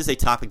is a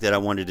topic that I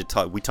wanted to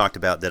talk. We talked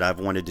about that I've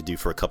wanted to do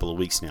for a couple of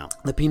weeks now.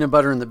 The peanut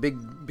butter in the big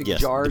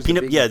jars.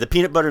 The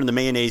peanut butter and the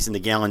mayonnaise in the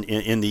gallon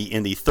in the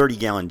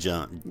 30-gallon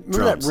drums.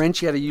 Remember that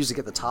wrench you had to use to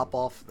get the top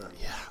off?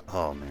 Yeah.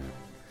 Oh man,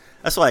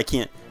 that's why I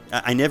can't.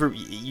 I never.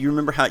 You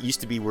remember how it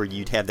used to be where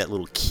you'd have that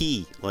little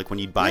key, like when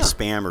you'd buy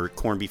Spam or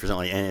corned beef or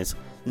something, and it's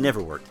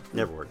never worked.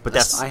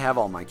 But I have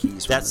all my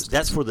keys.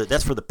 That's for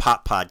the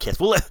Pop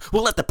podcast.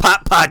 We'll let the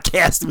Pop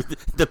podcast,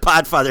 the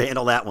Podfather,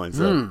 handle that one.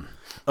 So.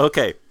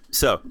 Okay,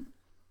 so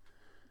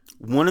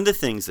one of the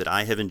things that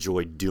I have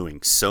enjoyed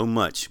doing so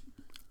much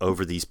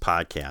over these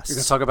podcasts. You're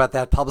going to talk about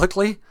that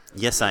publicly?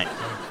 Yes, I am.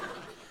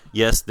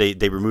 Yes, they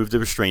removed the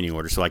restraining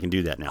order, so I can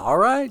do that now. All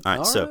right.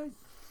 So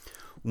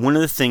one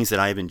of the things that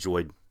I have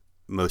enjoyed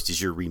most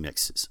is your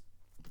remixes.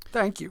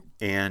 Thank you.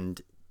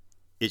 And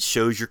it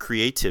shows your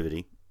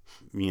creativity,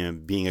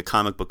 being a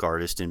comic book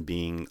artist and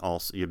being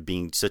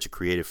such a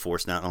creative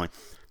force, not only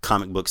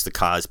comic books, the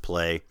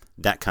cosplay,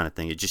 that kind of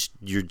thing.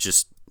 You're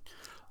just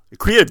a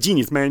creative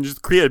genius, man. Just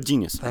a creative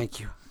genius. Thank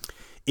you.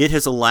 It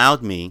has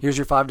allowed me... Here's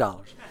your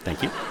 $5.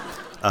 Thank you.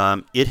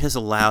 It has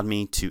allowed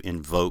me to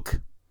invoke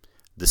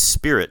the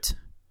spirit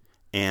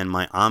and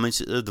my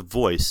homage of the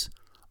voice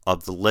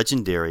of the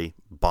legendary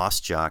boss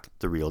jock,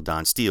 the real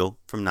Don Steele,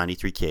 from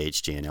 93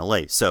 KHJ in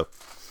LA. So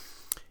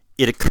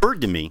it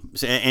occurred to me,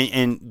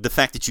 and the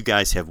fact that you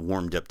guys have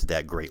warmed up to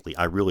that greatly,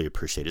 I really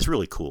appreciate it. It's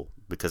really cool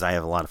because I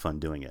have a lot of fun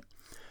doing it.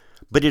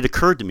 But it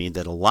occurred to me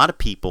that a lot of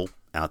people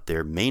out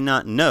there may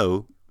not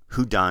know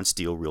who Don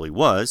Steele really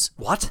was.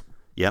 What?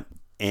 Yep.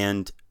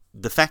 And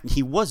the fact that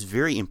he was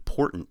very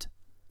important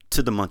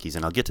to the Monkees,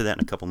 and I'll get to that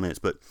in a couple minutes.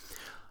 But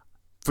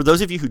for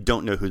those of you who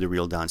don't know who the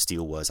real Don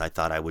Steele was, I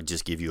thought I would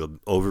just give you an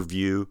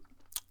overview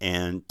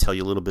and tell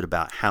you a little bit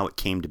about how it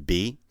came to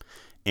be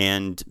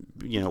and,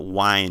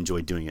 why I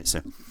enjoyed doing it.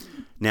 So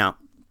now,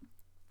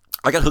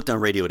 I got hooked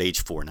on radio at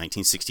age 4,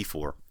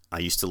 1964. I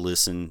used to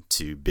listen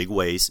to Big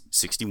Ways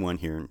 61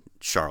 here in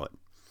Charlotte.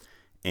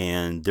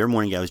 And their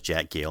morning guy was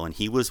Jack Gale, and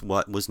he was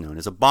what was known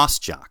as a boss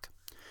jock.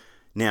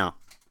 Now,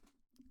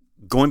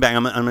 going back,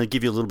 I'm going to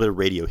give you a little bit of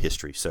radio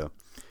history. So,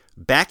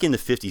 back in the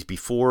 50s,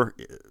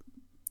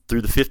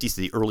 through the 50s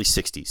to the early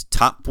 60s,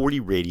 Top 40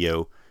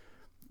 radio,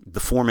 the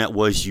format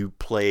was you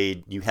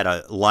had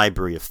a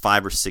library of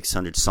 500 or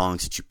 600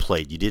 songs that you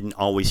played. You didn't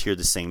always hear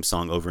the same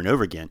song over and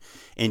over again.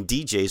 And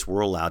DJs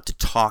were allowed to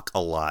talk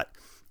a lot.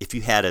 If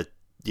you had a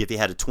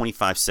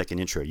 25-second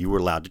intro, you were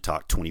allowed to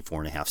talk 24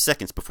 and a half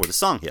seconds before the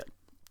song hit.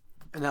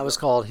 And that was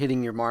called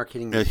hitting your mark,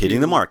 hitting the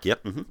hitting the mark,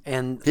 yep. Mm-hmm.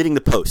 And hitting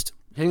the post.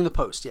 Hitting the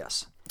post,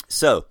 yes.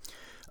 So,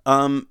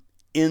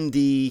 in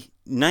the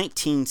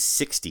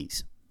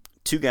 1960s,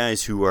 2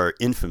 guys who are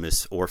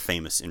infamous or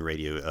famous in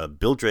radio,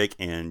 Bill Drake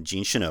and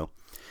Gene Chenot,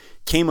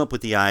 came up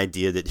with the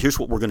idea that here's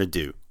what we're going to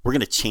do. We're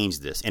going to change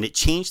this. And it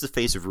changed the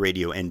face of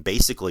radio, and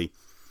basically,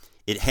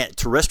 it had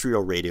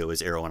terrestrial radio,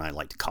 as Arrow and I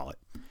like to call it.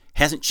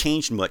 Hasn't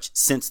changed much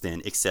since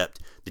then,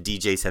 except the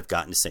DJs have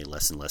gotten to say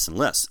less and less and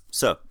less.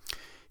 So,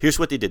 here's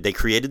what they did. They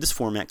created this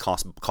format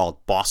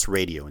called Boss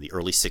Radio in the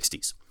early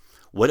 60s.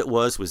 What it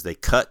was they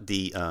cut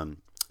the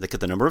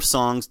number of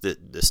songs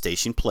that the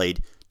station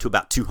played to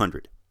about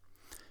 200.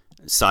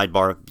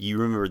 Sidebar, you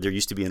remember there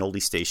used to be an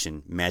oldie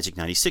station, Magic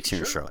 96 here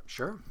in Charlotte.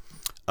 Sure.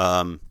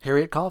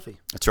 Harriet Coffee.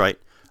 That's right.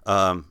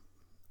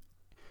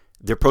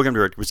 their program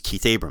director was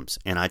Keith Abrams,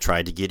 and I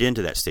tried to get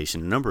into that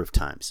station a number of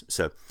times.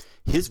 So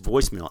his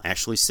voicemail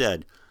actually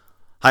said,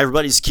 "Hi,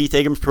 everybody. This is Keith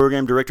Abrams,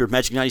 program director of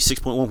Magic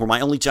 96.1, where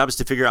my only job is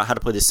to figure out how to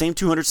play the same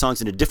 200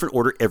 songs in a different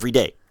order every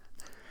day."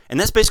 And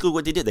that's basically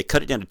what they did. They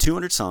cut it down to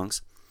 200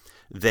 songs.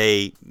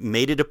 They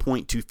made it a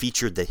point to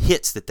feature the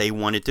hits that they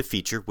wanted to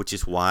feature, which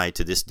is why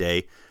to this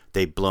day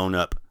they've blown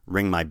up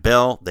Ring My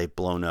Bell, they've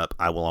blown up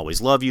I Will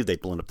Always Love You, they've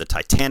blown up the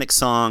Titanic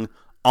song,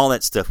 all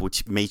that stuff,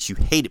 which makes you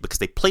hate it because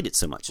they played it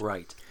so much.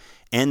 Right.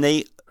 And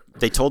they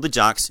told the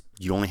jocks,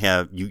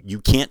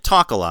 you can't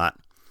talk a lot,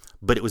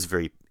 but it was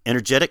very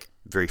energetic,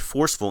 very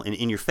forceful, and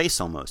in your face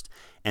almost.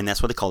 And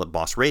that's why they call it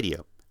boss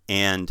radio.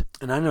 And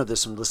I know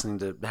this from listening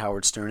to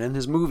Howard Stern. In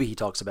his movie, he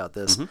talks about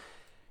this. Mm-hmm.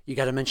 You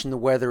got to mention the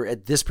weather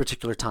at this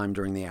particular time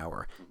during the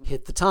hour.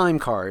 Hit the time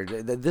card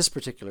at this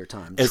particular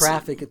time.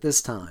 Traffic at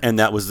this time. And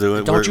that was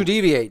the... Don't you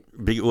deviate.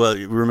 Well,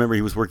 remember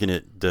he was working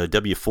at the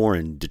W4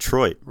 in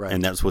Detroit. Right.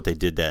 And that's what they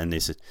did that. And they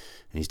said,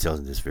 and he's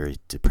telling this very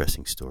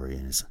depressing story.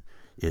 And it's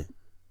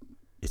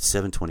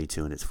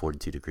 7:22 and it's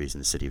 42 degrees in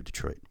the city of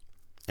Detroit.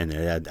 And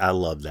I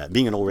love that.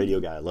 Being an old radio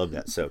guy, I love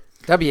that. So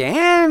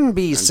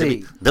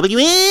WNBC.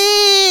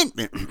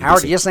 WN.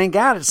 Howard, you just ain't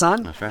got it,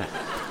 son. That's right.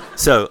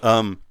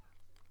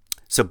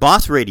 So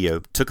Boss Radio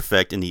took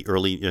effect in the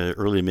early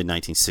to mid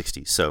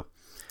 1960s. So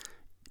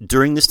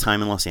during this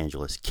time in Los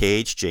Angeles,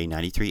 KHJ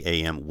 93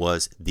 AM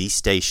was the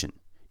station.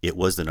 It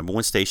was the number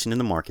one station in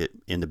the market,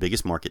 in the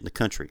biggest market in the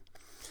country.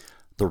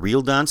 The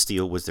real Don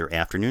Steele was their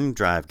afternoon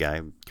drive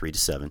guy, 3 to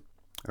 7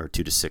 or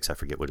 2 to 6. I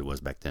forget what it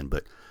was back then,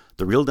 but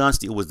the real Don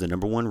Steele was the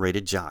number one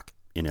rated jock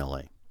in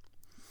LA.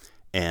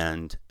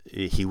 And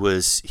he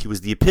was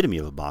the epitome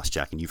of a boss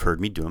jock, and you've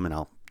heard me do him, and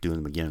I'll do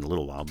him again in a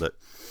little while. But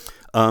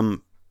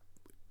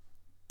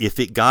if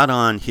it got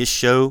on his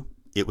show,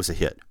 it was a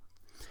hit.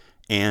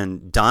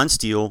 And Don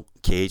Steele,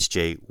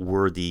 KHJ,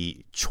 were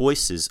the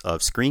choices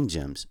of Screen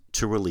Gems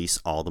to release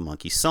all the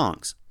Monkees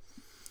songs.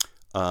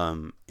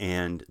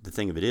 And the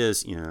thing of it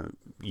is,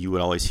 you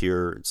would always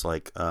hear, it's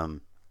like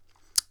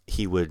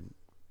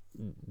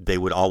they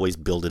would always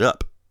build it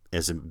up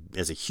as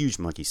a huge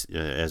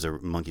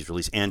Monkees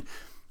release. And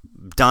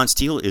Don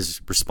Steele is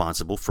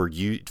responsible for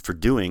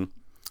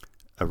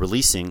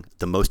releasing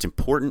the most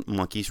important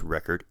Monkees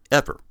record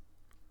ever.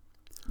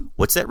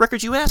 What's that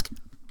record, you ask?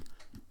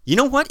 You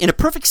know what? In a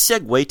perfect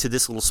segue to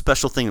this little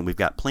special thing that we've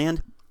got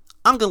planned,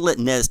 I'm going to let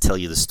Nez tell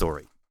you the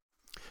story.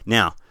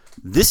 Now,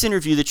 this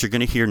interview that you're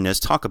going to hear Nez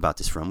talk about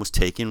this from was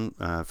taken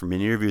from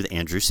an interview with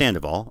Andrew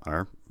Sandoval,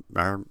 our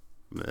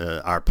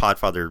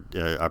podfather's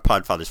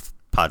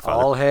podfather.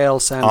 All hail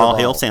Sandoval. All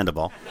hail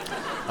Sandoval.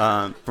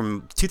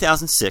 From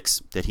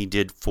 2006 that he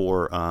did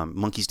for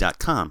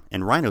Monkees.com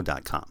and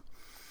Rhino.com.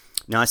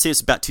 Now, I say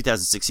it's about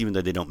 2006, even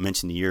though they don't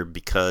mention the year,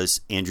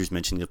 because Andrew's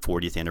mentioning the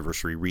 40th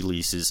anniversary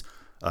reissues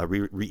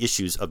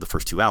of the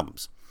first two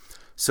albums.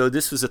 So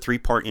this was a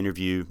 3-part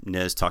interview.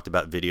 Nez talked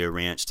about Video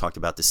Ranch, talked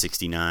about the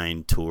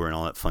 69 tour and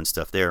all that fun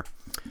stuff there,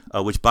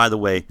 which, by the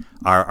way,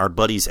 our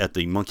buddies at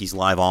the Monkees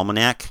Live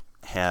Almanac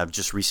have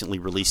just recently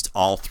released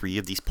all 3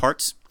 of these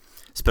parts,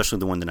 especially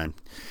the one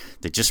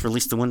they just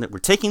released the one that we're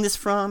taking this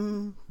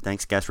from.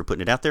 Thanks, guys, for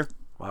putting it out there.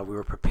 While we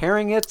were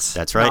preparing it.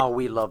 That's right. Oh,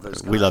 we love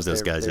those guys. We love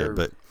those guys, yeah,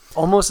 but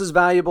almost as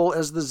valuable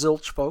as the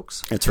Zilch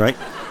folks. That's right.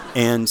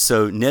 And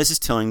so Nez is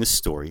telling the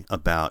story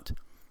about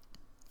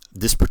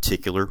this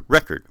particular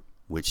record,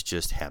 which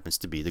just happens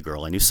to be The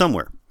Girl I Knew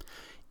Somewhere.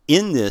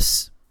 In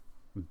this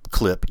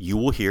clip, you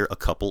will hear a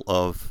couple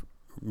of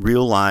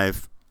real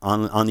live,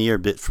 on the air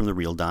bit from the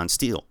real Don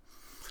Steele.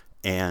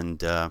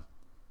 And,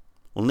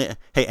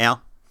 hey,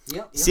 Al,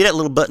 see that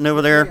little button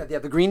over there? Yeah,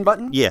 the green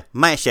button? Yeah,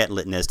 mash that and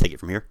let Nez take it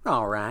from here.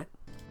 All right.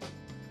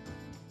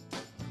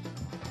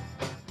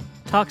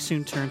 Talk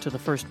soon turned to the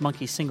first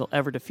Monkees single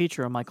ever to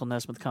feature a Michael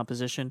Nesmith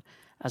composition,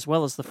 as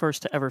well as the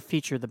first to ever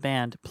feature the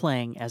band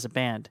playing as a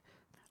band.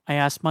 I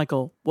asked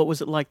Michael, what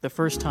was it like the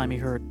first time he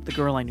heard The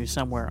Girl I Knew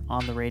Somewhere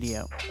on the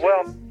radio?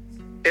 Well,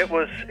 it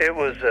was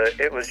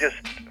just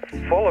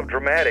full of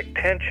dramatic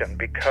tension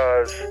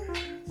because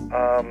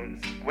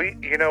we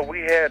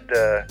had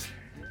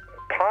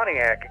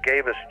Pontiac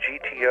gave us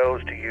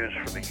GTOs to use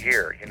for the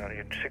year,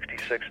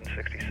 66 and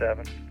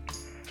 67,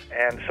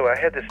 and so I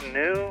had this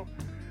new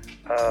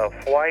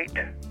white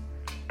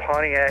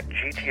Pontiac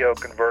GTO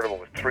convertible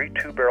with 3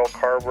 2-barrel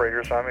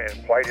carburetors.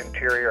 White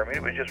interior.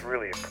 It was just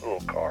really a cool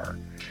car.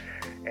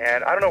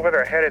 And I don't know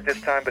whether I had it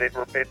this time, but it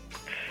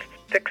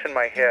sticks in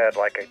my head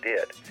like I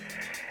did.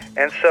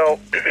 And so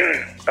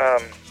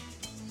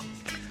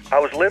I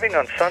was living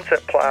on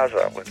Sunset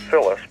Plaza with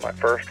Phyllis, my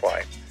first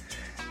wife.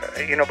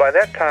 By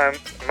that time,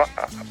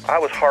 I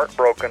was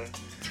heartbroken,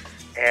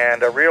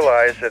 and I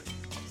realized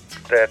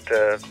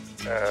that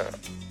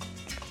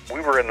we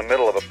were in the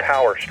middle of a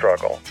power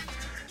struggle,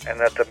 and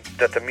that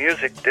the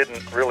music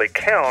didn't really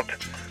count,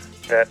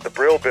 that the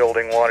Brill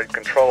Building wanted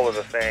control of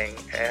the thing,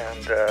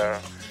 and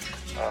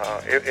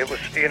it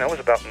was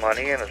about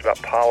money, and it was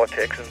about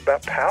politics, and it was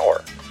about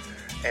power.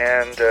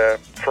 And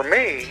for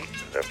me,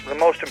 the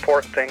most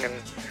important thing in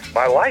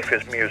my life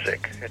is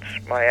music.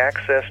 It's my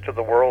access to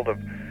the world of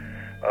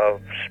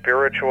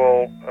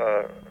spiritual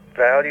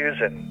values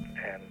and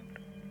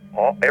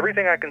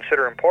everything I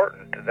consider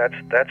important.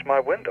 That's my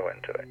window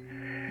into it.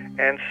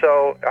 And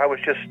so I was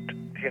just,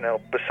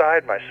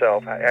 beside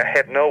myself. I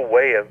had no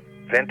way of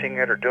venting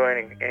it or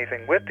doing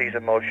anything with these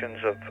emotions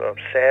of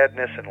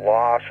sadness and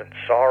loss and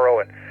sorrow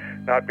and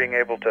not being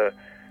able to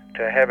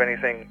have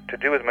anything to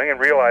do with me, and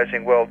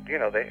realizing, well,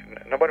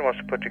 nobody wants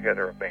to put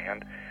together a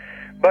band.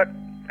 But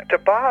to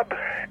Bob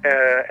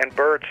and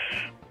Bert's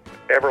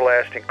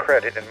everlasting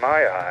credit, in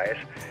my eyes,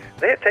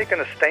 they had taken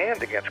a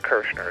stand against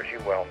Kirshner, as you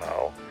well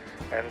know,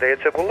 and they had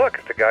said, well, look,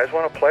 if the guys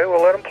want to play,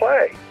 we'll let them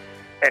play.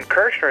 And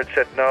Kirshner had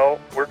said, no,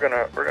 we're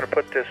gonna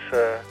put this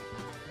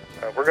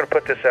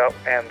out,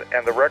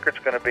 and the record's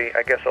going to be,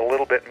 I guess, a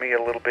little bit me,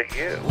 a little bit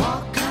you.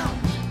 Walk out,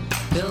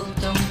 Bill,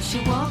 don't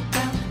you walk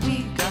out,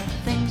 we got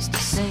things to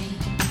say.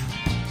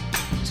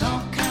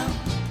 Talk out,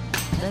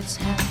 let's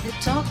have it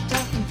talked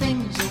out and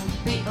things will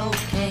be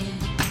okay.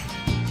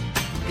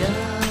 Girl,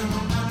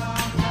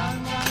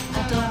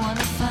 I don't want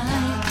to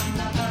fight,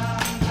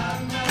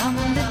 I'm a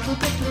little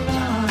bit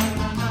wrong,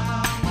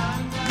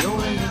 you're a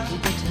little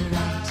bit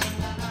right.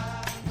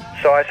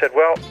 So I said,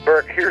 well,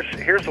 Bert,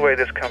 here's the way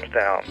this comes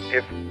down.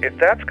 If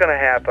that's going to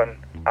happen,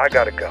 I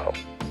got to go.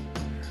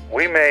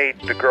 We made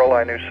The Girl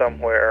I Knew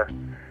Somewhere.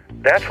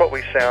 That's what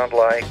we sound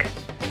like.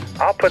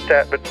 I'll put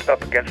that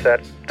up against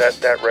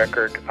that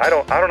record. I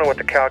don't know what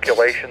the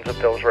calculations of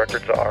those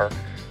records are.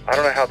 I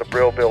don't know how the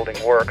Brill Building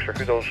works or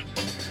who those,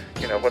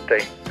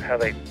 how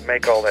they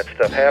make all that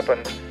stuff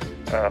happen.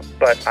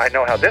 But I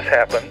know how this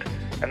happened.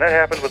 And that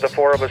happened with the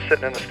four of us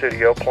sitting in the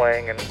studio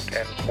playing and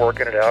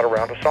working it out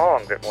around a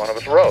song that one of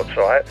us wrote.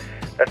 So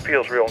that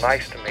feels real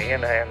nice to me,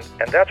 and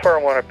that's where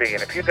I want to be.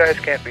 And if you guys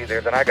can't be there,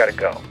 then I got to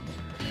go.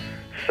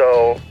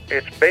 So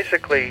it's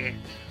basically,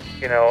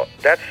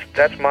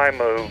 that's my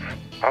move.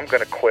 I'm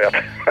going to quit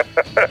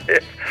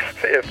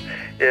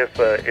if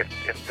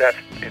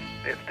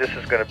this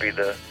is going to be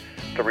the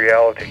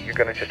reality. You're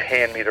going to just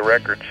hand me the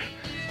records,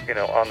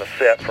 on the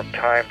set from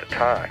time to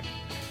time.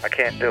 I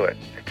can't do it.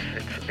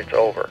 It's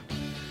over.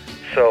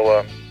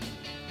 So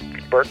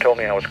Bert told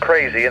me I was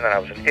crazy and that I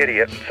was an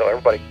idiot, and so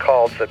everybody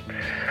called and said,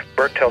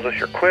 Bert tells us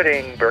you're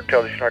quitting, Bert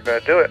tells us you're not going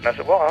to do it. And I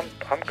said, well,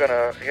 I'm going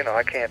to,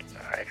 I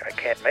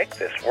can't make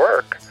this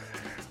work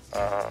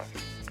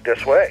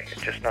this way.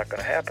 It's just not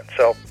going to happen.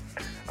 So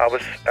I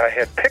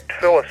had picked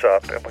Phyllis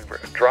up, and we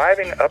were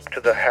driving up to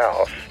the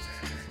house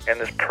in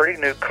this pretty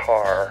new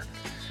car,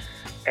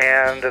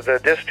 and the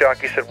disc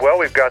jockey said, well,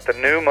 we've got the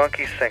new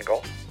Monkees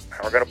single,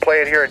 and we're going to play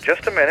it here in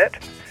just a minute.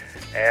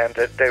 And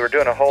they were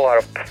doing a whole lot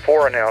of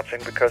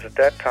fore-announcing, because at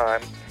that time,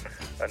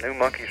 a new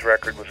Monkees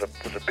record was a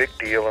big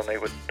deal, and they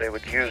would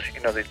use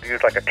they'd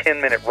use like a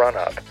 10-minute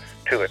run-up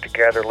to it to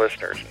gather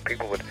listeners, and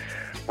people would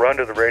run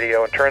to the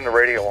radio and turn the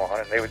radio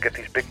on, and they would get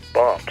these big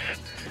bumps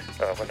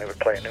when they would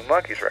play a new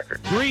Monkees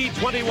record.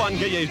 3:21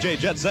 KAJ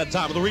Jet Set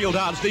time of the Real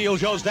Don Steele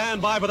Show. Stand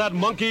by for that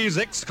Monkees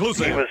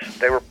exclusive.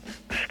 They were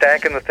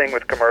stacking the thing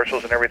with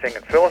commercials and everything,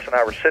 and Phyllis and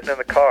I were sitting in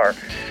the car,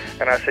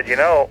 and I said,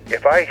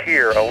 if I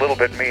hear a little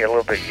bit me, a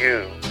little bit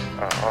you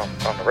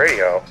on the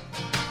radio,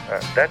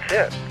 that's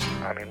it.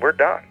 I mean, we're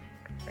done.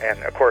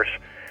 And of course,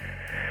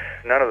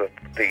 none of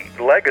the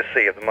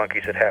legacy of the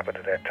Monkees had happened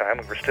at that time.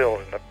 We were still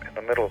in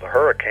the middle of the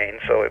hurricane,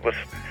 so it was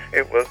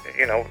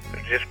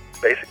just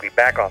basically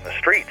back on the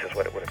streets is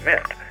what it would have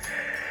meant.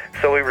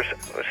 So we were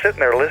sitting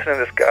there listening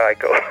to this guy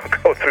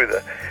go through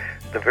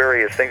the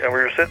various things, and we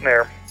were sitting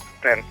there,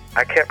 and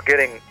I kept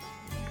getting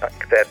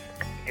that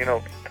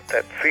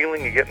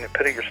feeling you get in the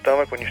pit of your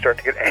stomach when you start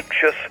to get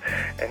anxious,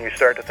 and you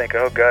start to think,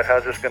 oh God,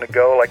 how's this going to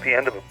go? Like the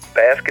end of a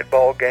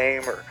basketball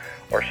game, or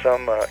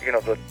some a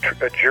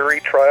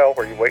jury trial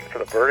where you're waiting for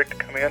the verdict to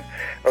come in. I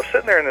was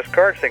sitting there in this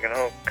car thinking,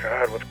 oh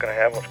God, what's going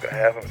to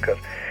happen? Because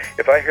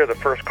if I hear the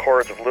first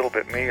chords of "Little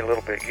Bit Me, a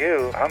Little Bit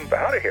You," I'm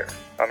out of here.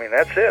 I mean,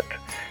 that's it.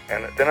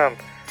 And then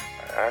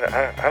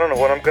I don't know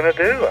what I'm going to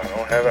do. I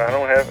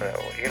don't have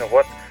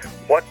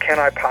what can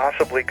I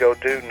possibly go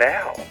do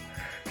now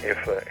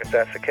if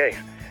that's the case?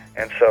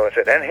 And so I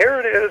said, and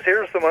here it is.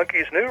 Here's the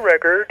Monkees' new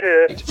record.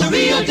 The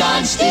Real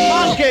Don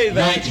Steele. Okay,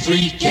 then.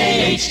 93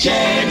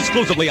 KHJ.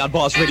 Exclusively on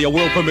Boss Radio,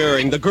 world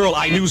premiering The Girl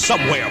I Knew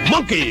Somewhere,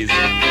 Monkees. You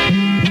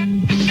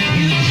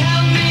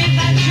tell me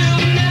that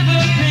you've never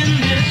been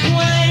this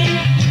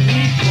way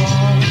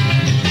before.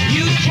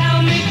 You tell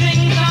me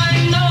things I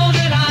know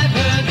that I've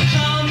heard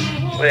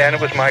somewhere. And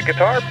it was my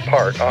guitar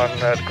part on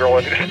The Girl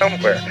I Knew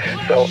Somewhere.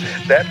 So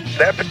that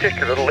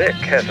particular lick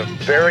has a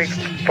very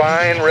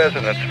fine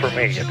resonance for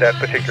me at that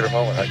particular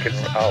moment.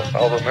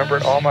 I'll remember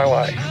it all my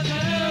life.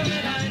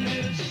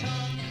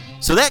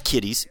 So that,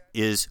 kiddies,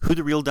 is who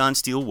the real Don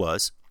Steele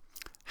was,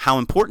 how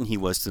important he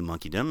was to the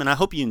Monkeydom, and I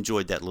hope you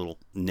enjoyed that little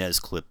Nez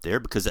clip there,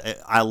 because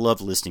I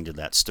love listening to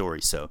that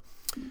story. So,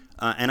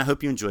 and I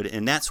hope you enjoyed it,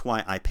 and that's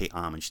why I pay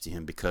homage to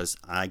him, because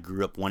I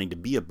grew up wanting to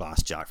be a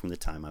boss jock from the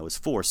time I was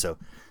 4. So,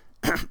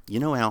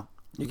 Al,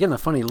 You're getting a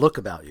funny look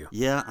about you.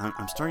 Yeah,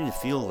 I'm starting to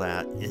feel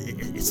that.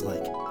 It's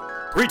like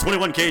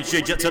 321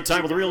 KHJ Jet Set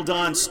Time with the Real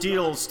Don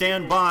Steele.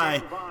 Stand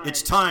by.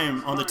 It's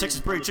time on the Texas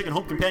Prairie Chicken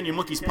Home Companion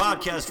Monkeys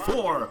podcast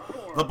for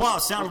the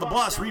Boss Sound of the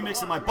Boss remix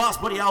that my boss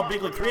buddy Al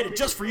Bigley created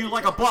just for you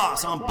like a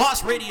boss on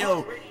Boss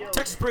Radio,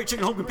 Texas Prairie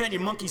Chicken Home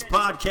Companion Monkeys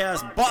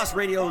podcast, Boss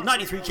Radio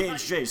 93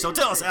 KHJ. So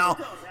tell us, Al,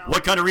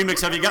 what kind of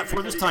remix have you got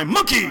for this time?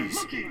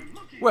 Monkeys!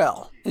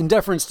 Well, in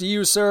deference to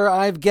you, sir,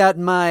 I've got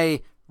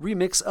my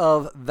remix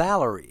of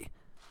Valerie,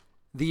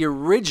 the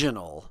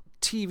original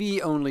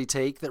TV-only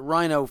take that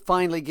Rhino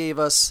finally gave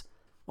us,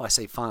 well, I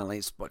say finally,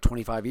 it's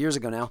 25 years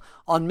ago now,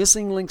 on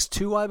Missing Links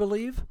 2, I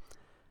believe.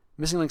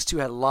 Missing Links 2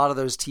 had a lot of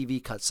those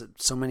TV cuts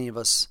that so many of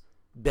us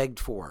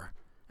begged for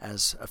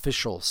as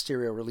official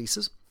stereo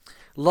releases.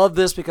 Love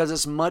this because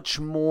it's much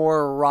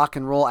more rock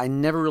and roll. I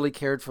never really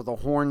cared for the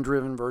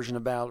horn-driven version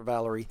of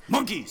Valerie.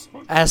 Monkeys!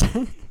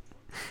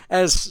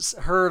 As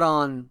heard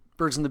on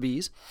Birds and the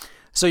Bees.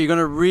 So you're going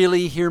to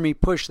really hear me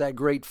push that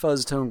great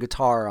fuzz tone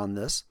guitar on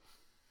this.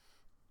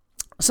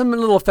 Some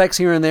little effects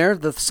here and there.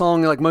 The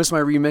song, like most of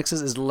my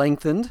remixes, is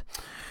lengthened.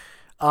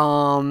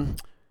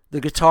 The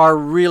guitar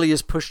really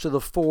is pushed to the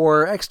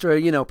fore.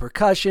 Extra,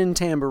 percussion,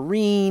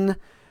 tambourine.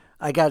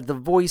 I got the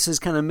voices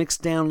kind of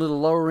mixed down a little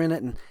lower in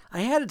it. And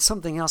I added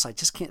something else. I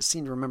just can't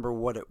seem to remember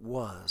what it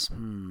was.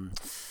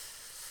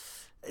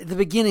 At the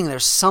beginning,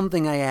 there's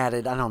something I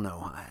added. I don't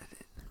know.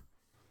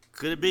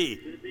 Could it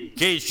be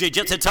KHJ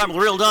Jet Set Time with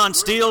the Real Don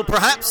Steele,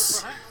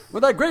 perhaps?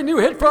 With that great new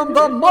hit from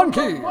the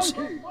Monkees.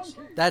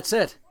 That's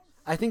it.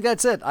 I think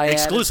that's it.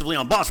 Exclusively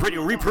on Boss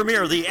Radio,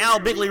 re-premiere the Al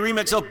Bigley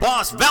remix of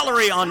Boss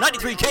Valerie on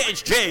 93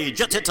 KHJ,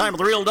 Jet Set Time with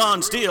the Real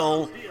Don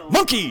Steele,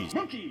 Monkeys!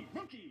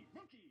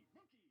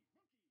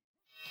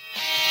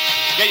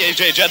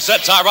 KHJ Jet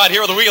Set Time right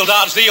here with the Real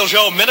Don Steele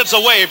Show, minutes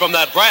away from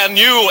that brand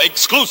new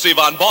exclusive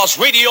on Boss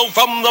Radio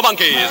from the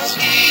Monkees.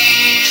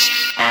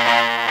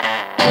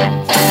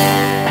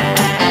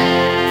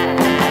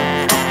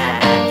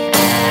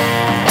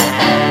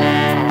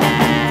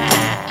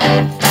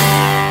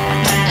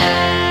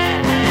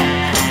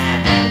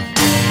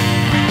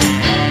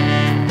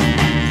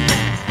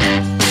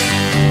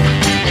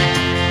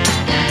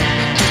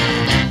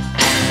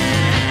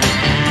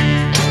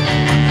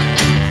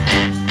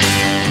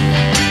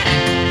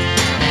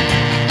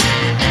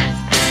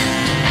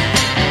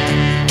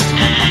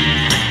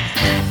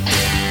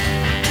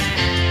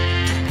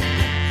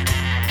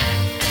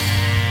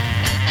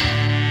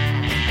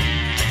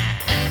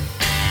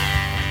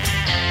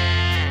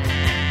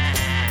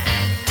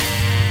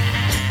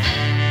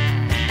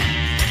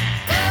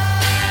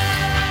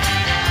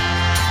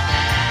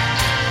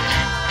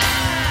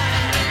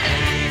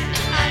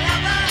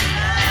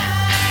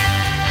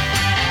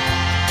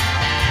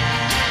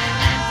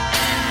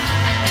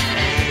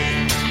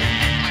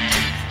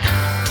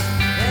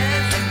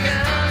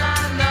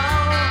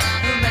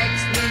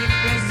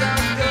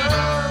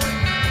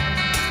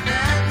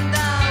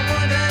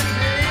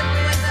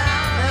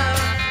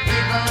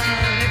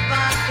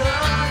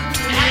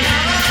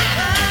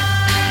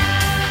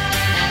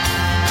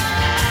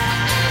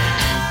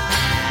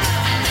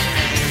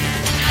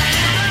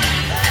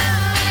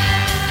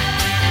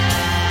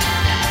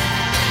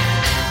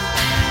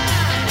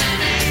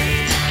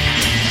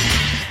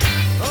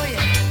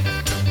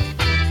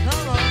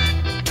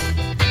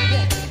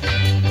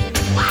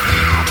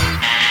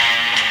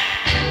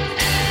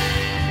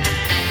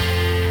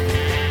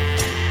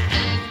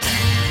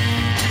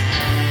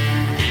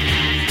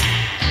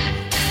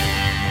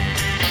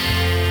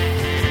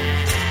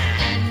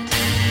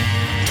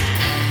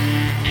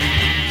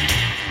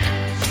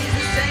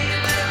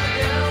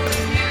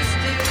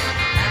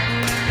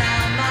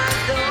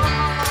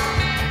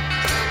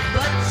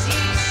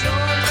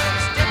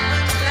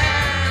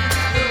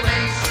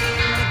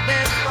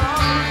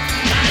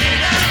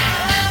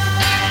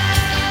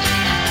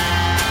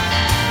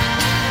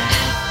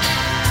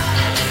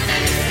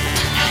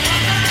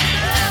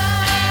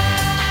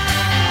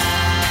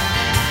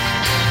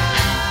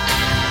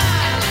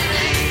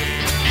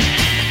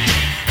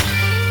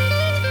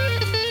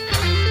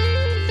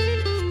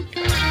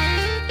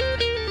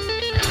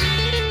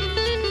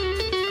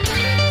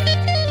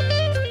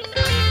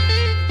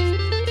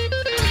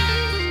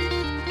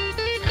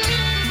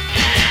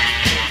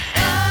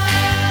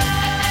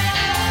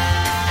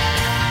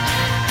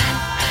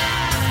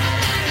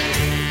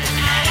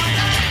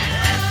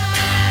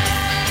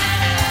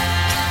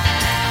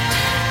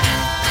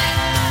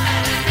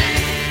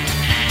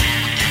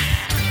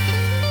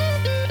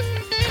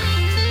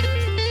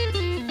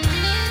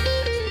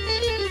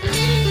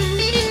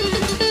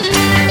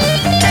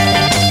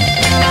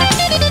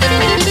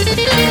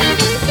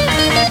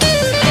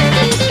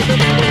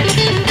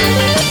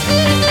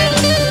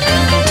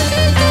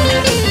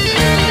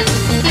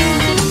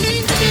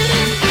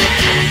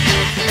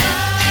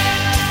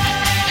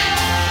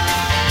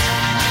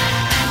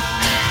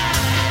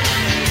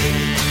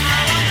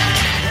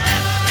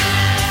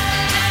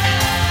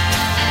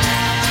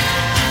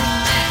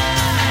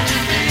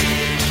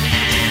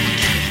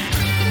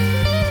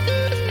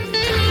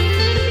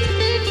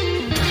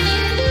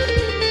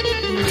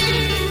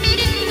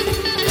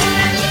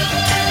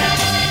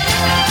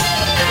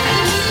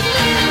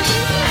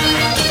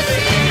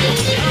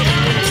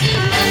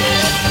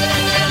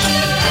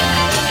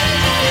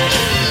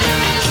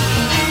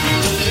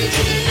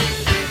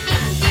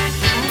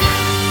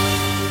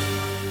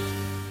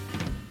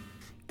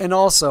 And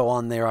also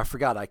on there, I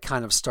forgot, I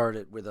kind of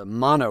started with a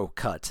mono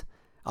cut,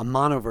 a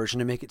mono version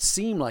to make it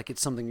seem like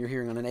it's something you're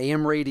hearing on an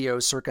AM radio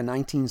circa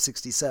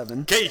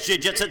 1967.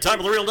 KJ Jet Set Time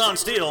with the Real Don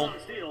Steele.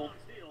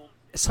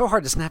 It's so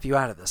hard to snap you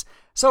out of this.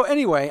 So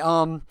anyway,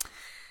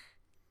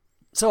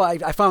 so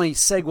I finally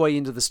segue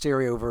into the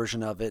stereo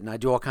version of it, and I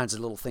do all kinds of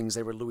little things.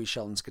 They were Louis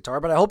Sheldon's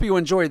guitar, but I hope you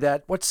enjoyed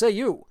that. What say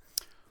you?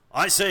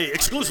 I say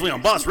exclusively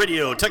on Boss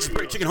Radio, Texas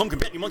Prairie Chicken Home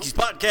Companion Monkeys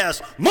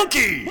podcast,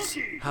 Monkeys!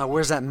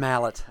 Where's that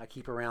mallet I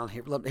keep around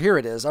here? Look, here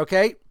it is,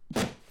 okay?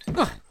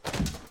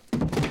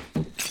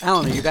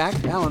 Alan, are you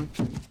back? Alan?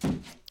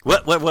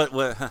 What,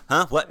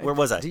 huh? What, where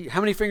was I? How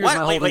many fingers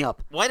am I holding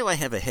up? Why do I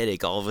have a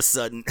headache all of a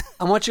sudden?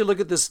 I want you to look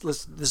at this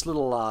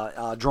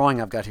little drawing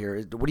I've got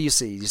here. What do you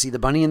see? You see the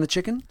bunny and the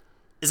chicken?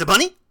 Is a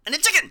bunny and a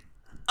chicken.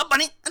 A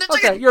bunny and a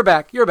chicken. Okay, you're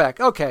back.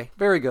 Okay,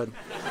 very good.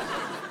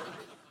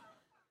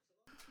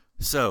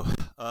 So,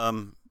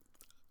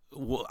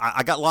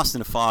 I got lost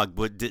in a fog,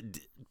 but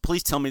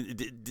please tell me,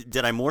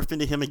 did I morph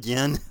into him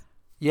again?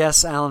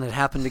 Yes, Alan, it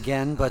happened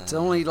again, but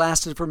only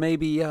lasted for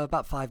maybe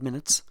about 5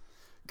 minutes.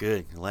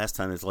 Good. Last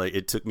time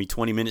it took me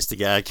 20 minutes to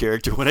get out of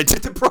character when I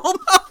did the promo.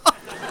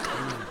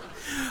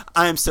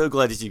 I am so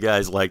glad that you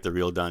guys liked the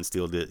real Don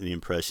Steele the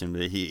impression.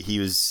 But he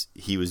was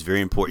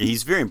very important.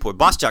 He's very important.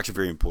 Boss jocks are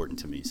very important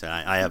to me, so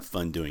I have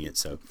fun doing it.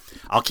 So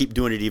I'll keep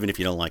doing it even if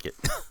you don't like it.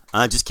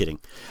 Just kidding.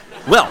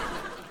 Well,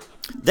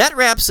 that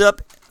wraps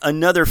up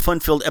another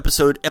fun-filled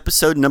episode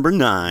number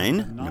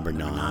 9. Number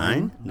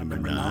 9.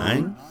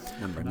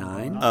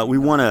 We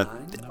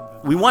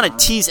want to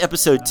tease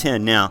episode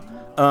 10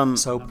 now.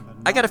 Soap.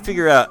 I got to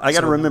figure out. I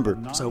got to remember.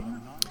 Soap.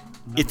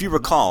 If you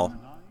recall,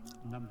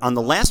 on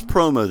the last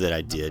promo that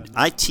I did,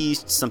 I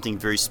teased something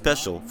very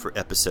special for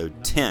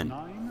episode 10.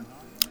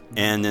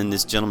 And then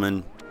this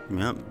gentleman,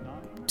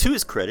 to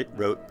his credit,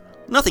 wrote,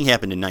 "Nothing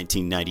happened in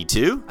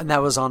 1992. And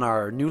that was on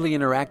our newly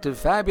interactive,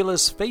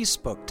 fabulous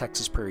Facebook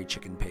Texas Prairie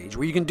Chicken page,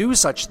 where you can do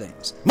such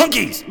things.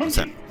 Monkeys!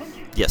 So,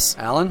 yes.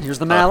 Alan, here's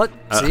the mallet.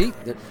 See?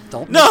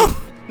 Don't.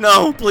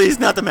 No, please,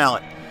 not the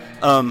mallet.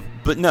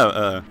 But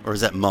no, or is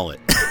that mullet?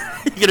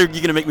 You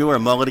gonna make me wear a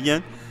mullet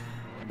again?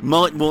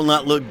 Mullet will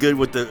not look good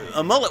with the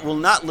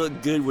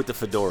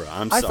fedora.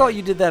 I'm sorry. I thought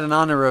you did that in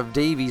honor of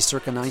Davy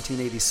circa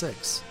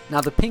 1986.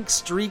 Now the pink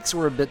streaks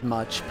were a bit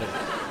much, but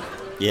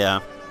yeah,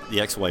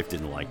 the ex-wife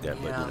didn't like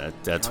that, but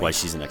that's why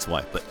she's an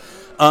ex-wife. But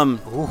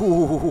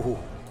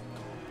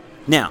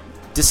now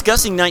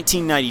discussing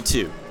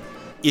 1992.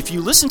 If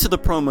you listen to the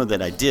promo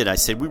that I did, I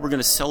said we were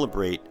going to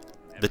celebrate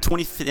the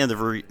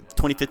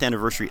 25th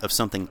anniversary of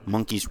something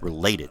Monkeys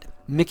related.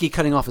 Mickey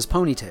cutting off his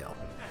ponytail.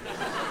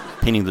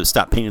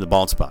 Stop painting the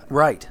bald spot.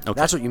 Right. Okay.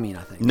 That's what you mean,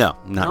 I think. No,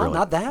 not really.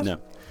 Not that?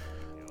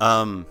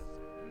 No.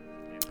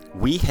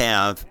 We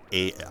have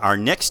our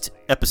next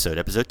episode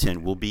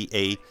 10, will be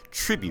a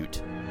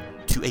tribute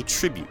to a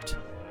tribute.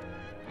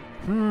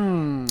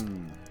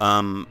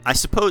 I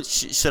suppose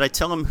should I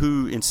tell them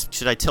who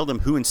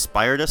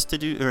inspired us to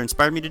do, or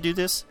inspired me to do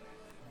this?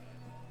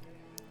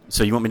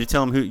 So you want me to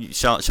tell them who?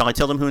 Shall I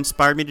tell them who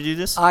inspired me to do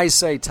this? I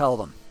say tell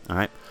them. All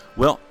right.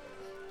 Well,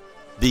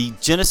 the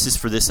genesis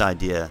for this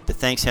idea, the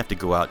thanks have to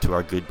go out to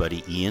our good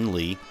buddy Ian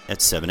Lee at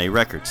 7A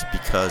Records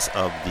because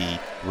of the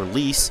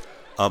release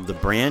of the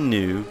brand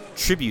new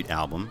tribute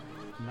album,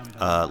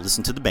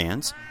 Listen to the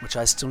Bands. Which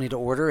I still need to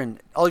order, and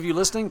all of you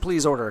listening,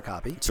 please order a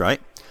copy. That's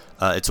right.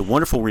 It's a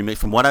wonderful remake.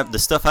 From the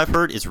stuff I've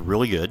heard, is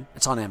really good.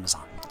 It's on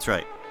Amazon. That's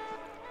right.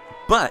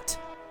 But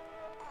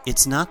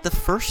it's not the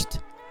first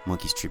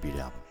Monkeys tribute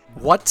album.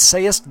 What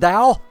sayest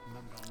thou?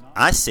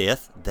 I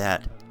saith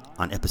that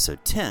on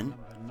episode 10,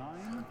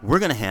 we're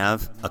going to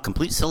have a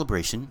complete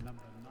celebration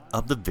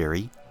of the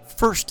very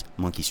first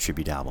Monkeys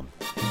tribute album.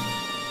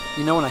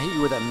 You know, when I hit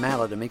you with that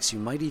mallet, it makes you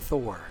mighty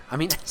sore.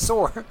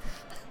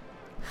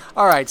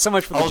 All right, so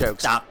much for the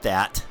jokes. Stop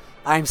that.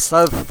 I'm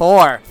so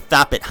Thor.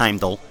 Stop it,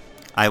 Heimdall.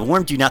 I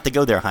warned you not to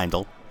go there,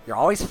 Heimdall. You're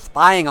always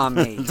spying on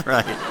me. That's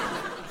right.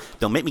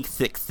 Don't make me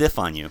thiff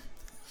on you.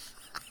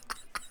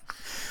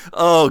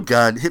 Oh,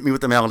 God. Hit me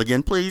with the mallet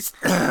again, please.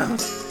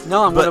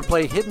 No, I'm going to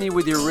play Hit Me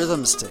With Your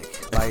Rhythm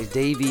Stick by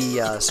Davey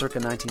circa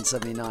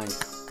 1979.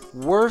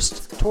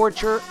 Worst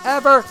torture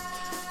ever.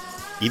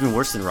 Even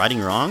worse than Righting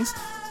Wrongs?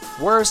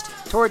 Worst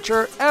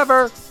torture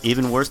ever.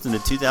 Even worse than the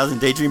 2000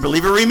 Daydream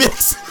Believer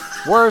remix?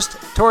 Worst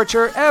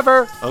torture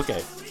ever.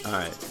 Okay. All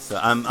right. So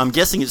I'm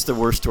guessing it's the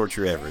worst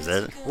torture ever. Is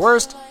that it?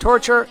 Worst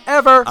torture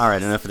ever. All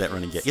right. Enough of that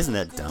running gag. Isn't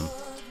that dumb?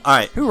 All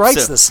right. Who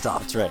writes this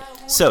stuff? That's right.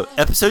 So,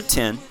 episode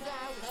 10.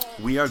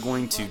 We are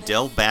going to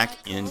delve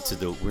back into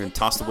we're going to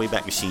toss the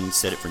Wayback Machine,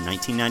 set it for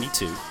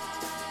 1992.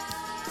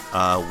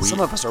 Some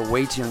of us are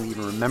way too young to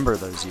even remember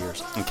those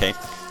years. Okay.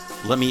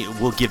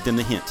 We'll give them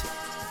the hint.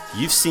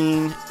 You've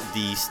seen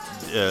the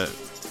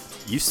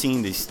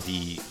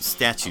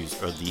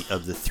statues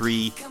of the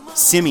 3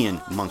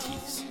 simian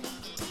monkeys.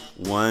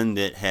 One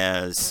that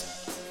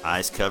has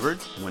eyes covered,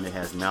 one that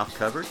has mouth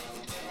covered,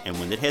 and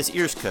one that has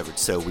ears covered.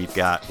 So we've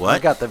got what?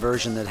 I've got the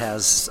version that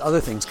has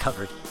other things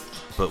covered.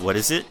 But what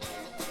is it?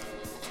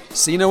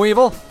 See no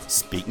evil,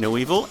 speak no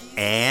evil,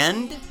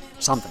 and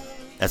something.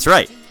 That's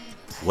right.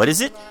 What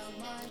is it?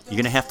 You're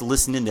going to have to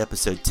listen into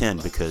episode 10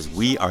 because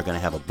we are going to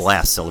have a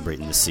blast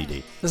celebrating this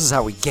CD. This is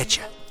how we get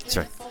you. That's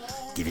right.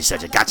 Give you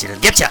such a gotcha to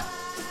get you.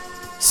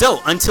 So,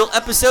 until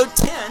episode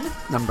 10.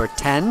 Number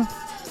 10.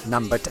 No,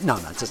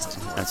 just.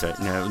 That's right.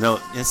 No.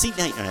 See,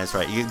 that's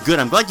right. Good.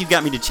 I'm glad you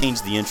got me to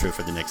change the intro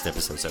for the next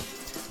episode. So,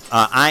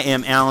 I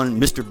am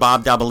Alan, Mr.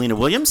 Bob Dabalina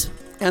Williams.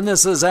 And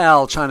this is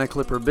Al, China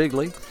Clipper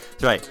Bigley.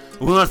 That's right.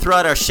 We want to throw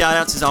out our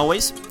shout-outs as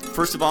always.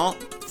 First of all,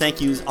 thank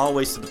you as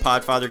always to the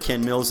Podfather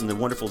Ken Mills and the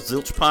wonderful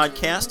Zilch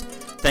podcast.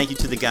 Thank you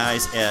to the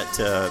guys at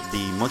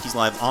the Monkeys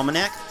Live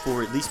Almanac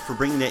for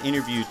bringing that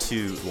interview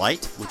to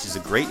light, which is a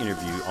great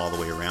interview all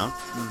the way around.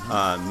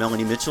 Mm-hmm.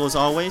 Melanie Mitchell, as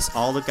always,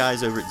 all the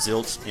guys over at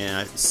Zilch,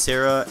 and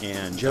Sarah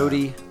and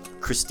Jody,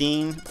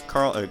 Christine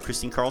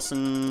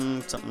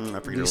Carlson, something I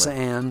forget. Lisa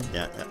Ann,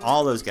 yeah,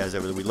 all those guys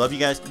over there. We love you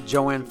guys.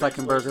 Joanne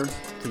Fleckenberger.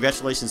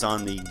 Congratulations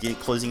on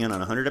closing in on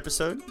 100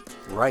 episode.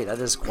 Right, that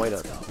is quite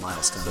a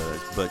milestone.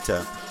 But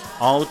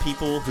all the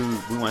people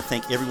we want to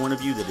thank every one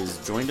of you that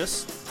has joined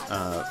us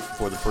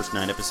for the first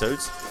 9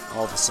 episodes.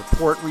 All the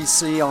support we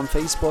see on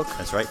Facebook.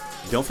 That's right.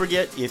 Don't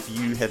forget, if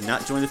you have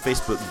not joined the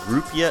Facebook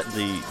group yet,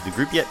 the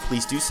group yet,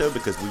 please do so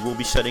because we will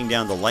be shutting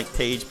down the like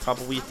page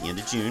probably at the end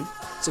of June.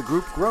 It's a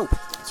group grope.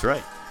 That's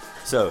right.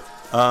 So,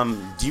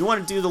 do you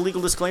want to do the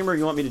legal disclaimer or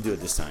you want me to do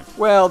it this time?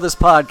 Well, this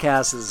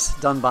podcast is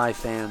done by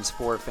fans,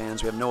 for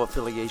fans. We have no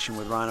affiliation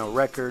with Rhino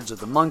Records or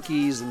the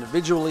Monkees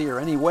individually or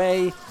any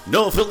way.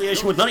 No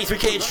affiliation with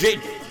 93KHJ.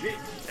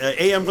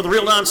 AM for the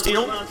real Don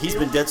Steele. He's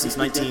been dead since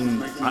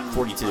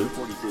 1942.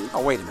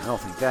 Oh, wait a minute. I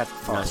don't think that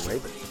far away,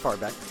 but far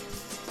back.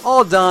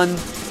 All done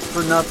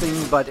for nothing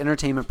but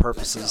entertainment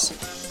purposes.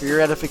 For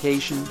your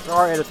edification, for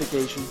our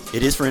edification.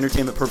 It is for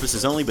entertainment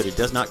purposes only, but it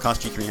does not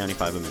cost you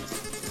 $3.95 a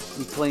minute.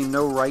 We claim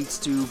no rights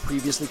to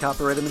previously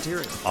copyrighted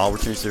material. All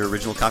returns to their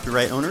original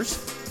copyright owners.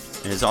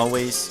 And as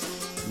always,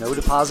 no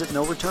deposit,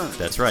 no return.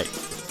 That's right.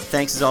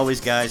 Thanks as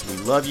always, guys. We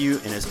love you.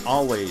 And as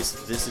always,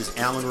 this is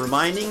Alan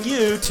reminding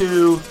you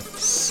to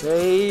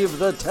save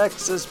the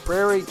Texas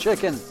Prairie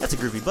Chicken. That's a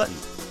groovy button.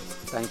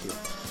 Thank you.